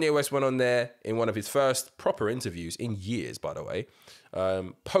 Anyway, Kanye West went on there in one of his first proper interviews in years, by the way,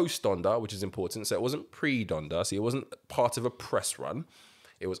 post Donda, which is important. So it wasn't pre Donda. So it wasn't part of a press run.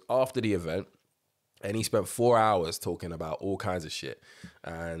 It was after the event. And he spent 4 hours talking about all kinds of shit.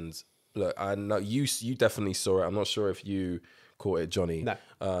 And look, I know you definitely saw it. I'm not sure if you caught it, Johnny. No.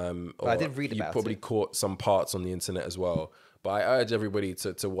 I did read about it. You probably caught some parts on the internet as well. But I urge everybody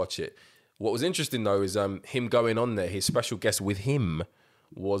to watch it. What was interesting, though, is him going on there. His special guest with him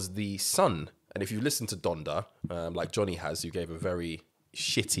was the son. And if you listen to Donda, like Johnny has, who gave a very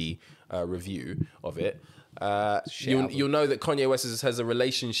shitty review of it, you'll know that Kanye West has a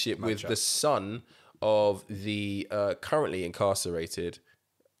relationship with the son of the currently incarcerated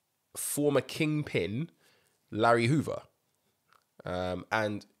former kingpin, Larry Hoover.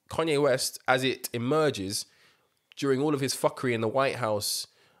 And Kanye West, as it emerges, during all of his fuckery in the White House,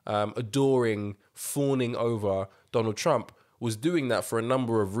 adoring, fawning over Donald Trump, was doing that for a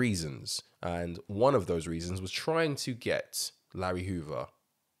number of reasons. And one of those reasons was trying to get Larry Hoover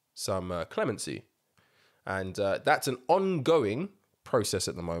some clemency. And that's an ongoing process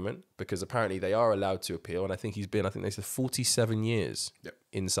at the moment because apparently they are allowed to appeal. And I think they said 47 years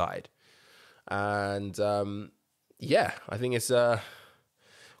inside. And I think it's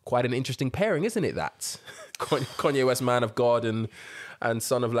quite an interesting pairing, isn't it, that? Kanye West, man of God, and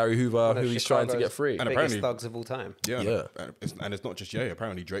son of Larry Hoover, who he's trying to get free. And apparently thugs of all time. Yeah. And it's not just Ye.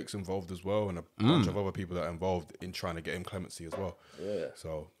 Apparently Drake's involved as well, and a bunch of other people that are involved in trying to get him clemency as well. Yeah.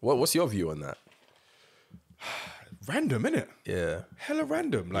 So what's your view on that? Random, innit? Yeah. Hella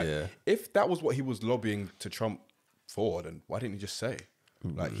random. Like, if that was what he was lobbying to Trump for, then why didn't he just say?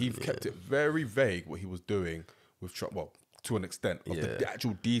 Like, he kept it very vague what he was doing with Trump. Well, to an extent, of the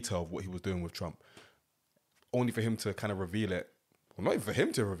actual detail of what he was doing with Trump. Only for him to kind of reveal it. Well, not even for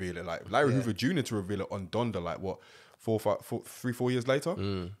him to reveal it. Like, Larry Hoover Jr. to reveal it on Donda, like, what, 4 years later?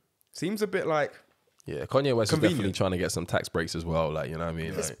 Seems a bit like... Yeah, Kanye West is definitely trying to get some tax breaks as well. Like, you know what I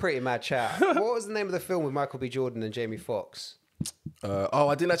mean? It's pretty mad chat. What was the name of the film with Michael B. Jordan and Jamie Foxx?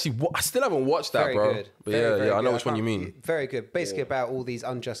 I didn't actually... I still haven't watched that, very bro. Good. But very I know good. which one you mean. Very good. Basically about all these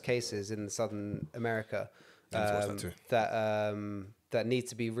unjust cases in Southern America that need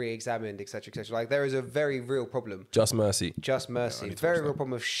to be re-examined, etc., etc. Like, there is a very real problem. Just Mercy. Very real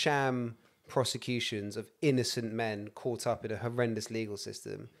problem of sham prosecutions of innocent men caught up in a horrendous legal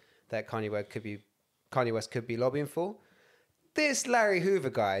system that Kanye West could be lobbying for. This Larry Hoover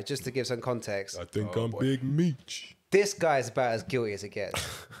guy, just to give some context. I think I'm Big Meech. This guy is about as guilty as it gets.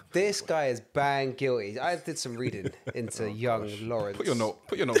 This guy is bang guilty. I did some reading into young Lawrence. Put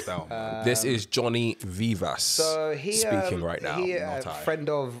your notes down. This is Johnny Vivas speaking right now. Friend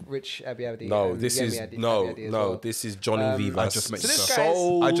of Rich Abiade. No, this is this is Johnny Vivas. I just met you,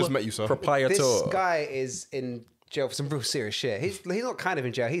 sir. I just met you, sir. Proprietor. This guy is in jail for some real serious shit. He's not kind of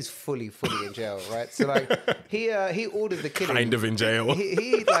in jail. He's fully in jail, right? So like he ordered the killing. Kind of in jail.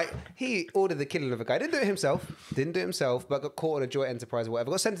 He ordered the killing of a guy. Didn't do it himself, but got caught on a joint enterprise or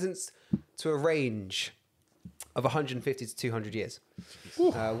whatever. Got sentenced to a range of 150 to 200 years.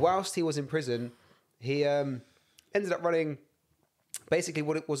 Whilst he was in prison, he ended up running basically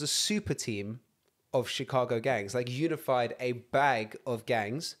what it was a super team of Chicago gangs, like unified a bag of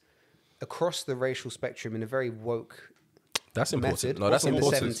gangs across the racial spectrum in a very woke That's important. method. No, that's in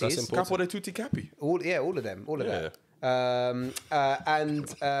important. The 70s. That's important. Capo de tutti capi. All of them.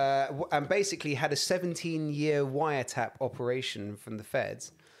 And basically had a 17-year wiretap operation from the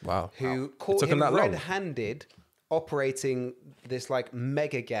feds. Wow. Who caught him red-handed operating this like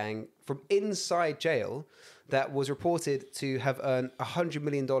mega gang from inside jail that was reported to have earned $100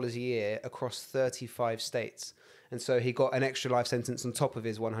 million a year across 35 states. And so he got an extra life sentence on top of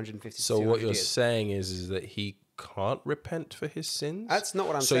his 150. So what you're saying is that he can't repent for his sins? That's not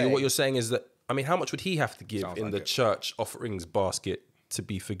what I'm saying. So what you're saying is that, I mean, how much would he have to give in the church offerings basket to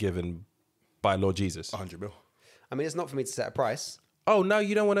be forgiven by Lord Jesus? 100 mil. I mean, it's not for me to set a price. Oh, no,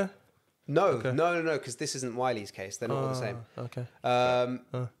 you don't want to... No, because this isn't Wiley's case. They're not all the same. Okay.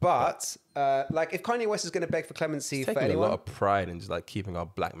 But like, if Kanye West is going to beg for clemency for Taking anyone, a lot of pride in just like keeping our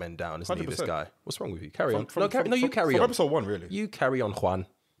black men down, isn't he? This 100%. guy. What's wrong with you? Carry on. From You carry on. episode 1, really. You carry on, Juan.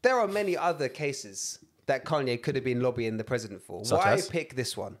 there are many other cases that Kanye could have been lobbying the president for. Such Why as? pick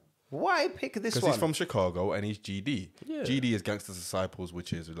this one? Why pick this Because one? he's from Chicago and he's GD. Yeah. GD is Gangsta's Disciples,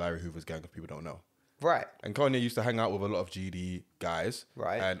 which is Larry Hoover's gang, if people don't know. Right. And Kanye used to hang out with a lot of GD guys.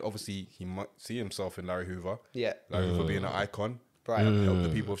 Right. And obviously, he might see himself in Larry Hoover. Yeah. Larry Hoover being an icon. Right. Help the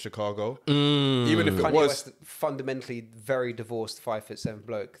people of Chicago. Even if it Kanye was... West, fundamentally very divorced, 5'7"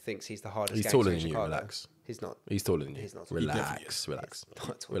 bloke, thinks he's the hardest. He's gangster taller in than you. Chicago. Relax. He's not. He's taller than you. He's not. Relax. Relax. Not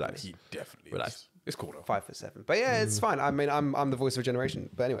taller than Relax. He definitely Relax. is. It's cool though. 5'7". But yeah, it's fine. I mean, I'm the voice of a generation.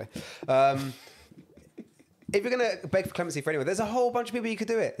 But anyway, if you're gonna beg for clemency for anyone, there's a whole bunch of people you could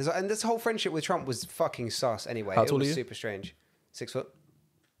do it. And this whole friendship with Trump was fucking sus. Anyway, How it tall was are you? super strange. 6 foot.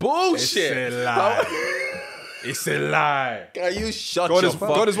 Bullshit. It's a lie. It's a lie. Can you shut God your is- fuck-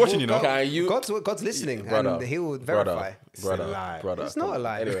 God is watching, you know. Can you... God's listening, Brother, and He will verify. Brother, a lie. brother. It's not a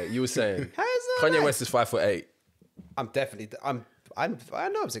lie. Anyway, you were saying How is that a Kanye lie? West is 5'8". I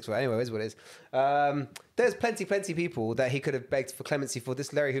know I'm 6 foot. Anyway, it is what it is. There's plenty people that he could have begged for clemency for.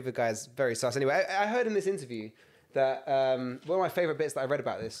 This Larry Hoover guy is very sus. Anyway, I heard in this interview that one of my favorite bits that I read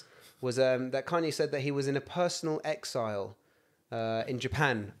about this was that Kanye said that he was in a personal exile in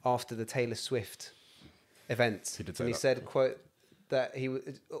Japan after the Taylor Swift event. He did say and he that. said, "quote that he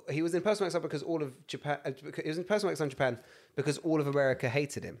was in personal exile because all of Japan. He was in personal exile in Japan because all of America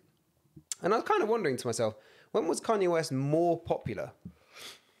hated him." And I was kind of wondering to myself, when was Kanye West more popular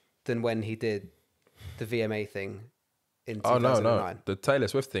than when he did the VMA thing in 2009? No. The Taylor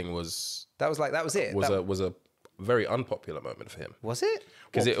Swift thing was That was it. was a very unpopular moment for him. Was it?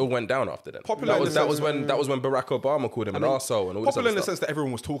 Because it all went down after then. Popular in the That was sense- when Barack Obama called him an arsehole and all this Popular other in the stuff. sense that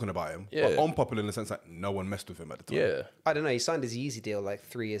everyone was talking about him. Yeah. But unpopular in the sense that no one messed with him at the time. Yeah. I don't know. He signed his Yeezy deal like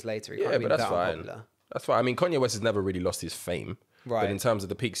 3 years later. He can't Yeah, have but been that's that fine. unpopular. That's fine. I mean, Kanye West has never really lost his fame. Right. But in terms of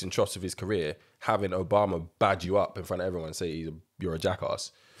the peaks and troughs of his career, having Obama badge you up in front of everyone and say you're a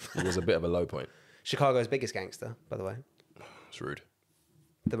jackass, it was a bit of a low point. Chicago's biggest gangster, by the way. It's rude.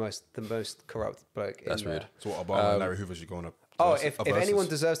 The most corrupt bloke. That's in there. rude. So what Obama and Larry Hoover should go on a Oh, versus- if a versus. anyone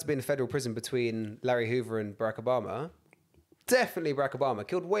deserves to be in a federal prison between Larry Hoover and Barack Obama, definitely Barack Obama.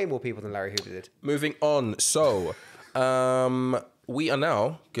 Killed way more people than Larry Hoover did. Moving on. So, we are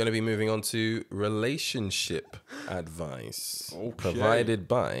now going to be moving on to relationship advice provided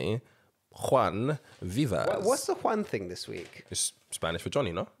by Juan Vivas. What's the Juan thing this week? It's Spanish for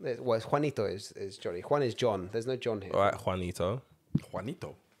Johnny, no? Well, it's Juanito is Johnny. Juan is John. There's no John here. All right, Juanito.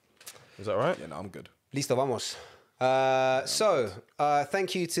 Juanito. Is that right? Yeah, no, I'm good. Listo, vamos.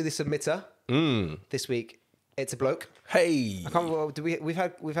 Thank you to the submitter this week. It's a bloke. Hey. I can't remember. We've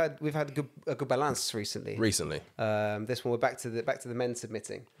had a good balance recently. Recently. This one we're back to the men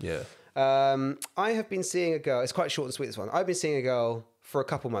submitting. Yeah. I have been seeing a girl. It's quite short and sweet. This one. I've been seeing a girl for a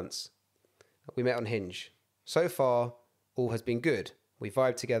couple months. We met on Hinge. So far, all has been good. We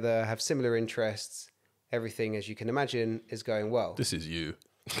vibe together, have similar interests. Everything, as you can imagine, is going well. This is you.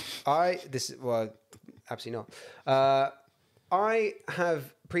 Absolutely not. I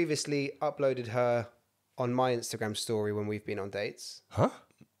have previously uploaded her on my Instagram story when we've been on dates. Huh?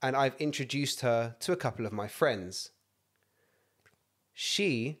 And I've introduced her to a couple of my friends.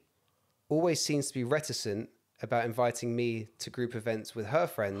 She always seems to be reticent about inviting me to group events with her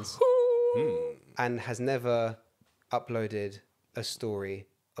friends and has never uploaded a story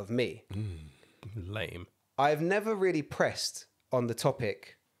of me. Lame. I've never really pressed on the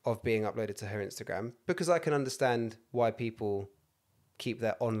topic of being uploaded to her Instagram because I can understand why people keep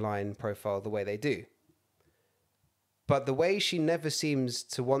their online profile the way they do. But the way she never seems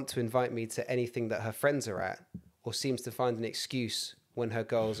to want to invite me to anything that her friends are at, or seems to find an excuse when her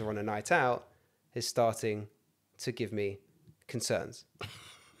girls are on a night out, is starting to give me concerns.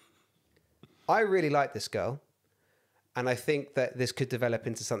 I really like this girl, and I think that this could develop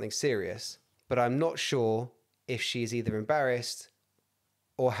into something serious, but I'm not sure if she's either embarrassed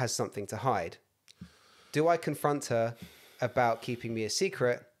or has something to hide. Do I confront her about keeping me a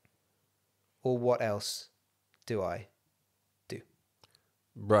secret, or what else do I do?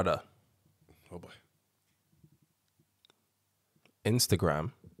 Brother. Oh boy.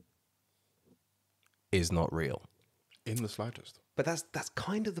 Instagram is not real. In the slightest. But that's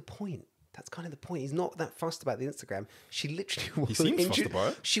kind of the point. That's kind of the point. He's not that fussed about the Instagram. She literally won't seems fussed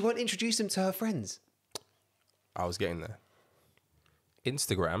about it. She won't introduce him to her friends. I was getting there.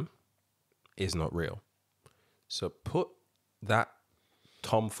 Instagram is not real. So put that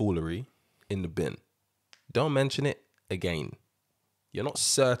tomfoolery in the bin. Don't mention it again. You're not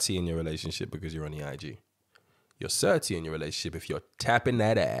certy in your relationship because you're on the IG. You're certy in your relationship if you're tapping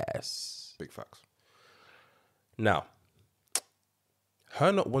that ass. Big facts. Now,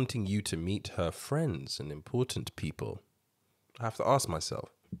 her not wanting you to meet her friends and important people, I have to ask myself,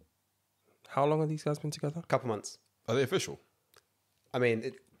 how long have these guys been together? A couple months. Are they official? I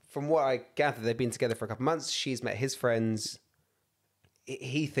mean, from what I gather, they've been together for a couple months. She's met his friends.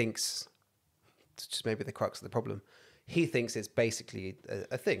 He thinks, it's just maybe the crux of the problem, he thinks it's basically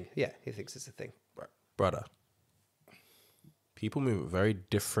a thing. Yeah, he thinks it's a thing. Right. Brother, people move at very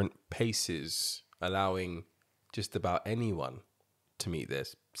different paces, allowing just about anyone to meet their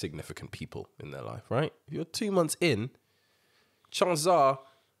significant people in their life, right? If you're 2 months in, chances are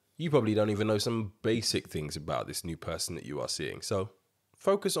you probably don't even know some basic things about this new person that you are seeing. So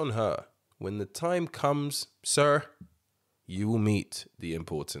focus on her. When the time comes, sir, you will meet the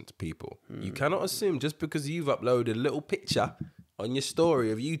important people. You cannot assume just because you've uploaded a little picture on your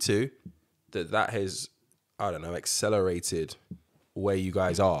story of you two that has, I don't know, accelerated where you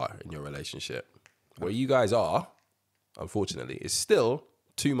guys are in your relationship. Where you guys are, unfortunately, is still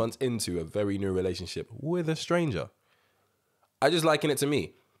 2 months into a very new relationship with a stranger. I just liken it to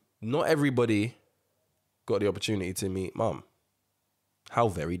me. Not everybody got the opportunity to meet mum. How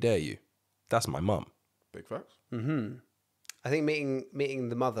very dare you? That's my mum. Big facts. I think meeting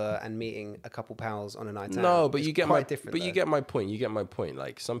the mother and meeting a couple pals on a night out. No, but is you get quite my different. but you get my point. You get my point.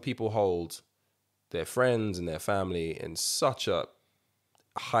 Like, some people hold their friends and their family in such a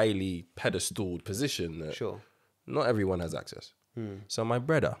highly pedestaled position that Sure. not everyone has access. So my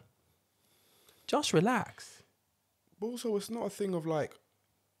brother, just relax. But also, it's not a thing of like,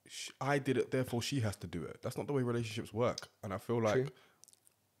 I did it, therefore she has to do it. That's not the way relationships work. And I feel like True.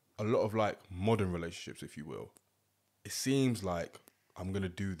 a lot of like modern relationships, if you will, it seems like I'm going to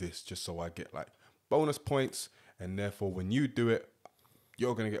do this just so I get like bonus points. And therefore, when you do it,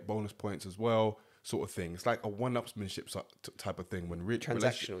 you're going to get bonus points as well, sort of thing. It's like a one-upsmanship type of thing. When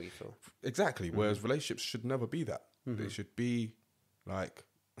Transactional, you feel. Exactly. Whereas relationships should never be that. They should be like,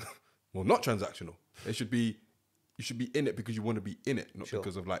 well, not transactional. They should be, you should be in it because you want to be in it, not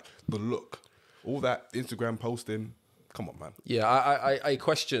because of like the look. All that Instagram posting. Come on, man. Yeah, I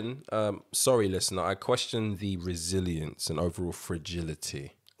question, sorry, listener, I question the resilience and overall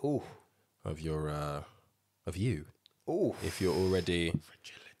fragility Ooh. of your, of you. Ooh. If you're already,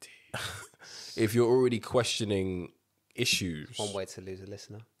 Fragility. if you're already questioning issues. One way to lose a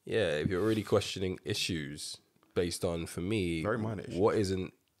listener. Yeah, if you're already questioning issues based on, for me, Very minor issues. what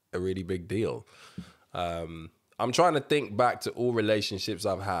isn't a really big deal. I'm trying to think back to all relationships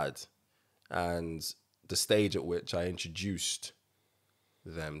I've had and the stage at which I introduced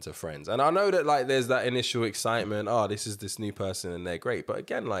them to friends. And I know that like there's that initial excitement, oh, this is this new person and they're great. But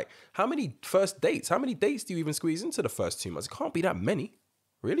again, like, how many dates do you even squeeze into the first 2 months? It can't be that many.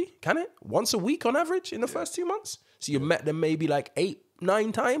 Really? Can it? Once a week on average in the first 2 months? So you met them maybe like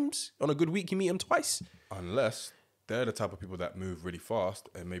 8-9 times. On a good week, you meet them twice. Unless they're the type of people that move really fast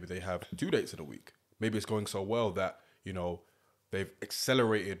and maybe they have 2 dates in a week. Maybe it's going so well that, you know, they've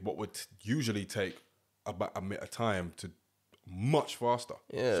accelerated what would usually take about a minute of time to much faster.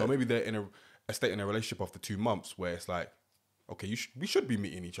 Yeah. So maybe they're in a state in a relationship after 2 months where it's like, okay, we should be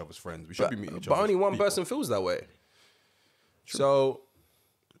meeting each other's friends. We should be meeting each other's But only one people. person feels that way. So,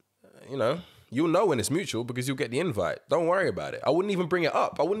 you know, you'll know when it's mutual because you'll get the invite. Don't worry about it. I wouldn't even bring it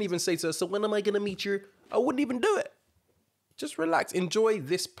up. I wouldn't even say to her, so when am I going to meet you? I wouldn't even do it. Just relax. Enjoy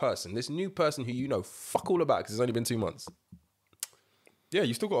this person, this new person who you know fuck all about because it's only been 2 months. Yeah,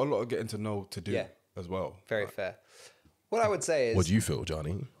 you still got a lot of getting to know to do as well. Very fair. What I would say is... What do you feel,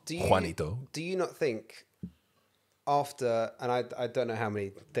 Johnny? Juanito? Do you not think after... And I don't know how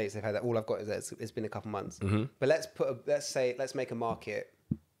many dates they've had. All I've got is that it's been a couple months. But let's make a market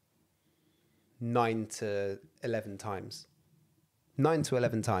 9 to 11 times. 9 to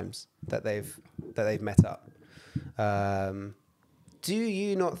 11 times that they've met up. Do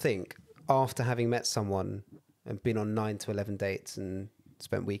you not think after having met someone and been on 9 to 11 dates and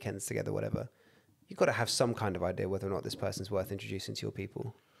spent weekends together, whatever, you've got to have some kind of idea whether or not this person's worth introducing to your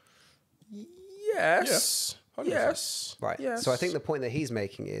people? Yes. Yeah, 100%. Yes. Right. Yes. So I think the point that he's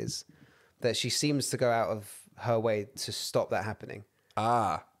making is that she seems to go out of her way to stop that happening.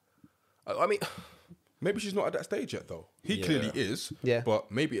 I mean... Maybe she's not at that stage yet, though. He clearly is. Yeah. But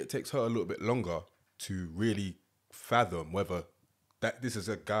maybe it takes her a little bit longer to really fathom whether that this is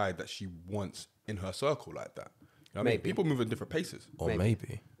a guy that she wants in her circle like that. You know what I mean? People move at different paces. Or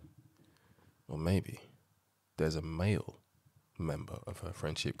maybe there's a male member of her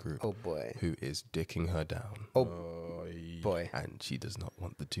friendship group Oh, boy. who is dicking her down. Oh, boy. And she does not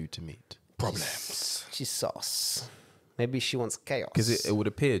want the two to meet. Problems. She's sauce. Maybe she wants chaos. Because it would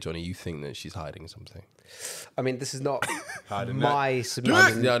appear, Johnny, you think that she's hiding something. I mean, this is not Hiding my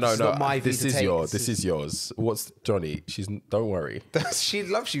submission. No. This is not my view This to is take. yours. This is yours. What's Johnny? Don't worry. She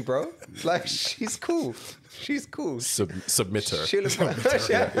loves you, bro. Like, she's cool. She's cool. Submit her. She'll invite.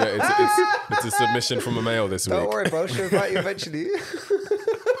 It's a submission from a male this week. Don't worry, bro. She'll invite you eventually.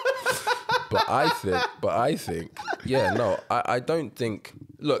 But I think, yeah, no, I don't think.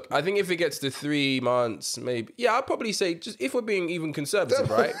 Look, I think if it gets to 3 months, maybe, yeah, I'd probably say just if we're being even conservative,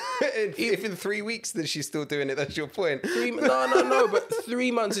 right? if in 3 weeks that she's still doing it, that's your point. No, but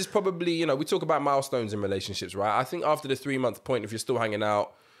 3 months is probably, you know, we talk about milestones in relationships, right? I think after the 3 month point, if you're still hanging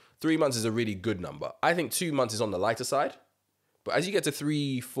out, 3 months is a really good number. I think 2 months is on the lighter side. But as you get to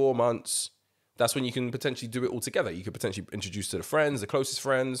 3-4 months, that's when you can potentially do it all together. You could potentially introduce to the friends, the closest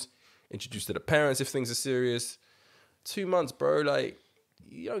friends, introduce to the parents if things are serious. 2 months, bro, like,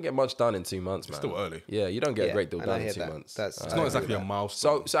 you don't get much done in 2 months, man. It's still early. Yeah, you don't get a great deal and I done in hear 2 that. months. That's It's not exactly a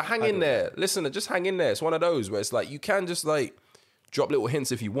milestone. So hang in there. Listen, just hang in there. It's one of those where it's like you can just like drop little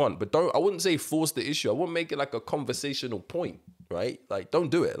hints if you want, but I wouldn't say force the issue. I wouldn't make it like a conversational point, right? Like, don't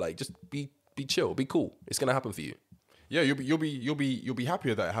do it. Like, just be chill, be cool. It's gonna happen for you. Yeah, you'll be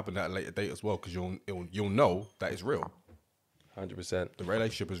happier that it happened at a later date as well, because you'll know that it's real. 100%. The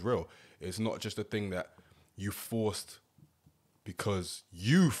relationship is real. It's not just a thing that you forced because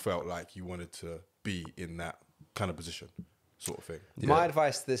you felt like you wanted to be in that kind of position, sort of thing. Yeah. My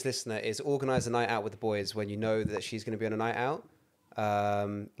advice to this listener is organise a night out with the boys when you know that she's going to be on a night out.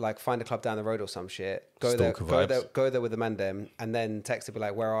 Like, find a club down the road or some shit. Go there with the mandem, and then text her, be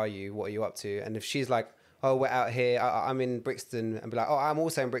like, "Where are you? What are you up to?" And if she's like, "Oh, we're out here. I'm in Brixton," and be like, "Oh, I'm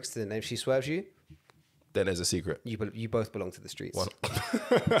also in Brixton," and if she swerves you, Then there's a secret. you both belong to the streets.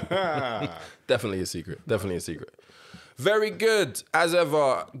 Definitely a secret. Definitely a secret. Very good. As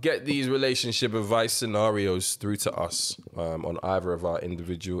ever, get these relationship advice scenarios through to us on either of our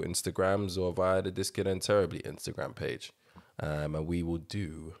individual Instagrams or via the Disconnect and Terribly Instagram page. And we will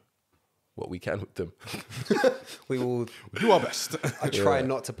do what we can with them. We will Do our best. I try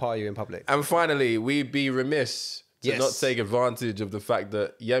not to par you in public. And finally, we'd be remiss to not take advantage of the fact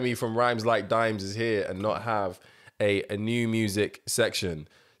that Yemi from Rhymes Like Dimes is here and not have a new music section.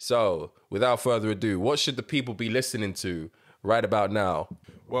 So, without further ado, what should the people be listening to right about now?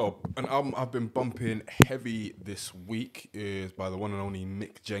 Well, an album I've been bumping heavy this week is by the one and only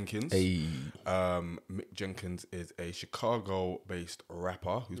Mick Jenkins. Hey. Mick Jenkins is a Chicago-based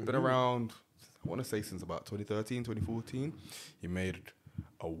rapper who's been around, I want to say, since about 2013, 2014. He made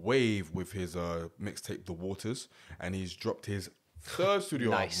a wave with his mixtape The Waters, and he's dropped his third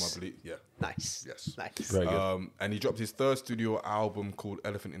studio album, I believe. Yeah. Nice. Yes. Nice. Very good. And he dropped his third studio album called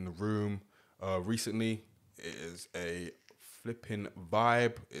Elephant in the Room recently. It is a flipping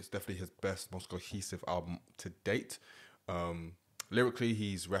vibe. It's definitely his best, most cohesive album to date. Lyrically,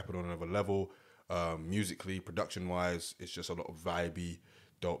 he's rapping on another level. Musically, production-wise, it's just a lot of vibey,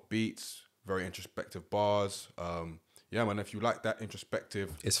 dope beats, very introspective bars. Yeah, man, if you like that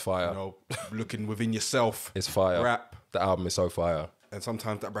introspective, It's fire. you know, looking within yourself, It's fire. rap, The album is so fire. and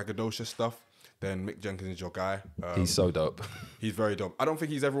sometimes that braggadocious stuff, then Mick Jenkins is your guy. He's so dope. He's very dope. I don't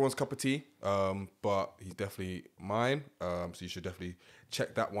think he's everyone's cup of tea, but he's definitely mine. So you should definitely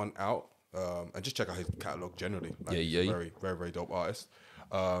check that one out, and just check out his catalog generally. Like, he's a very, very, very dope artist.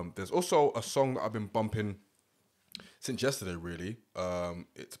 There's also a song that I've been bumping since yesterday, really.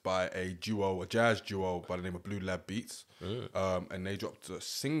 It's by a jazz duo by the name of Blue Lab Beats, and they dropped a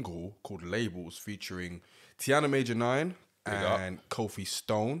single called Labels featuring Tiana Major 9 and Kofi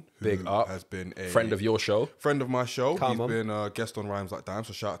Stone, who has been a friend of your show. Friend of my show. Come He's on. been a guest on Rhymes Like Dimes,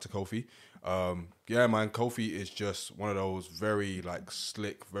 so shout out to Kofi. Yeah, man, Kofi is just one of those very like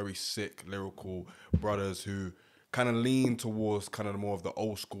slick, very sick lyrical brothers who kind of lean towards kind of more of the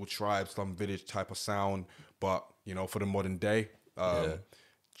old school Tribe, Slum Village type of sound, but you know, for the modern day.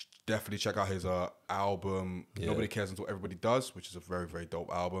 Definitely check out his album Nobody Cares Until Everybody Does, which is a very, very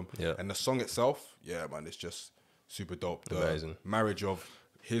dope album. Yeah. And the song itself, yeah, man, it's just super dope. The Amazing. marriage of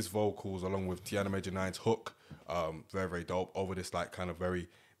his vocals along with Tiana Major 9's hook, very, very dope, over this like kind of very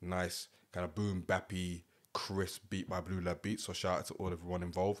nice kind of boom bappy crisp beat by Blue Lab Beats. So shout out to everyone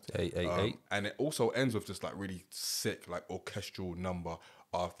involved. And it also ends with this like really sick like orchestral number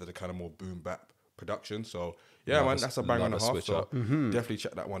after the kind of more boom bap production. So yeah, man, that's a bang and a half. switch So up. definitely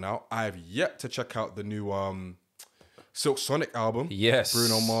check that one out. I have yet to check out the new Silk Sonic album. Yes.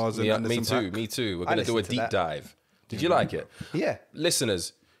 Bruno Mars and Anderson .Paak. Me too. We're going to do a listened to deep that. dive. Did you like it? Yeah.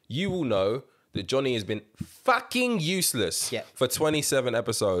 Listeners, you will know that Johnny has been fucking useless Yeah. for 27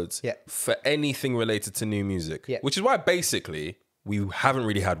 episodes Yeah. for anything related to new music. Yeah. Which is why basically we haven't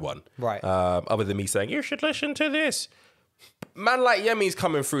really had one. Right. Other than me saying, you should listen to this. Man like Yemi's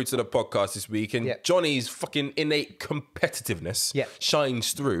coming through to the podcast this week, and Johnny's fucking innate competitiveness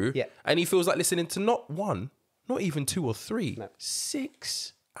shines through. Yeah. And he feels like listening to not one, not even 2 or 3,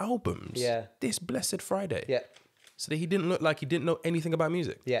 6 albums this blessed Friday. Yeah. So that he didn't look like he didn't know anything about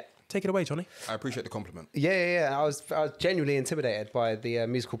music. Yeah. Take it away, Johnny. I appreciate the compliment. Yeah. I was genuinely intimidated by the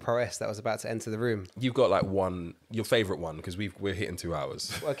musical prowess that was about to enter the room. You've got like your favourite one, because we're hitting 2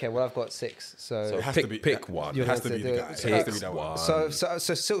 hours. Okay, well, I've got 6. So it has to be pick one. It has to be the guy. It has to be that one. So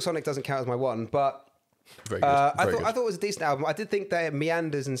Silk Sonic doesn't count as my one, but Very good. I thought it was a decent album. I did think that it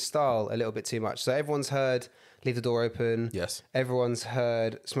meanders in style a little bit too much. So everyone's heard Leave the Door Open. Yes. Everyone's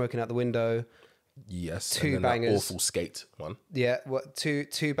heard Smoking Out the Window. Yes. 2 and then bangers. That awful Skate one. Yeah,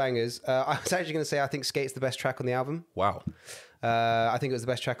 two bangers. I was actually going to say I think Skate's the best track on the album. Wow. I think it was the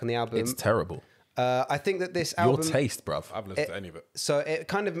best track on the album. It's terrible. I think that this album... Your taste, bruv. I've listened to any of it. So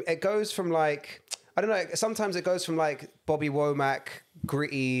it goes from like... I don't know. Sometimes it goes from like Bobby Womack,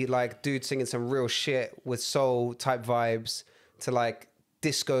 gritty, like dude singing some real shit with soul type vibes to like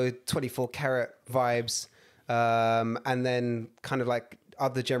disco 24 karat vibes. And then kind of like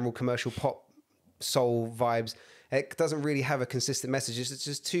other general commercial pop soul vibes. It doesn't really have a consistent message. It's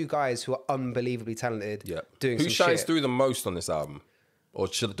just 2 guys who are unbelievably talented doing Who some shines shit. through the most on this album? Or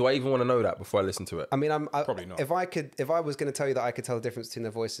do I even want to know that before I listen to it? I mean, Probably not. If I was going to tell you that I could tell the difference between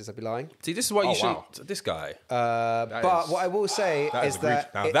their voices, I'd be lying. See, this is why you shouldn't... wow. This guy. But what I will say is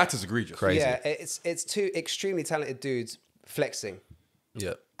that that is egregious. Crazy. yeah, it's 2 extremely talented dudes flexing,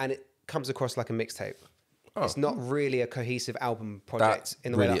 Yeah. and it comes across like a mixtape. Oh. It's not really a cohesive album project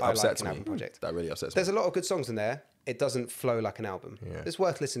in the way that I like an album project. That really upsets me. There's a lot of good songs in there. It doesn't flow like an album. Yeah. It's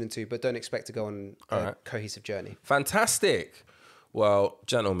worth listening to, but don't expect to go on a cohesive journey. Fantastic. Well,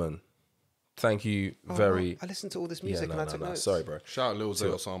 gentlemen, thank you very... I listened to all this music and I took notes. Sorry, bro. Shout out Lil Zay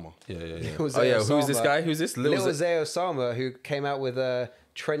Osama. Yeah. Lil Oh, yeah. Zay Who's this Osama. guy? Who's this? Lil Zay Osama, who came out with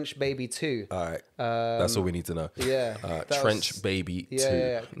Trench Baby 2. All right. That's all we need to know. Yeah. That Trench was- Baby 2.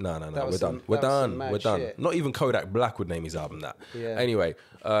 yeah. No. That We're was done. some- We're that was some done. mad We're done. shit. Not even Kodak Black would name his album that. Yeah. Anyway,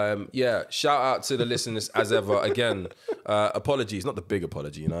 shout out to the listeners as ever. Again, apologies. Not the big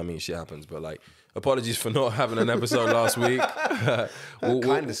apology, you know what I mean? Shit happens. But like, apologies for not having an episode last week.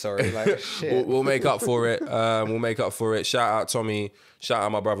 Kind of sorry. Like, shit. We'll make up for it. We'll make up for it. Shout out Tommy. Shout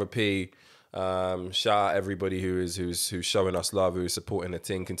out my brother P. Shout out everybody who's showing us love, who's supporting the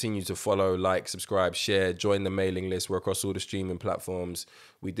thing. Continue to follow, like, subscribe, share, join the mailing list. We're across all the streaming platforms.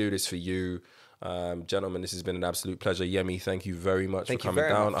 We do this for you. Gentlemen, this has been an absolute pleasure. Yemi, thank you very much for coming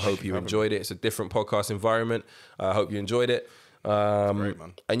down. I hope you enjoyed it. It's a different podcast environment. I hope you enjoyed it. Great,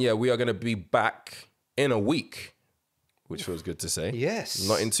 man. And yeah, we are going to be back in a week, which feels good to say. Yes.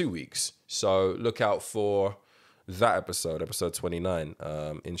 Not in 2 weeks. So look out for that episode 29.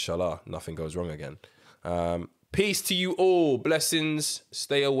 Inshallah, nothing goes wrong again. Peace to you all. Blessings.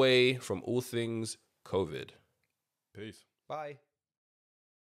 Stay away from all things COVID. Peace. Bye.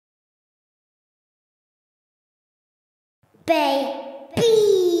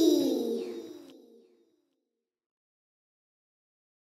 Baby.